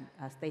charging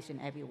station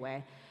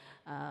everywhere.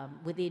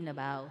 Within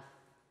about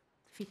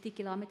 50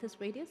 kilometers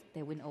radius,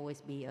 there will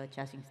always be a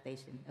charging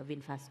station, a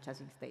VinFast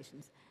charging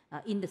stations.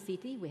 In the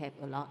city, we have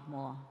a lot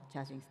more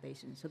charging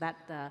stations. So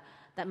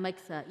that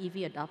makes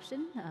EV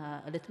adoption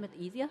a little bit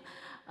easier.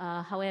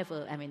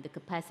 However, I mean, the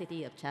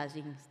capacity of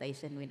charging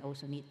station will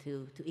also need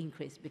to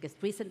increase, because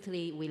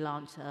recently we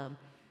launched a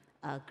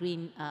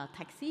green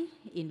taxi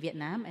in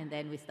Vietnam, and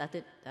then we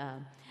started,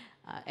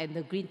 and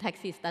the green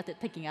taxi started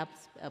taking up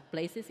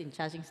places in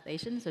charging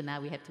stations, so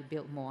now we have to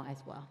build more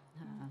as well.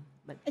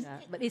 But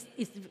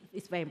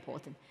it's very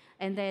important.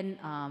 And then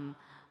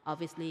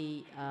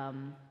obviously,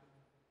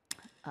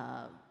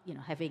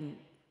 having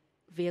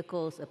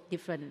vehicles of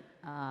different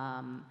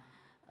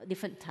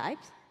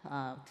types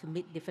to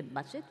meet different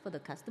budget for the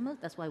customers.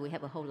 That's why we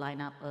have a whole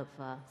lineup of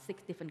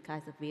 6 different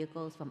kinds of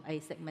vehicles from A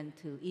segment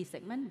to E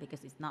segment,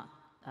 because it's not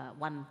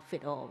one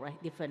fit all,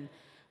 right? Different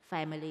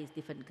families,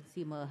 different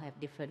consumers have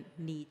different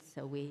needs,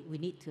 so we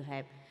need to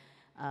have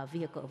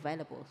vehicle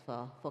available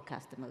for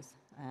customers,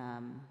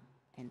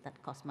 and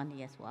that costs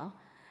money as well.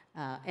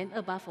 And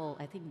above all,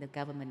 I think the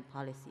government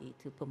policy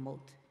to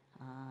promote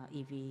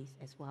EVs,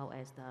 as well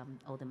as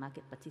all the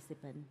market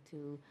participants,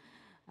 to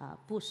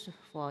push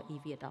for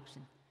EV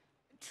adoption.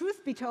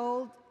 Truth be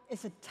told,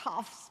 it's a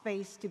tough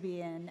space to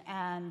be in,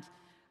 and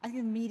I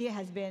think the media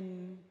has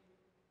been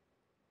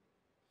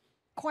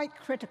quite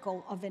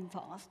critical of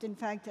VinFast. In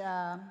fact,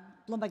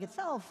 Bloomberg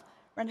itself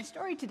ran a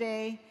story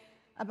today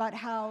about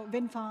how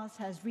VinFast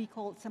has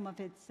recalled some of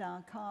its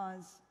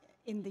cars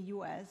in the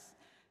US.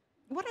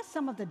 What are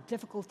some of the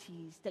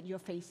difficulties that you're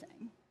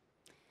facing?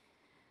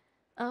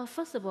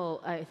 First of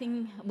all, I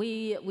think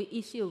we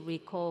issued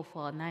recall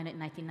for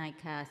 999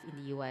 cars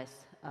in the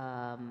US.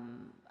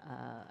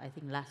 I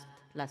think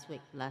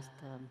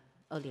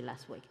early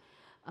last week.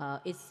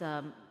 It's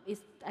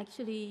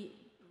actually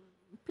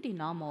pretty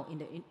normal in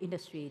the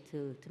industry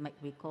to make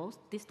recalls.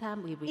 This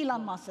time we recall.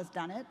 Elon Musk has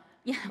done it.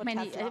 Yeah,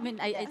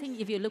 I think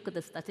if you look at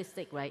the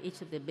statistic, right,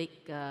 each of the big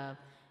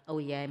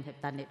OEM have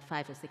done it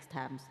 5 or 6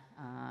 times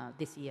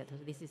this year. So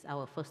this is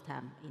our first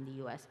time in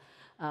the US.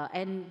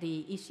 And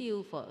the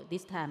issue for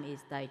this time is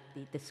like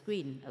the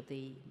screen of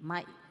the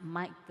might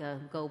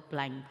go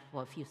blank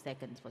for a few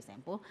seconds, for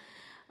example.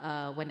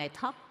 When I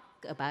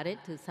talked about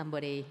it to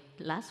somebody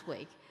last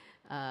week,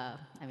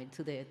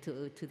 to the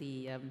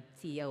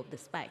CEO of the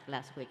SPAC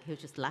last week, he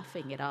was just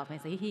laughing it off. And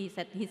he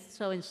said his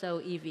so-and-so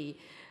EV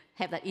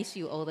have that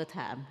issue all the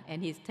time,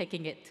 and he's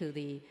taking it to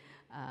the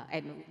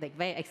and like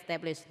very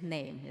established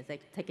name. It's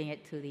like taking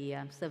it to the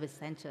service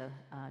center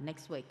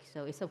next week,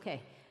 so it's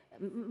okay.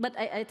 But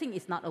I think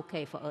it's not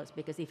okay for us,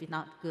 because if it's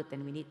not good,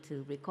 then we need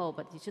to recall.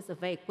 But it's just a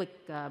very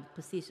quick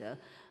procedure.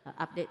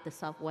 Update the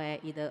software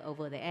either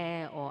over the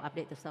air or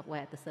update the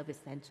software at the service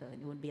center, and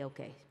it would be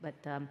okay. But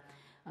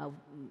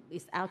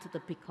it's out of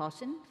the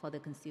precaution for the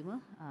consumer.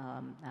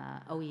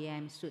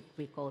 OEMs should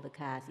recall the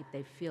cars if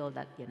they feel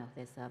that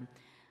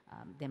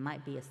there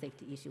might be a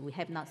safety issue. We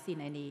have not seen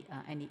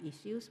any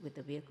issues with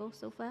the vehicle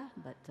so far,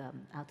 but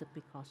out of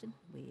precaution,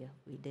 we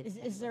did.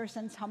 Is there a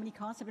sense how many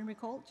cars have been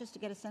recalled, just to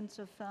get a sense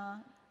of?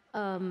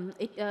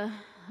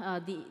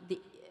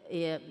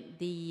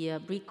 The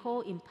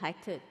recall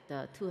impacted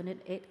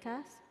 208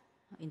 cars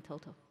in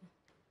total.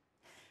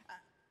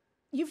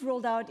 You've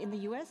rolled out in the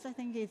US. I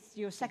think it's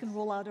your second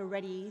rollout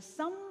already.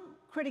 Some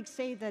critics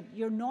say that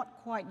your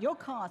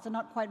cars are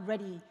not quite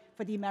ready for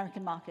for the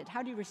American market.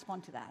 How do you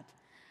respond to that?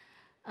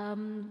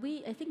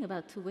 I think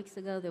about 2 weeks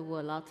ago, there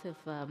were a lot of,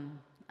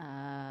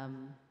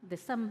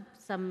 there's some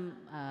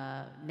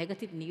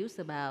negative news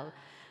about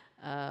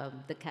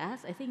the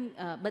cast. I think,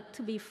 but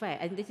to be fair,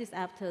 and this is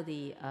after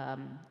the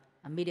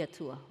media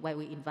tour where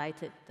we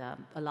invited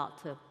a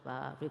lot of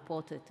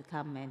reporters to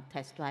come and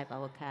test drive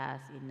our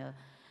cars in,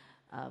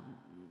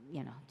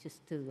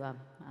 just to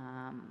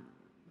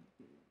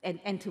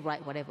and to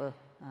write whatever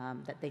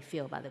that they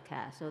feel about the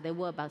car. So there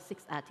were about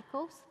 6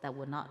 articles that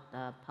were not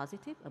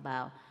positive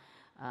about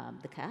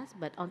the cars,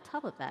 but on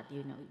top of that,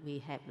 we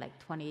have like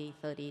 20,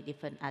 30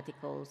 different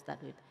articles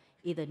that were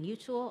either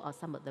neutral or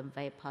some of them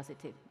very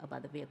positive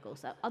about the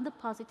vehicles. On the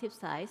positive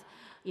side,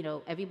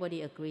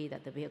 everybody agree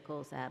that the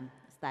vehicles are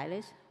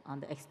stylish on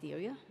the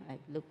exterior,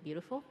 look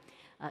beautiful.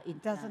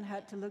 It doesn't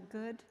hurt to look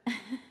good.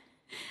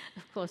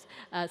 Of course,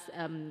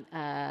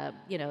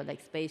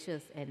 like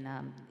spacious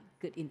and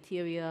good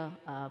interior,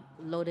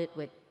 loaded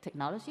with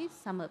technology.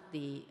 Some of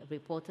the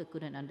reporters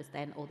couldn't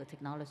understand all the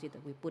technology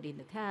that we put in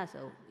the car,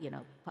 so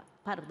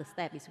part of the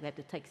step is we have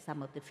to take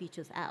some of the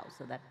features out,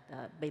 so that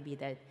maybe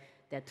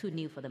they're too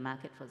new for the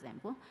market, for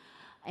example.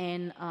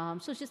 And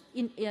so just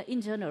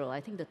in general, I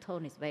think the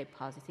tone is very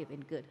positive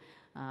and good.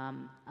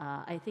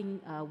 I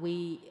think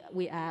we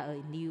are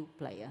a new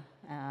player,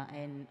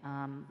 and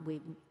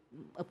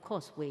of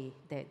course,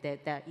 there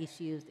are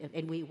issues,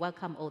 and we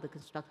welcome all the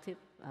constructive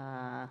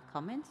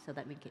comments so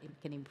that we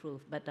can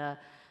improve. But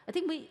I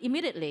think we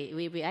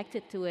immediately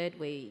reacted to it.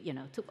 We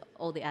took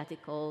all the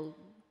article,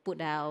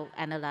 put out,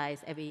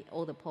 analyzed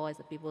all the points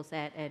that people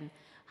said, and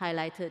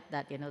highlighted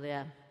that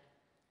there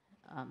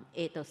are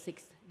 8 or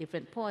 6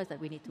 different points that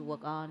we need to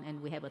work on,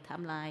 and we have a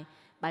timeline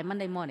by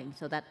Monday morning.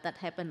 So that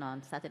happened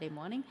on Saturday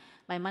morning.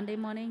 By Monday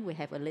morning, we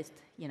have a list,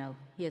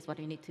 here's what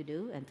we need to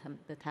do, and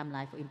the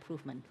timeline for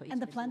improvement. For each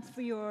and the plans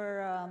for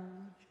your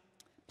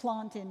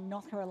plant in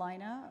North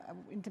Carolina,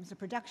 in terms of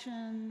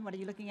production, what are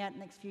you looking at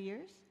next few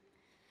years?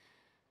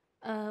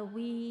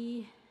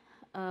 We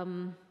are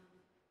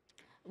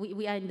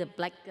in the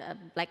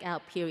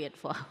blackout period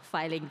for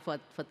filing for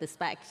the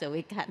spec, so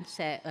we can't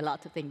share a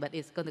lot of things, but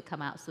it's going to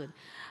come out soon.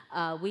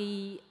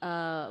 We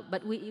got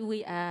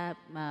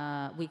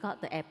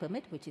the air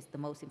permit, which is the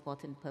most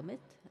important permit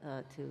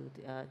to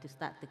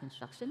start the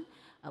construction.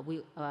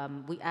 We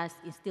are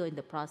still in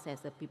the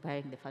process of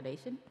preparing the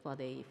foundation for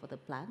the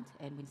plant,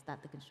 and we'll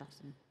start the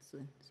construction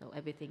soon. So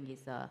everything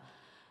is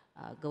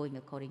going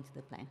according to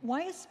the plan.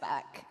 Why a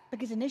spec?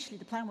 Because initially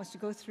the plan was to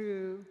go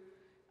through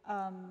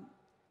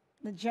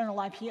the general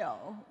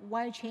IPO.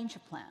 Why change the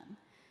plan?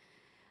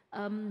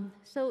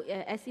 So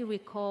as you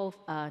recall,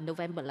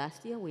 November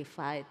last year, we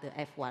filed the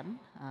F1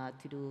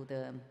 to do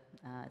the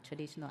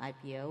traditional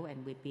IPO,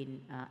 and we've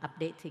been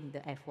updating the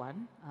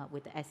F1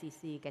 with the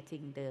SEC,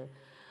 getting the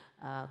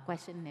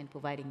question and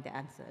providing the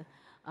answer.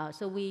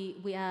 So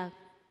we are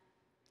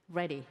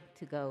ready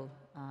to go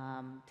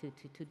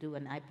to do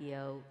an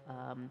IPO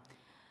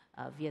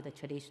via the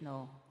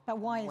traditional But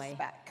why way. a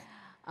spec?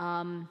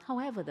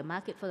 However, the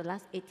market for the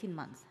last 18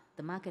 months,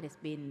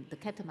 the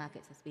capital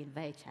markets has been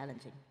very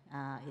challenging.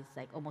 It's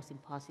like almost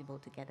impossible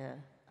to get a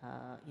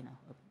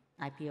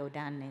IPO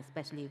done,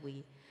 especially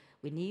we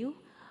new,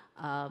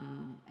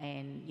 and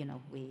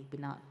we're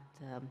not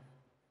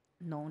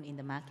known in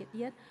the market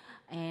yet.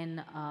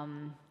 And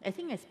I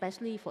think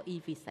especially for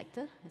EV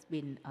sector, it's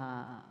been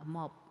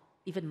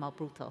even more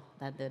brutal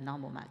than the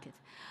normal market.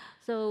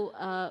 So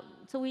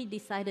we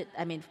decided,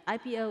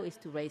 IPO is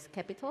to raise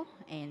capital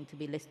and to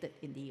be listed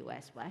in the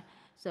US, right?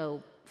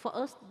 So for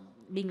us,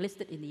 being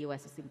listed in the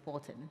US is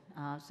important.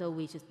 So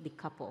we just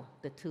decouple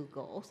the two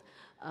goals.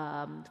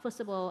 First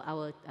of all,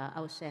 our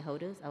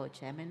shareholders, our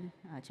chairman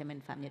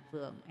Phạm Nhật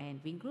Vượng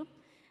and Vingroup,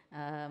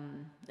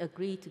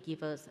 agreed to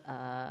give us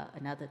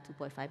another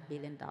 $2.5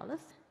 billion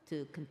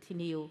to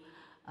continue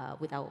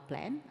with our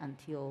plan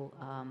until,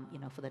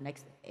 for the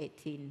next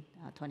 18,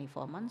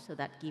 24 months. So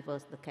that gives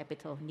us the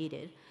capital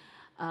needed.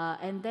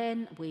 And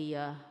then we,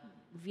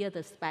 via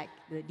the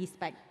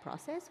de-SPAC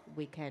process,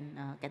 we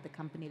can get the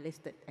company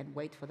listed and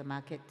wait for the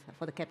market,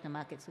 for the capital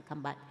markets to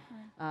come back.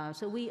 Right.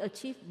 So we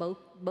achieved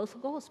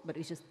both goals, but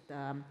we just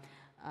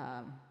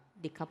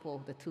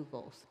decouple the two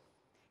goals.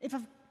 If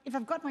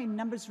I've got my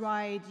numbers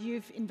right,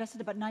 you've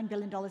invested about $9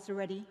 billion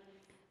already?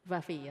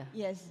 Roughly, yeah.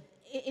 Yes.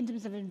 In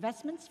terms of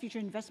investments, future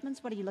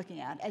investments, what are you looking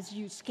at as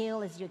you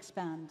scale, as you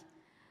expand?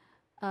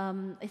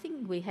 I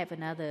think we have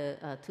another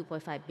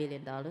 $2.5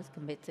 billion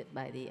committed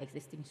by the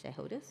existing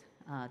shareholders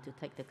to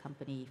take the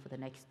company for the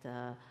next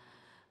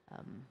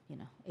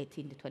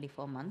 18 to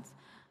 24 months.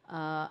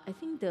 I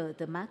think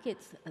the market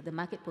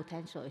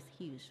potential is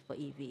huge for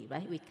EV,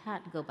 right? We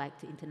can't go back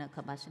to internal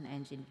combustion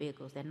engine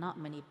vehicles. There are not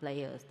many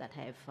players that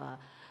have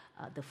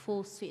the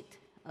full suite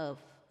of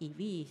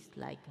EVs,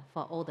 like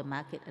for all the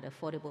market at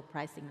affordable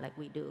pricing like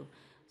we do.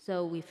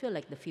 So we feel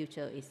like the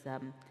future is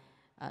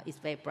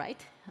very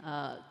bright.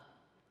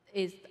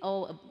 It's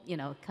all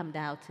come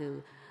down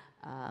to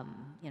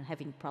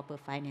having proper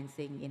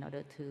financing in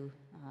order to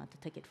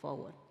take it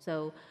forward.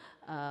 So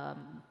yeah,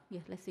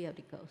 let's see how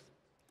it goes.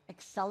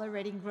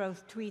 accelerating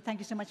growth. Thuy, thank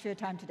you so much for your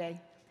time today.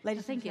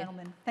 Ladies and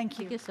gentlemen, thank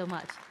you. Thank you so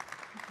much.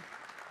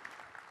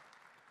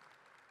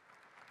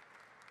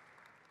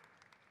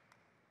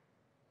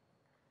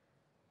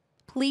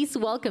 Please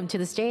welcome to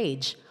the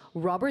stage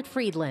Robert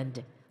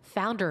Friedland,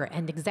 founder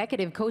and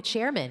executive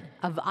co-chairman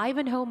of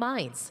Ivanhoe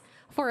Mines,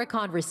 for a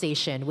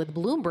conversation with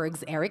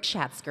Bloomberg's Eric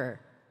Schatzker.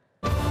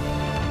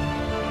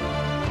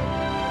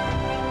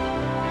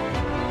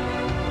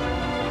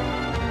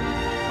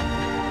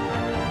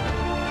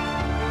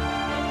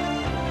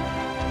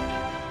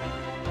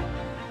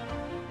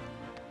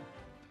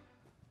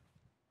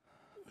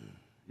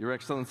 Your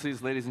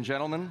Excellencies, ladies and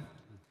gentlemen,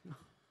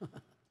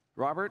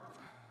 Robert,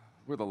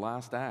 we're the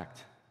last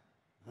act.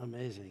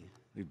 Amazing.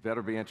 We'd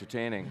better be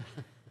entertaining.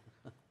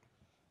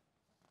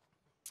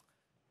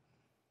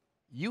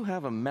 You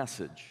have a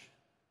message,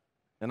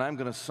 and I'm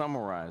going to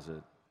summarize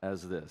it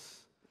as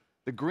this.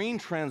 The green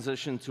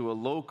transition to a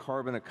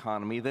low-carbon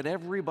economy that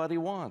everybody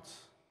wants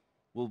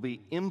will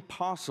be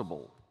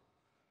impossible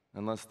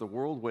unless the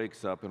world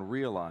wakes up and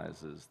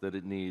realizes that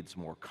it needs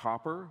more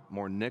copper,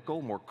 more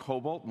nickel, more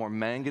cobalt, more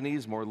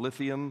manganese, more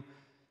lithium,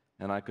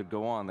 and I could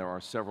go on. There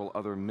are several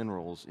other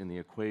minerals in the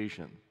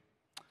equation.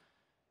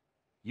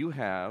 You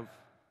have,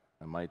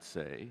 I might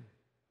say,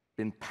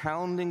 been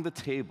pounding the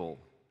table,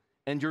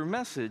 and your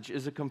message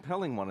is a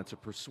compelling one. It's a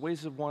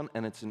persuasive one,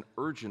 and it's an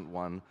urgent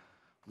one.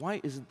 Why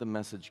isn't the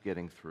message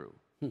getting through?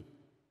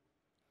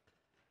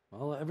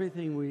 Well,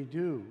 everything we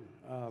do,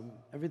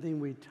 everything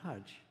we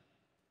touch,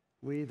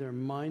 we either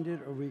mined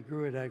it or we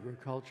grew it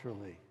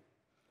agriculturally.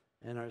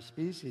 And our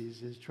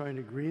species is trying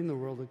to green the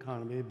world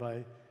economy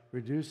by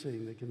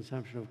reducing the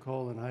consumption of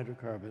coal and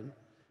hydrocarbon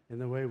in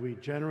the way we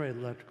generate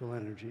electrical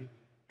energy,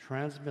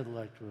 transmit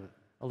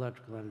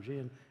electrical energy,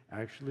 and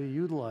actually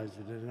utilize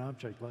it in an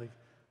object like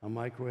a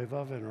microwave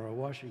oven or a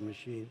washing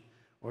machine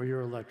or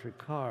your electric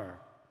car.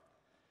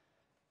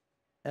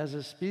 As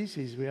a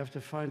species, we have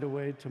to find a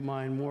way to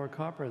mine more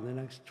copper in the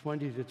next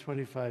 20 to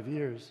 25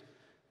 years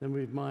than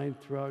we've mined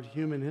throughout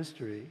human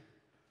history,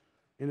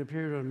 in a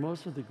period when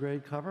most of the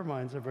great copper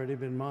mines have already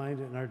been mined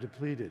and are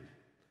depleted.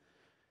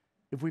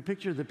 If we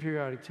picture the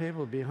periodic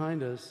table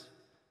behind us,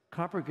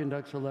 copper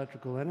conducts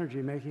electrical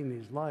energy, making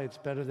these lights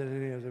better than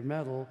any other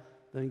metal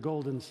than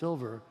gold and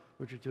silver,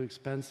 which are too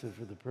expensive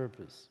for the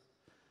purpose.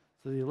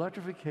 So the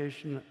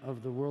electrification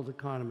of the world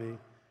economy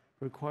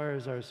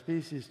requires our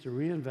species to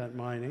reinvent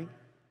mining,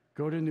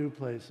 go to new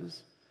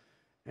places,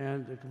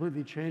 and to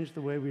completely change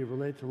the way we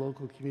relate to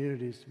local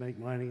communities to make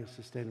mining a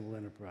sustainable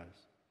enterprise.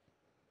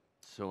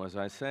 So as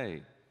I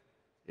say,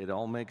 it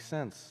all makes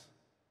sense.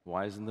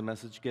 Why isn't the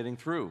message getting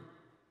through?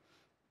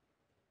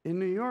 In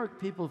New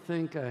York, people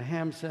think a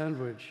ham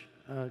sandwich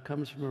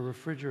comes from a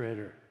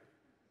refrigerator.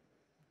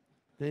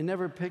 They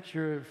never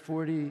picture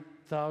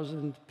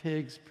 40,000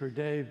 pigs per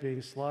day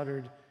being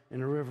slaughtered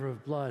in a river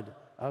of blood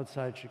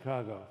outside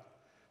Chicago.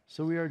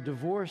 So we are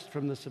divorced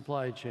from the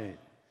supply chain.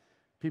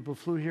 People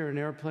flew here in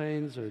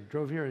airplanes or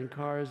drove here in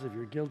cars. If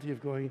you're guilty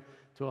of going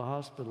to a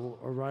hospital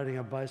or riding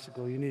a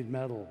bicycle, you need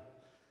metal.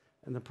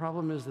 And the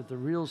problem is that the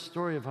real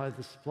story of how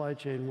the supply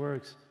chain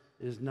works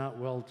is not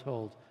well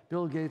told.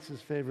 Bill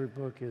Gates' favorite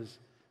book is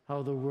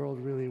How the World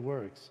Really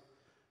Works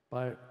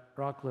by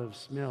Rocklev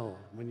Smil.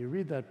 When you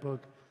read that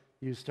book,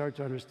 you start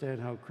to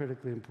understand how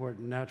critically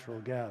important natural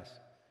gas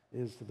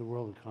is to the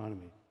world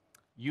economy.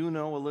 You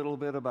know a little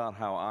bit about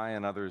how I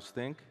and others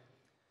think,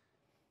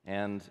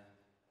 and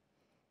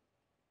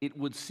it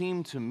would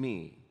seem to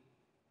me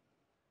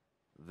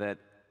that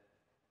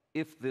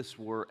if this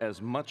were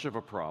as much of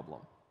a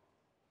problem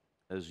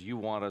as you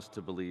want us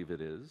to believe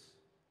it is,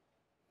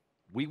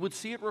 we would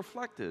see it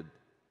reflected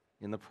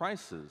in the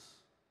prices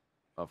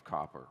of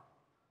copper,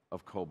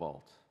 of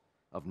cobalt,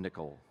 of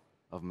nickel,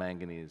 of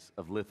manganese,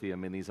 of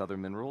lithium, and these other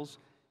minerals.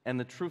 And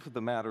the truth of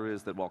the matter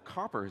is that while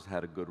copper has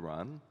had a good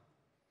run,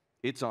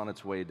 it's on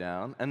its way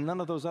down, and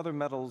none of those other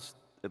metals,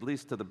 at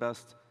least to the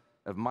best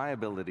of my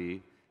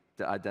ability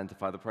to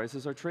identify the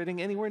prices, are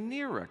trading anywhere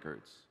near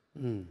records.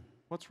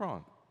 What's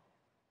wrong?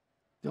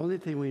 The only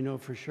thing we know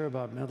for sure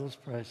about metals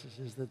prices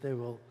is that they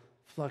will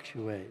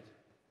fluctuate.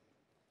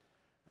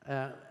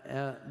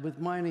 With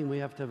mining, we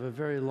have to have a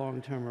very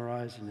long-term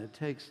horizon. It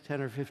takes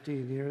 10 or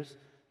 15 years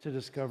to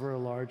discover a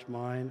large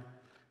mine.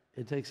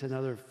 It takes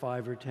another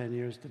 5 or 10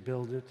 years to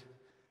build it,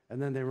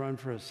 and then they run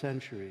for a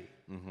century.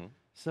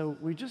 So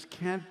we just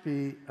can't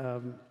be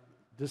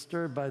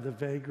disturbed by the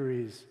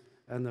vagaries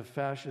and the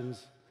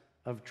fashions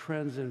of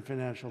trends in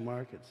financial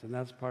markets, and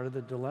that's part of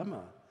the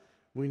dilemma.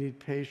 We need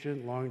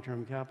patient,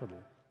 long-term capital.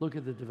 Look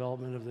at the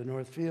development of the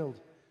North Field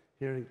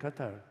here in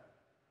Qatar.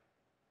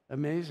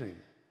 Amazing,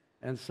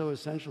 and so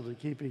essential to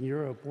keeping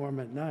Europe warm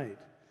at night.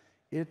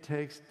 It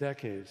takes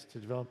decades to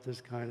develop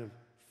this kind of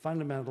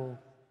fundamental,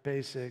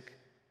 basic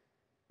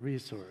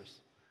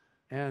resource.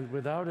 And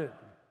without it,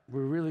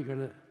 we're really going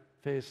to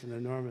face an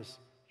enormous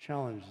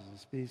challenge as a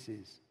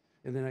species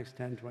in the next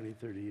 10, 20,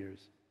 30 years.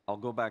 I'll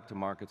go back to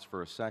markets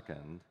for a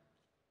second.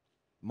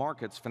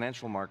 Markets,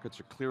 financial markets,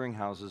 are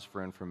clearinghouses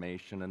for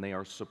information, and they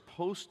are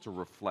supposed to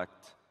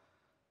reflect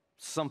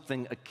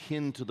something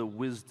akin to the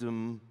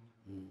wisdom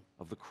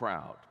of the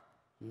crowd.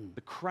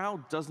 The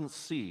crowd doesn't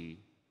see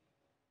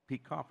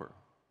peak copper.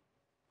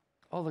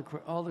 All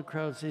the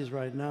crowd sees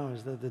right now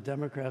is that the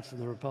Democrats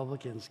and the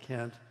Republicans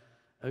can't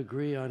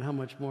agree on how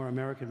much more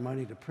American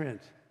money to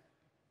print.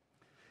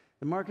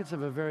 The markets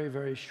have a very,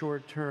 very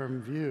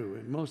short-term view.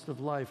 In most of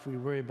life, we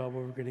worry about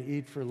what we're going to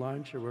eat for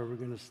lunch or where we're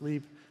going to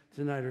sleep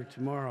tonight or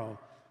tomorrow.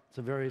 It's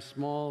a very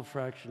small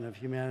fraction of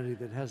humanity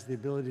that has the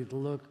ability to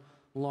look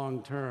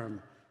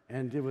long-term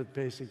and deal with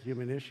basic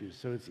human issues.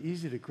 So it's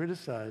easy to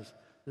criticize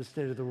the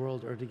state of the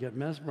world or to get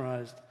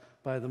mesmerized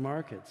by the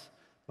markets.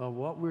 But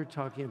what we're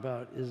talking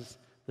about is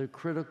the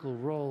critical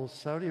role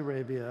Saudi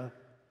Arabia,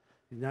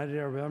 United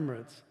Arab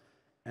Emirates,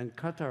 and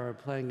Qatar are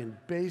playing in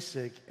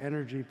basic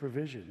energy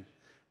provision.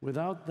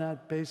 Without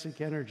that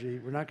basic energy,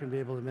 we're not going to be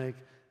able to make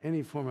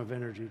any form of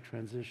energy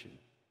transition.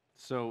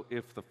 So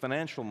if the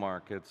financial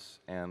markets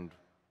and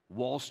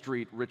Wall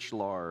Street writ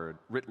large,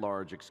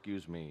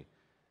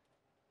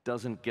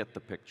 doesn't get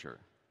the picture,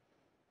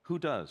 who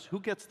does?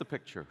 Who gets the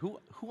picture?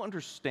 Who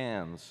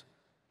understands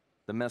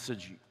the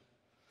message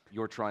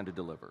you're trying to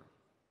deliver?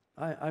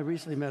 I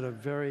recently met a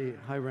very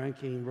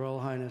high-ranking Royal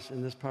Highness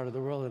in this part of the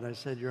world, and I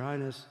said, Your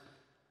Highness,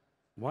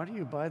 why do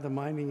you buy the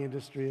mining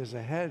industry as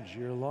a hedge?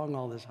 You're long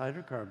all this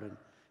hydrocarbon.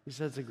 He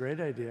said, it's a great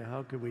idea.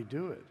 How can we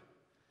do it?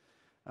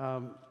 I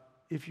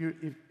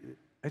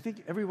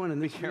think everyone in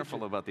this Be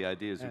careful about the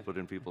ideas you put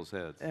in people's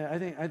heads. I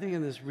think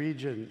in this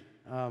region,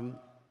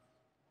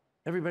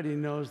 everybody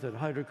knows that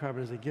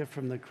hydrocarbon is a gift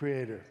from the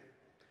Creator.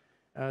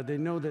 They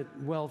know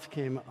that wealth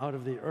came out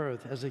of the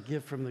earth as a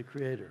gift from the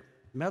Creator.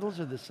 Metals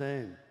are the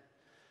same.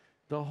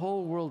 The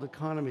whole world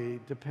economy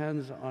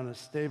depends on a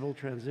stable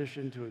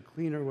transition to a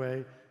cleaner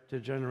way to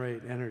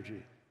generate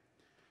energy.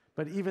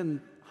 But even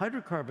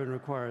hydrocarbon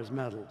requires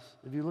metals.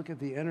 If you look at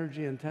the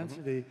energy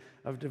intensity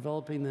of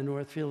developing the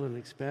North Field and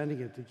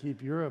expanding it to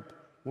keep Europe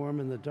warm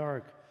in the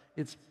dark,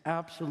 it's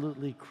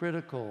absolutely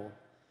critical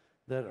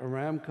that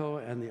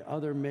Aramco and the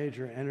other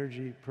major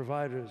energy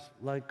providers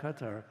like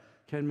Qatar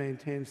can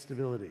maintain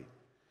stability.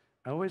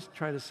 I always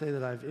try to say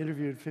that I've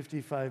interviewed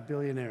 55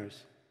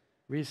 billionaires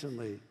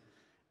recently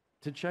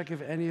to check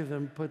if any of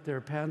them put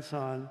their pants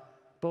on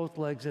both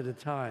legs at a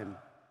time,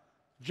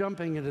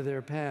 jumping into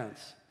their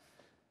pants.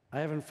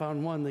 I haven't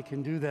found one that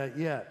can do that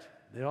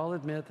yet. They all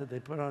admit that they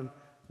put on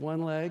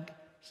one leg,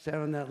 stand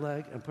on that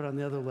leg, and put on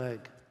the other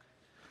leg.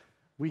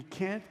 We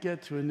can't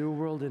get to a new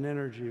world in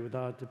energy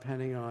without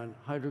depending on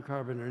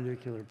hydrocarbon or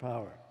nuclear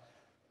power.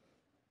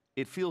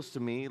 It feels to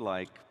me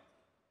like,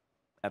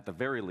 at the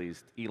very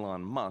least,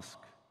 Elon Musk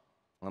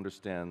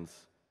understands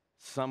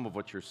some of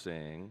what you're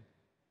saying.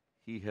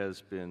 He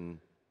has been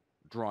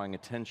drawing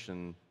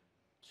attention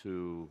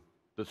to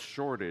the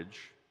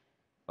shortage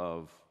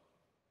of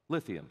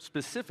lithium,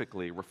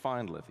 specifically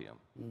refined lithium.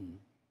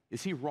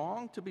 Is he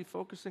wrong to be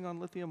focusing on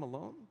lithium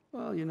alone?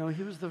 Well,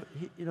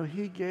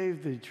 he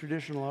gave the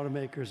traditional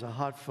automakers a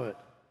hot foot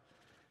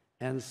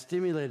and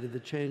stimulated the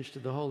change to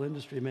the whole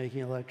industry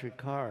making electric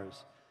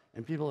cars.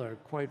 And people are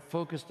quite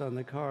focused on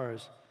the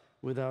cars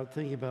without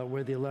thinking about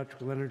where the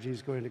electrical energy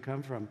is going to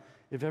come from.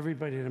 If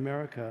everybody in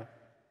America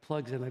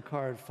plugs in a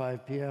car at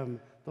 5 p.m.,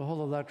 the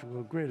whole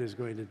electrical grid is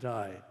going to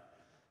die.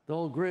 The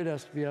whole grid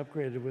has to be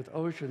upgraded with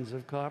oceans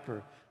of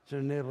copper to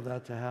enable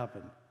that to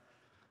happen.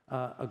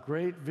 A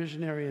great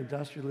visionary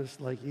industrialist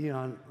like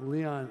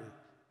Leon,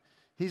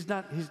 he's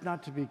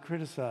not to be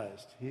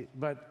criticized,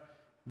 but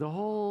the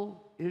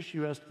whole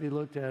issue has to be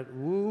looked at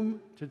womb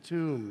to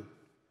tomb,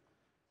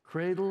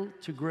 cradle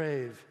to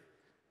grave,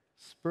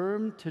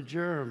 sperm to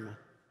germ.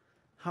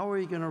 How are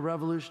you going to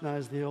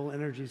revolutionize the whole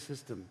energy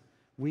system?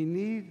 We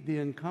need the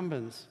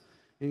incumbents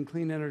in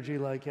clean energy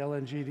like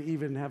LNG to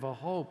even have a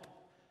hope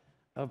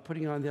of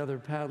putting on the other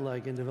pad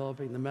leg and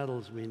developing the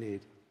metals we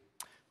need.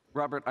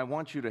 Robert, I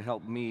want you to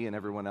help me and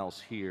everyone else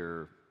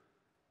here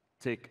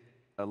take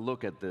a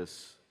look at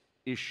this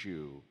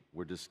issue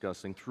we're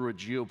discussing through a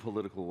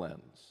geopolitical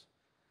lens.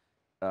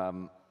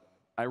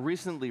 I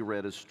recently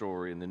read a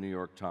story in the New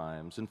York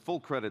Times, and full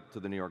credit to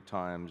the New York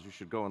Times, you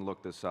should go and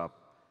look this up.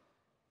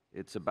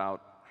 It's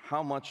about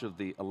how much of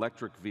the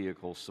electric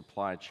vehicle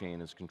supply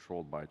chain is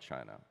controlled by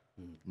China.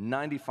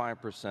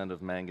 95%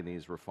 of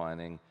manganese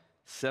refining,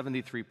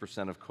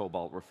 73% of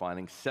cobalt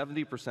refining,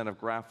 70% of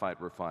graphite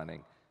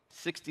refining,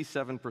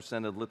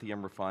 67% of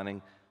lithium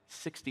refining,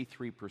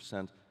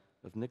 63%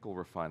 of nickel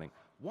refining.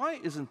 Why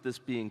isn't this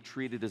being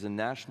treated as a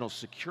national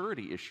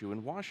security issue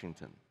in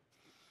Washington?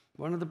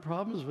 One of the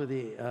problems with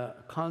the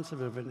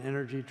concept of an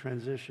energy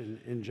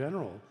transition in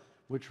general,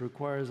 which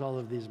requires all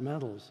of these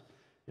metals,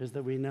 is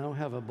that we now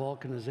have a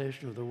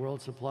balkanization of the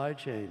world supply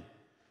chain.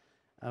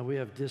 We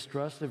have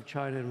distrust of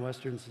China and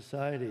Western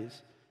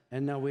societies,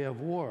 and now we have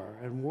war.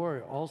 And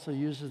war also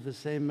uses the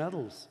same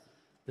metals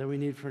that we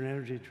need for an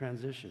energy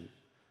transition.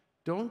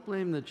 Don't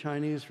blame the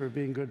Chinese for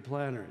being good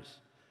planners.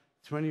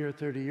 20 or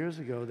 30 years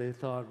ago, they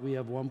thought we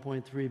have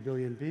 1.3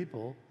 billion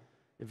people.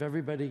 If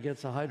everybody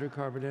gets a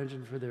hydrocarbon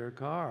engine for their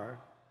car,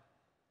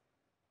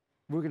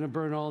 we're going to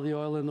burn all the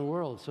oil in the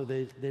world. So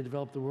they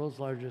developed the world's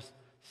largest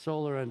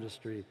solar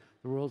industry,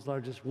 the world's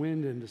largest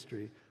wind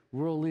industry,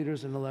 world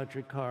leaders in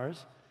electric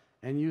cars,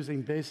 and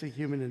using basic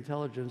human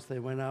intelligence, they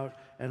went out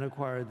and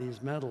acquired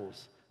these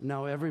metals.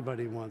 Now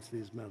everybody wants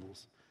these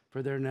metals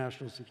for their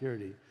national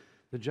security.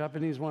 The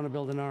Japanese want to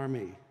build an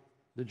army.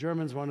 The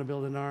Germans want to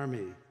build an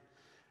army.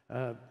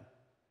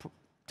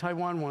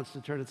 Taiwan wants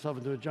to turn itself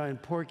into a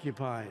giant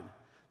porcupine.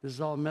 This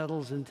is all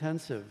metals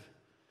intensive.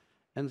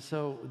 And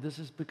so this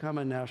has become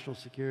a national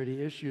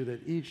security issue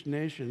that each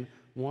nation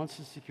wants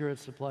to secure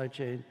its supply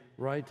chain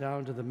right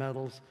down to the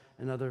metals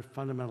and other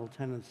fundamental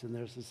tenets in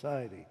their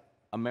society.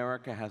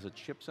 America has a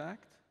CHIPS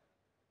Act.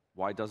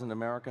 Why doesn't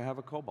America have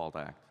a Cobalt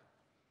Act?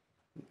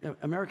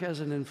 America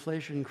has an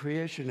Inflation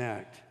Creation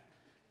Act,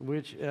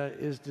 which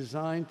is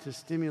designed to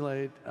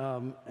stimulate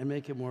and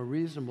make it more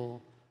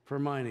reasonable for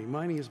mining.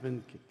 Mining has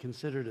been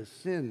considered a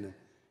sin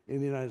in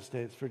the United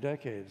States for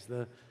decades.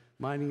 The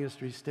mining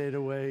industry stayed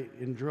away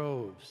in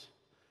droves.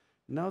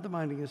 Now the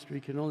mining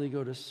industry can only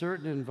go to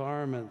certain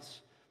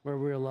environments where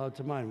we're allowed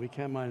to mine. We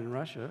can't mine in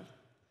Russia.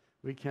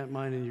 We can't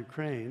mine in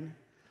Ukraine.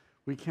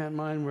 We can't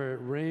mine where it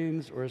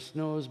rains or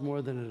snows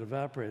more than it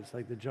evaporates,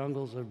 like the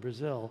jungles of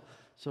Brazil.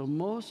 So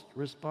most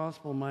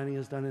responsible mining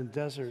is done in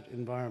desert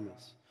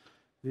environments.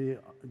 The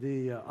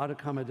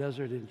Atacama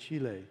Desert in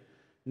Chile,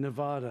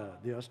 Nevada,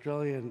 the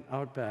Australian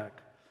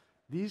outback.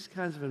 These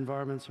kinds of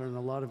environments are in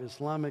a lot of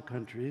Islamic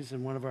countries,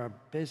 and one of our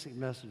basic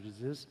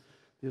messages is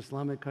the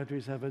Islamic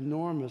countries have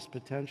enormous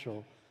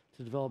potential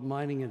to develop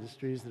mining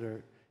industries that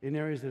are in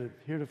areas that have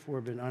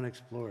heretofore been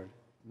unexplored.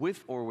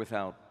 With or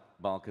without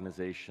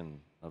balkanization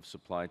of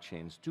supply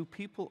chains, do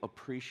people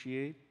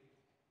appreciate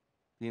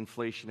the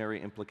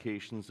inflationary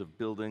implications of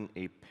building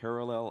a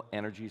parallel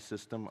energy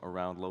system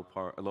around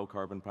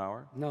low-carbon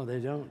power? No, they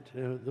don't.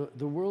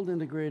 The world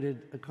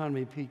integrated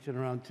economy peaked in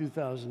around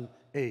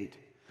 2008.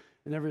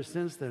 And ever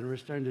since then, we're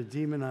starting to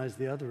demonize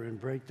the other and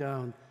break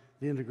down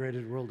the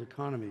integrated world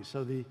economy.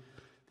 So the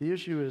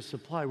issue is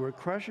supply. We're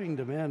crushing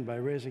demand by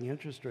raising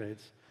interest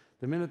rates.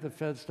 The minute the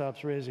Fed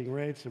stops raising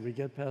rates and we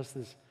get past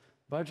this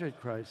budget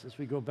crisis,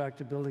 we go back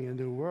to building a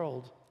new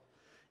world.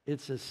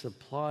 It's a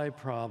supply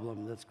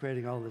problem that's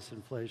creating all this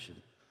inflation.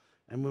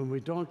 And when we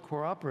don't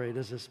cooperate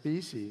as a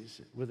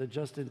species with a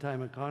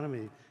just-in-time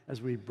economy, as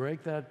we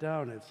break that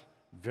down, it's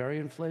very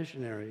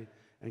inflationary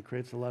and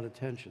creates a lot of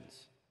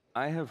tensions.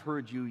 I have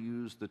heard you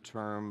use the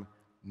term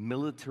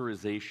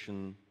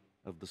militarization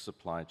of the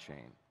supply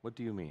chain. What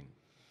do you mean?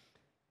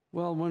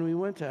 Well, when we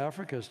went to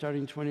Africa,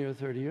 starting 20 or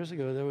 30 years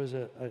ago, there was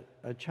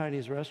a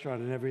Chinese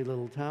restaurant in every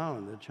little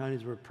town. The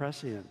Chinese were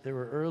prescient. They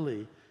were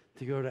early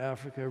to go to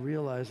Africa,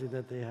 realizing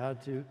that they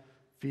had to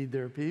feed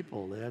their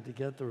people. They had to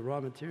get the raw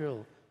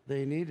material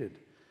they needed.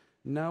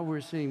 Now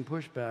we're seeing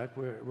pushback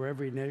where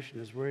every nation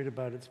is worried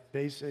about its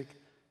basic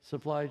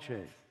supply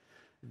chain.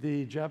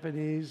 The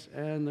Japanese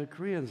and the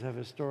Koreans have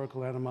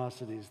historical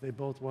animosities. They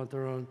both want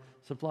their own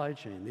supply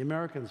chain. The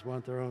Americans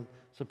want their own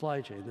supply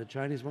chain. The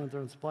Chinese want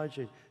their own supply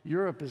chain.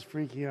 Europe is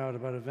freaking out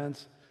about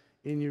events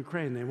in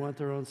Ukraine. They want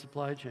their own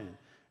supply chain.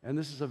 And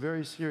this is a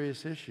very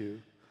serious issue.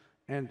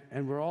 And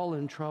we're all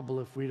in trouble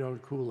if we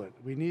don't cool it.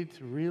 We need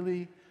to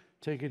really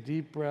take a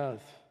deep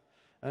breath.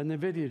 And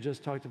NVIDIA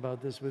just talked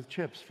about this with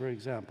chips, for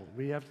example.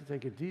 We have to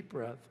take a deep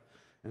breath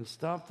and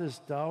stop this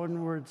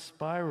downward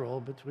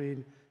spiral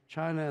between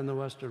China and the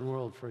Western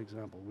world, for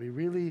example. We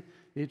really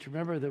need to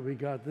remember that we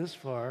got this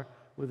far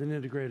with an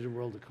integrated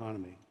world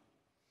economy.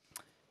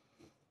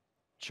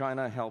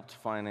 China helped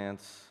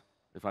finance,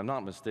 if I'm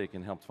not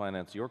mistaken, helped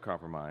finance your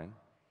copper mine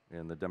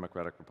in the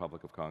Democratic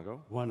Republic of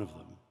Congo. One of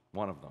them.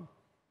 One of them.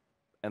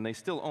 And they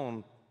still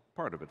own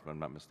part of it, if I'm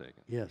not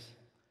mistaken. Yes.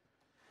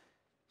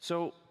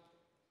 So,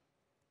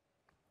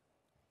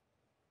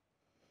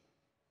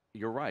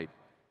 you're right.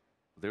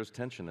 There's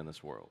tension in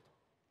this world.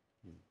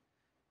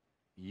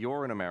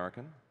 You're an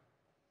American.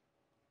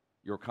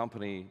 Your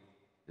company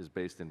is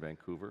based in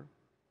Vancouver.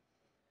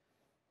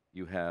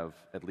 You have,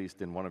 at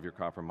least in one of your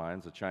copper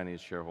mines, a Chinese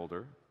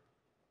shareholder.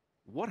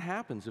 What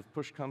happens if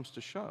push comes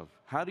to shove?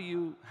 How do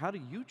you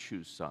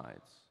choose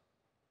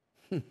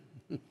sides?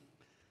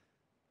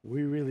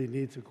 We really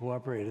need to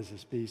cooperate as a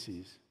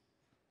species.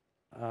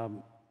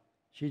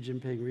 Xi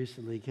Jinping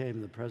recently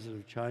came, the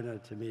president of China,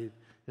 to meet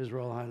His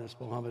Royal Highness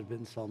Mohammed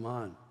bin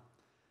Salman.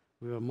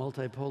 We have a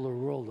multipolar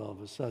world all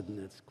of a sudden.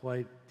 It's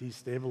quite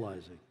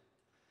destabilizing.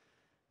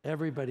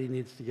 Everybody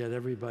needs to get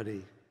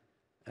everybody.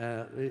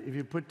 If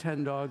you put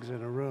 10 dogs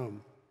in a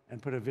room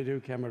and put a video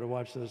camera to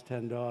watch those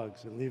 10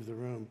 dogs and leave the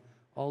room,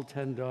 all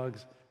 10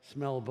 dogs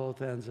smell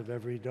both ends of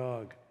every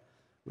dog.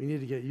 We need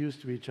to get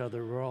used to each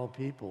other. We're all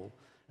people.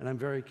 And I'm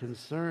very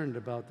concerned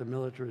about the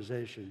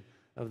militarization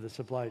of the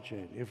supply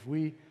chain. If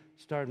we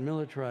start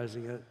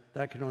militarizing it,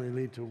 that can only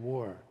lead to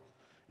war.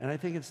 And I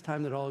think it's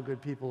time that all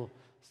good people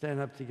stand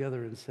up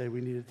together and say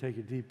we need to take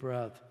a deep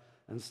breath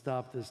and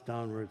stop this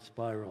downward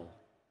spiral.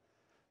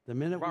 The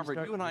minute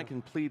Robert, you and I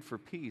can plead for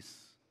peace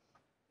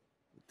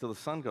till the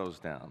sun goes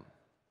down.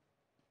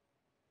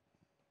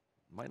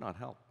 Might not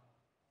help.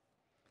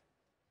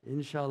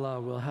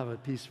 Inshallah, we'll have a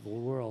peaceful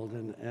world,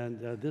 and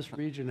this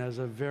region has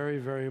a very,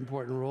 very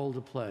important role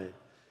to play.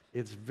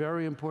 It's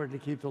very important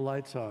to keep the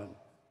lights on.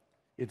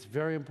 It's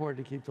very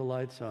important to keep the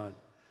lights on.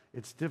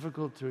 It's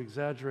difficult to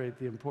exaggerate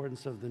the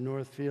importance of the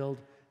North Field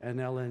and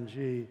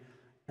LNG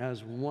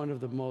as one of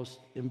the most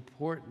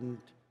important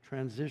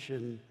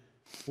transition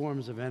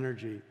forms of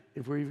energy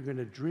if we're even going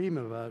to dream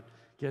about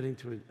getting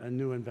to a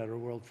new and better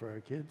world for our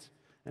kids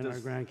and our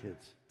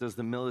grandkids. Does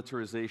the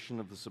militarization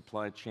of the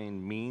supply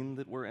chain mean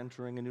that we're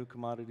entering a new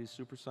commodity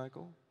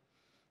supercycle?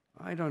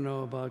 I don't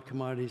know about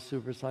commodity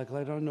supercycle.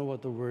 I don't know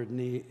what the word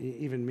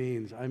even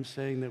means. I'm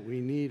saying that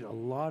we need a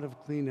lot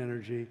of clean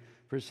energy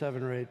for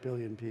 7 or 8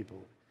 billion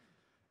people.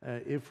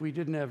 If we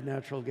didn't have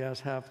natural gas,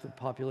 half the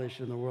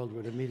population in the world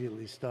would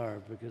immediately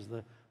starve because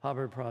the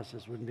Haber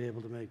process wouldn't be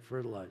able to make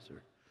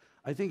fertilizer.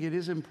 I think it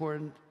is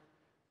important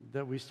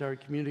that we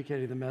start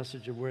communicating the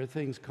message of where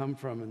things come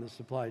from in the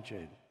supply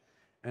chain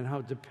and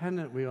how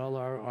dependent we all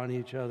are on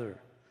each other.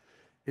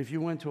 If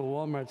you went to a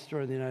Walmart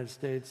store in the United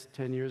States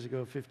 10 years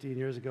ago, 15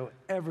 years ago,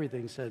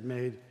 everything said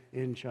made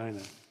in China.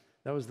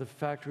 That was the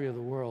factory of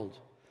the world.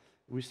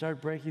 We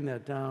start breaking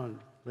that down,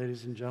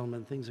 ladies and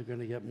gentlemen, things are going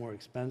to get more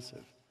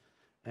expensive.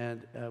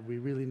 And we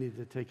really need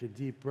to take a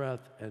deep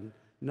breath and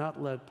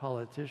not let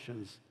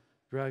politicians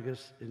drag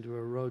us into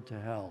a road to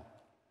hell.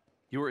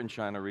 You were in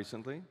China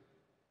recently.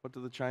 What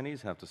do the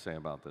Chinese have to say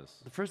about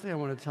this? The first thing I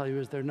want to tell you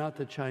is they're not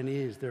the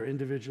Chinese. They're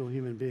individual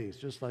human beings,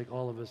 just like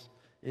all of us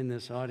in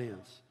this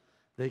audience.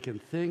 They can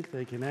think,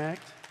 they can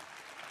act,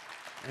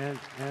 and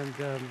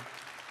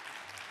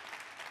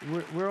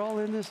we're all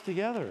in this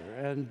together.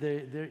 And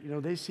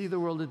they see the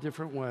world a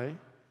different way.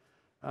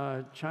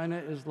 China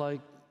is like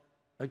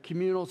a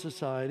communal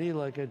society,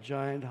 like a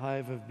giant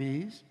hive of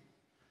bees.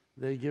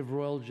 They give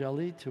royal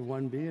jelly to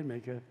one bee and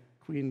make a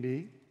queen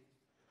bee.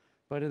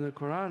 But in the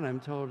Quran, I'm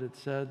told it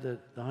said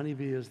that the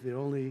honeybee is the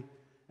only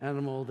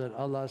animal that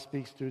Allah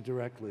speaks to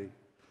directly.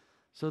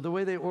 So the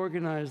way they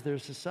organize their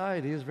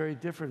society is very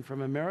different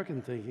from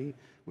American thinking,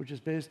 which is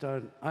based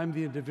on, I'm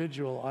the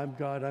individual, I'm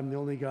God, I'm the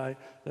only guy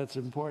that's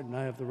important,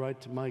 I have the right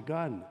to my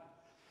gun.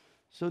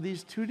 So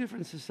these two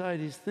different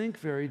societies think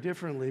very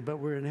differently, but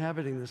we're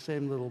inhabiting the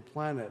same little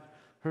planet,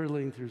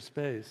 hurtling through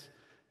space.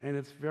 And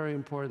it's very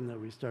important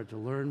that we start to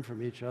learn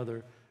from each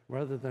other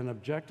rather than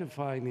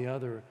objectifying the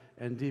other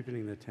and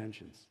deepening the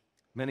tensions.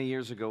 Many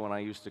years ago, when I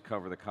used to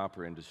cover the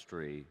copper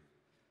industry,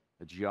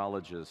 a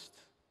geologist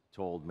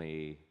told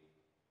me,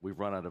 we've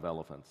run out of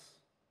elephants.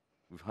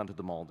 We've hunted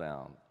them all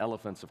down.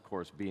 Elephants, of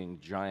course, being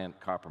giant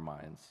copper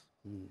mines.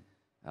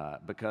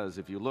 Because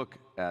if you look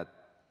at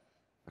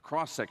a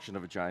cross-section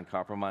of a giant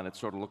copper mine, it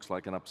sort of looks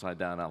like an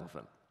upside-down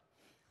elephant.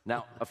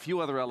 Now, a few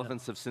other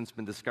elephants have since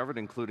been discovered,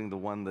 including the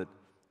one that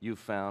you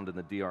found in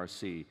the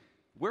DRC.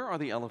 Where are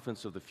the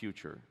elephants of the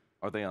future?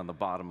 Are they on the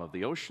bottom of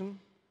the ocean?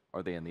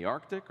 Are they in the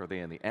Arctic? Are they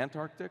in the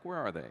Antarctic? Where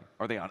are they?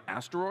 Are they on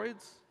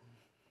asteroids?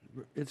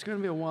 It's going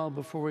to be a while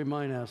before we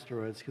mine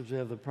asteroids because we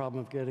have the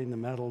problem of getting the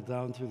metal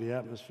down through the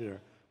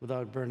atmosphere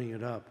without burning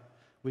it up.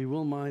 We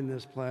will mine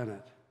this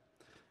planet.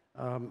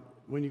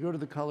 When you go to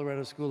the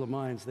Colorado School of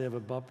Mines, they have a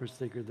bumper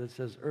sticker that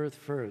says, Earth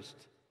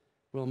first.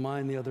 We'll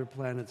mine the other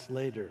planets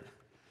later.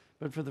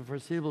 But for the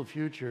foreseeable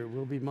future,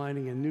 we'll be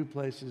mining in new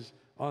places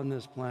on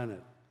this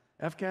planet.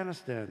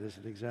 Afghanistan is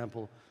an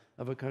example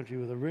of a country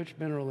with a rich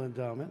mineral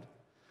endowment,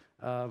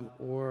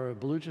 or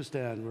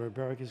Baluchistan, where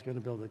Barrick is going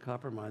to build a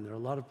copper mine. There are a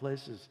lot of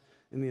places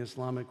in the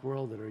Islamic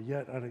world that are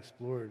yet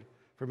unexplored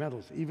for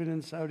metals. Even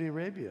in Saudi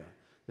Arabia,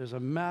 there's a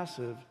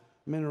massive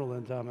mineral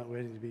endowment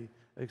waiting to be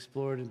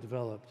explored and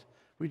developed.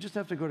 We just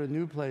have to go to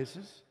new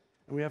places,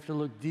 and we have to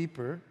look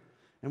deeper,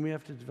 and we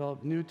have to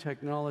develop new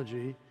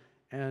technology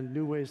and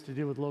new ways to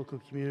deal with local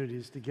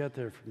communities to get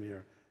there from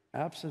here.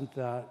 Absent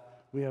that,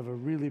 we have a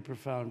really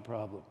profound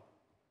problem.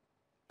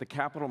 The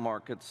capital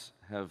markets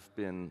have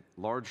been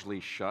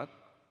largely shut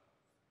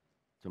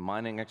to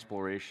mining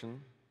exploration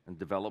and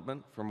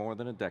development for more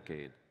than a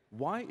decade.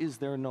 Why is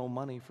there no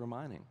money for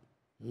mining?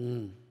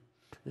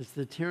 It's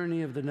the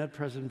tyranny of the net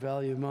present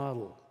value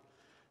model.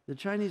 The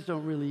Chinese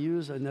don't really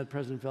use a net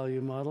present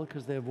value model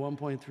because they have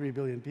 1.3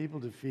 billion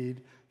people to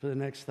feed for the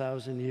next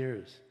 1,000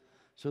 years.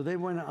 So they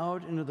went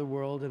out into the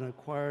world and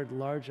acquired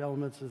large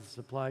elements of the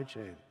supply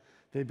chain.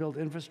 They built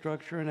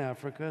infrastructure in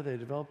Africa. They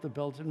developed the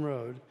Belt and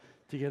Road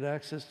to get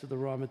access to the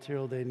raw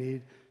material they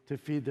need to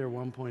feed their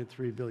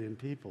 1.3 billion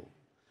people.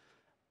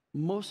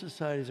 Most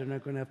societies are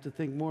not going to have to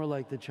think more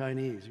like the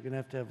Chinese. You're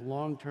going to have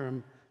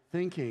long-term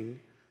thinking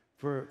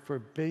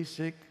for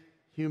basic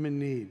human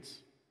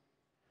needs.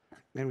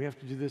 And we have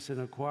to do this in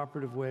a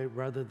cooperative way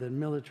rather than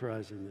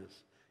militarizing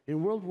this.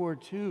 In World War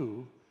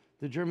II,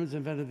 the Germans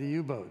invented the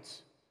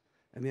U-boats.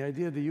 And the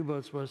idea of the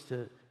U-boats was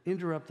to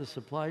interrupt the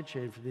supply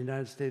chain from the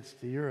United States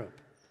to Europe.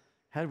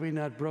 Had we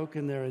not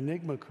broken their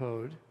Enigma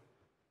code,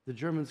 the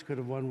Germans could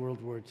have won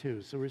World War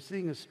II. So we're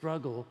seeing a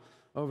struggle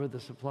over the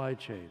supply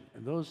chain.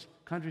 And those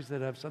countries that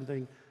have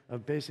something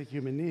of basic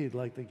human need,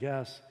 like the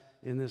gas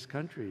in this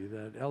country,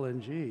 that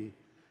LNG,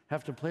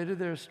 have to play to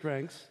their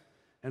strengths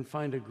and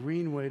find a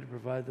green way to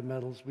provide the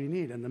metals we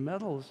need. And the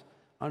metals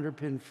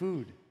underpin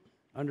food,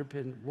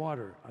 underpin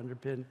water,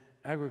 underpin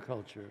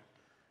agriculture.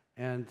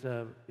 And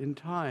in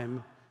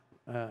time,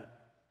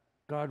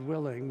 God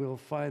willing, we'll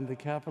find the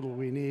capital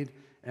we need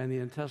and the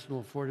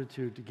intestinal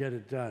fortitude to get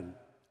it done.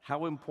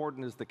 How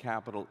important is the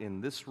capital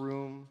in this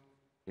room,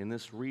 in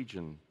this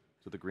region,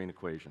 to the green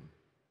equation?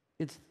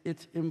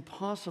 It's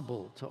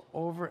impossible to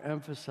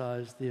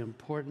overemphasize the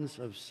importance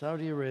of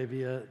Saudi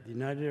Arabia, the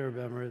United Arab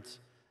Emirates,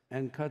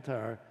 and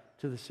Qatar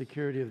to the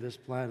security of this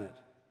planet.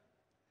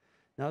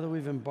 Now that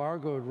we've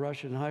embargoed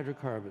Russian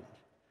hydrocarbons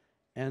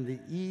and the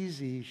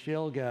easy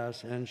shale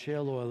gas and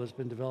shale oil has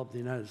been developed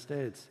in the United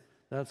States,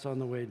 that's on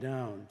the way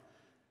down.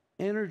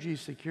 Energy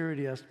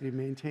security has to be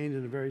maintained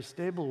in a very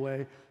stable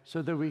way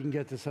so that we can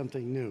get to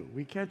something new.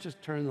 We can't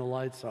just turn the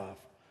lights off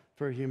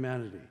for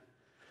humanity.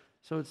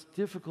 So it's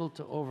difficult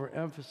to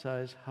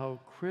overemphasize how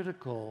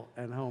critical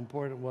and how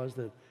important it was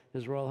that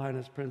His Royal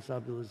Highness Prince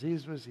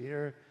Abdulaziz was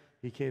here.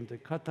 He came to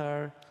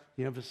Qatar.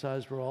 He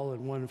emphasized we're all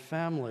in one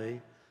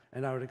family,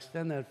 and I would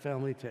extend that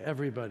family to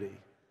everybody.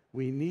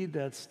 We need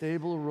that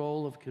stable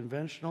role of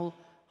conventional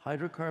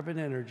hydrocarbon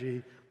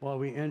energy while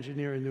we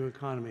engineer a new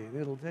economy. And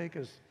it'll take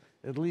us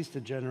at least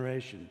a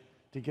generation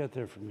to get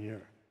there from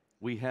here.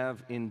 We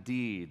have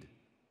indeed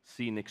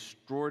seen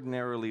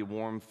extraordinarily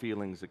warm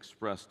feelings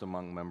expressed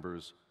among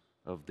members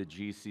of the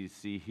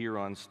GCC here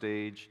on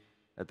stage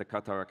at the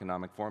Qatar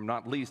Economic Forum,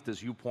 not least,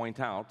 as you point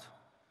out,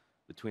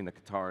 between the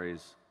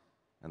Qataris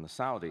and the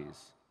Saudis.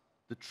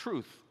 The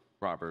truth,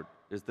 Robert,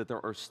 is that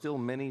there are still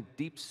many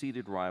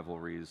deep-seated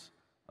rivalries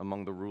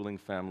among the ruling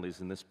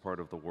families in this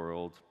part of the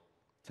world.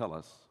 Tell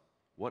us,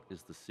 what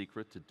is the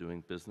secret to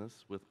doing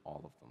business with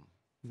all of them?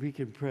 We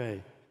can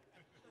pray.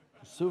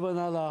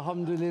 Subhanallah,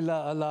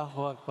 alhamdulillah,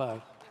 Allahu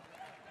Akbar.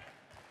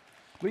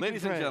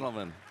 Ladies and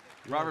gentlemen,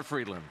 Robert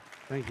Friedland.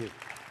 Thank you.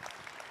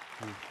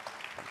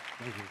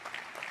 Thank you.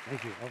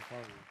 Thank you. I'll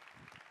follow you.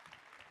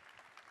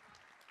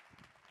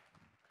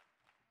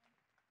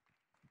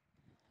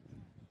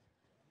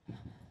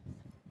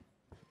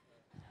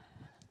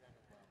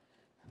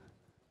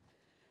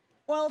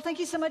 Well, thank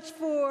you so much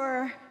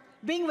for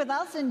being with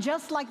us. And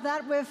just like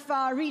that,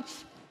 we've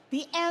reached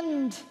the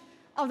end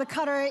of the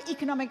Qatar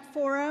Economic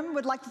Forum.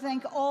 We'd like to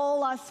thank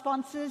all our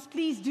sponsors.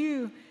 Please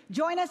do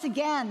join us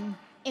again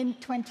in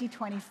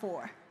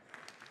 2024.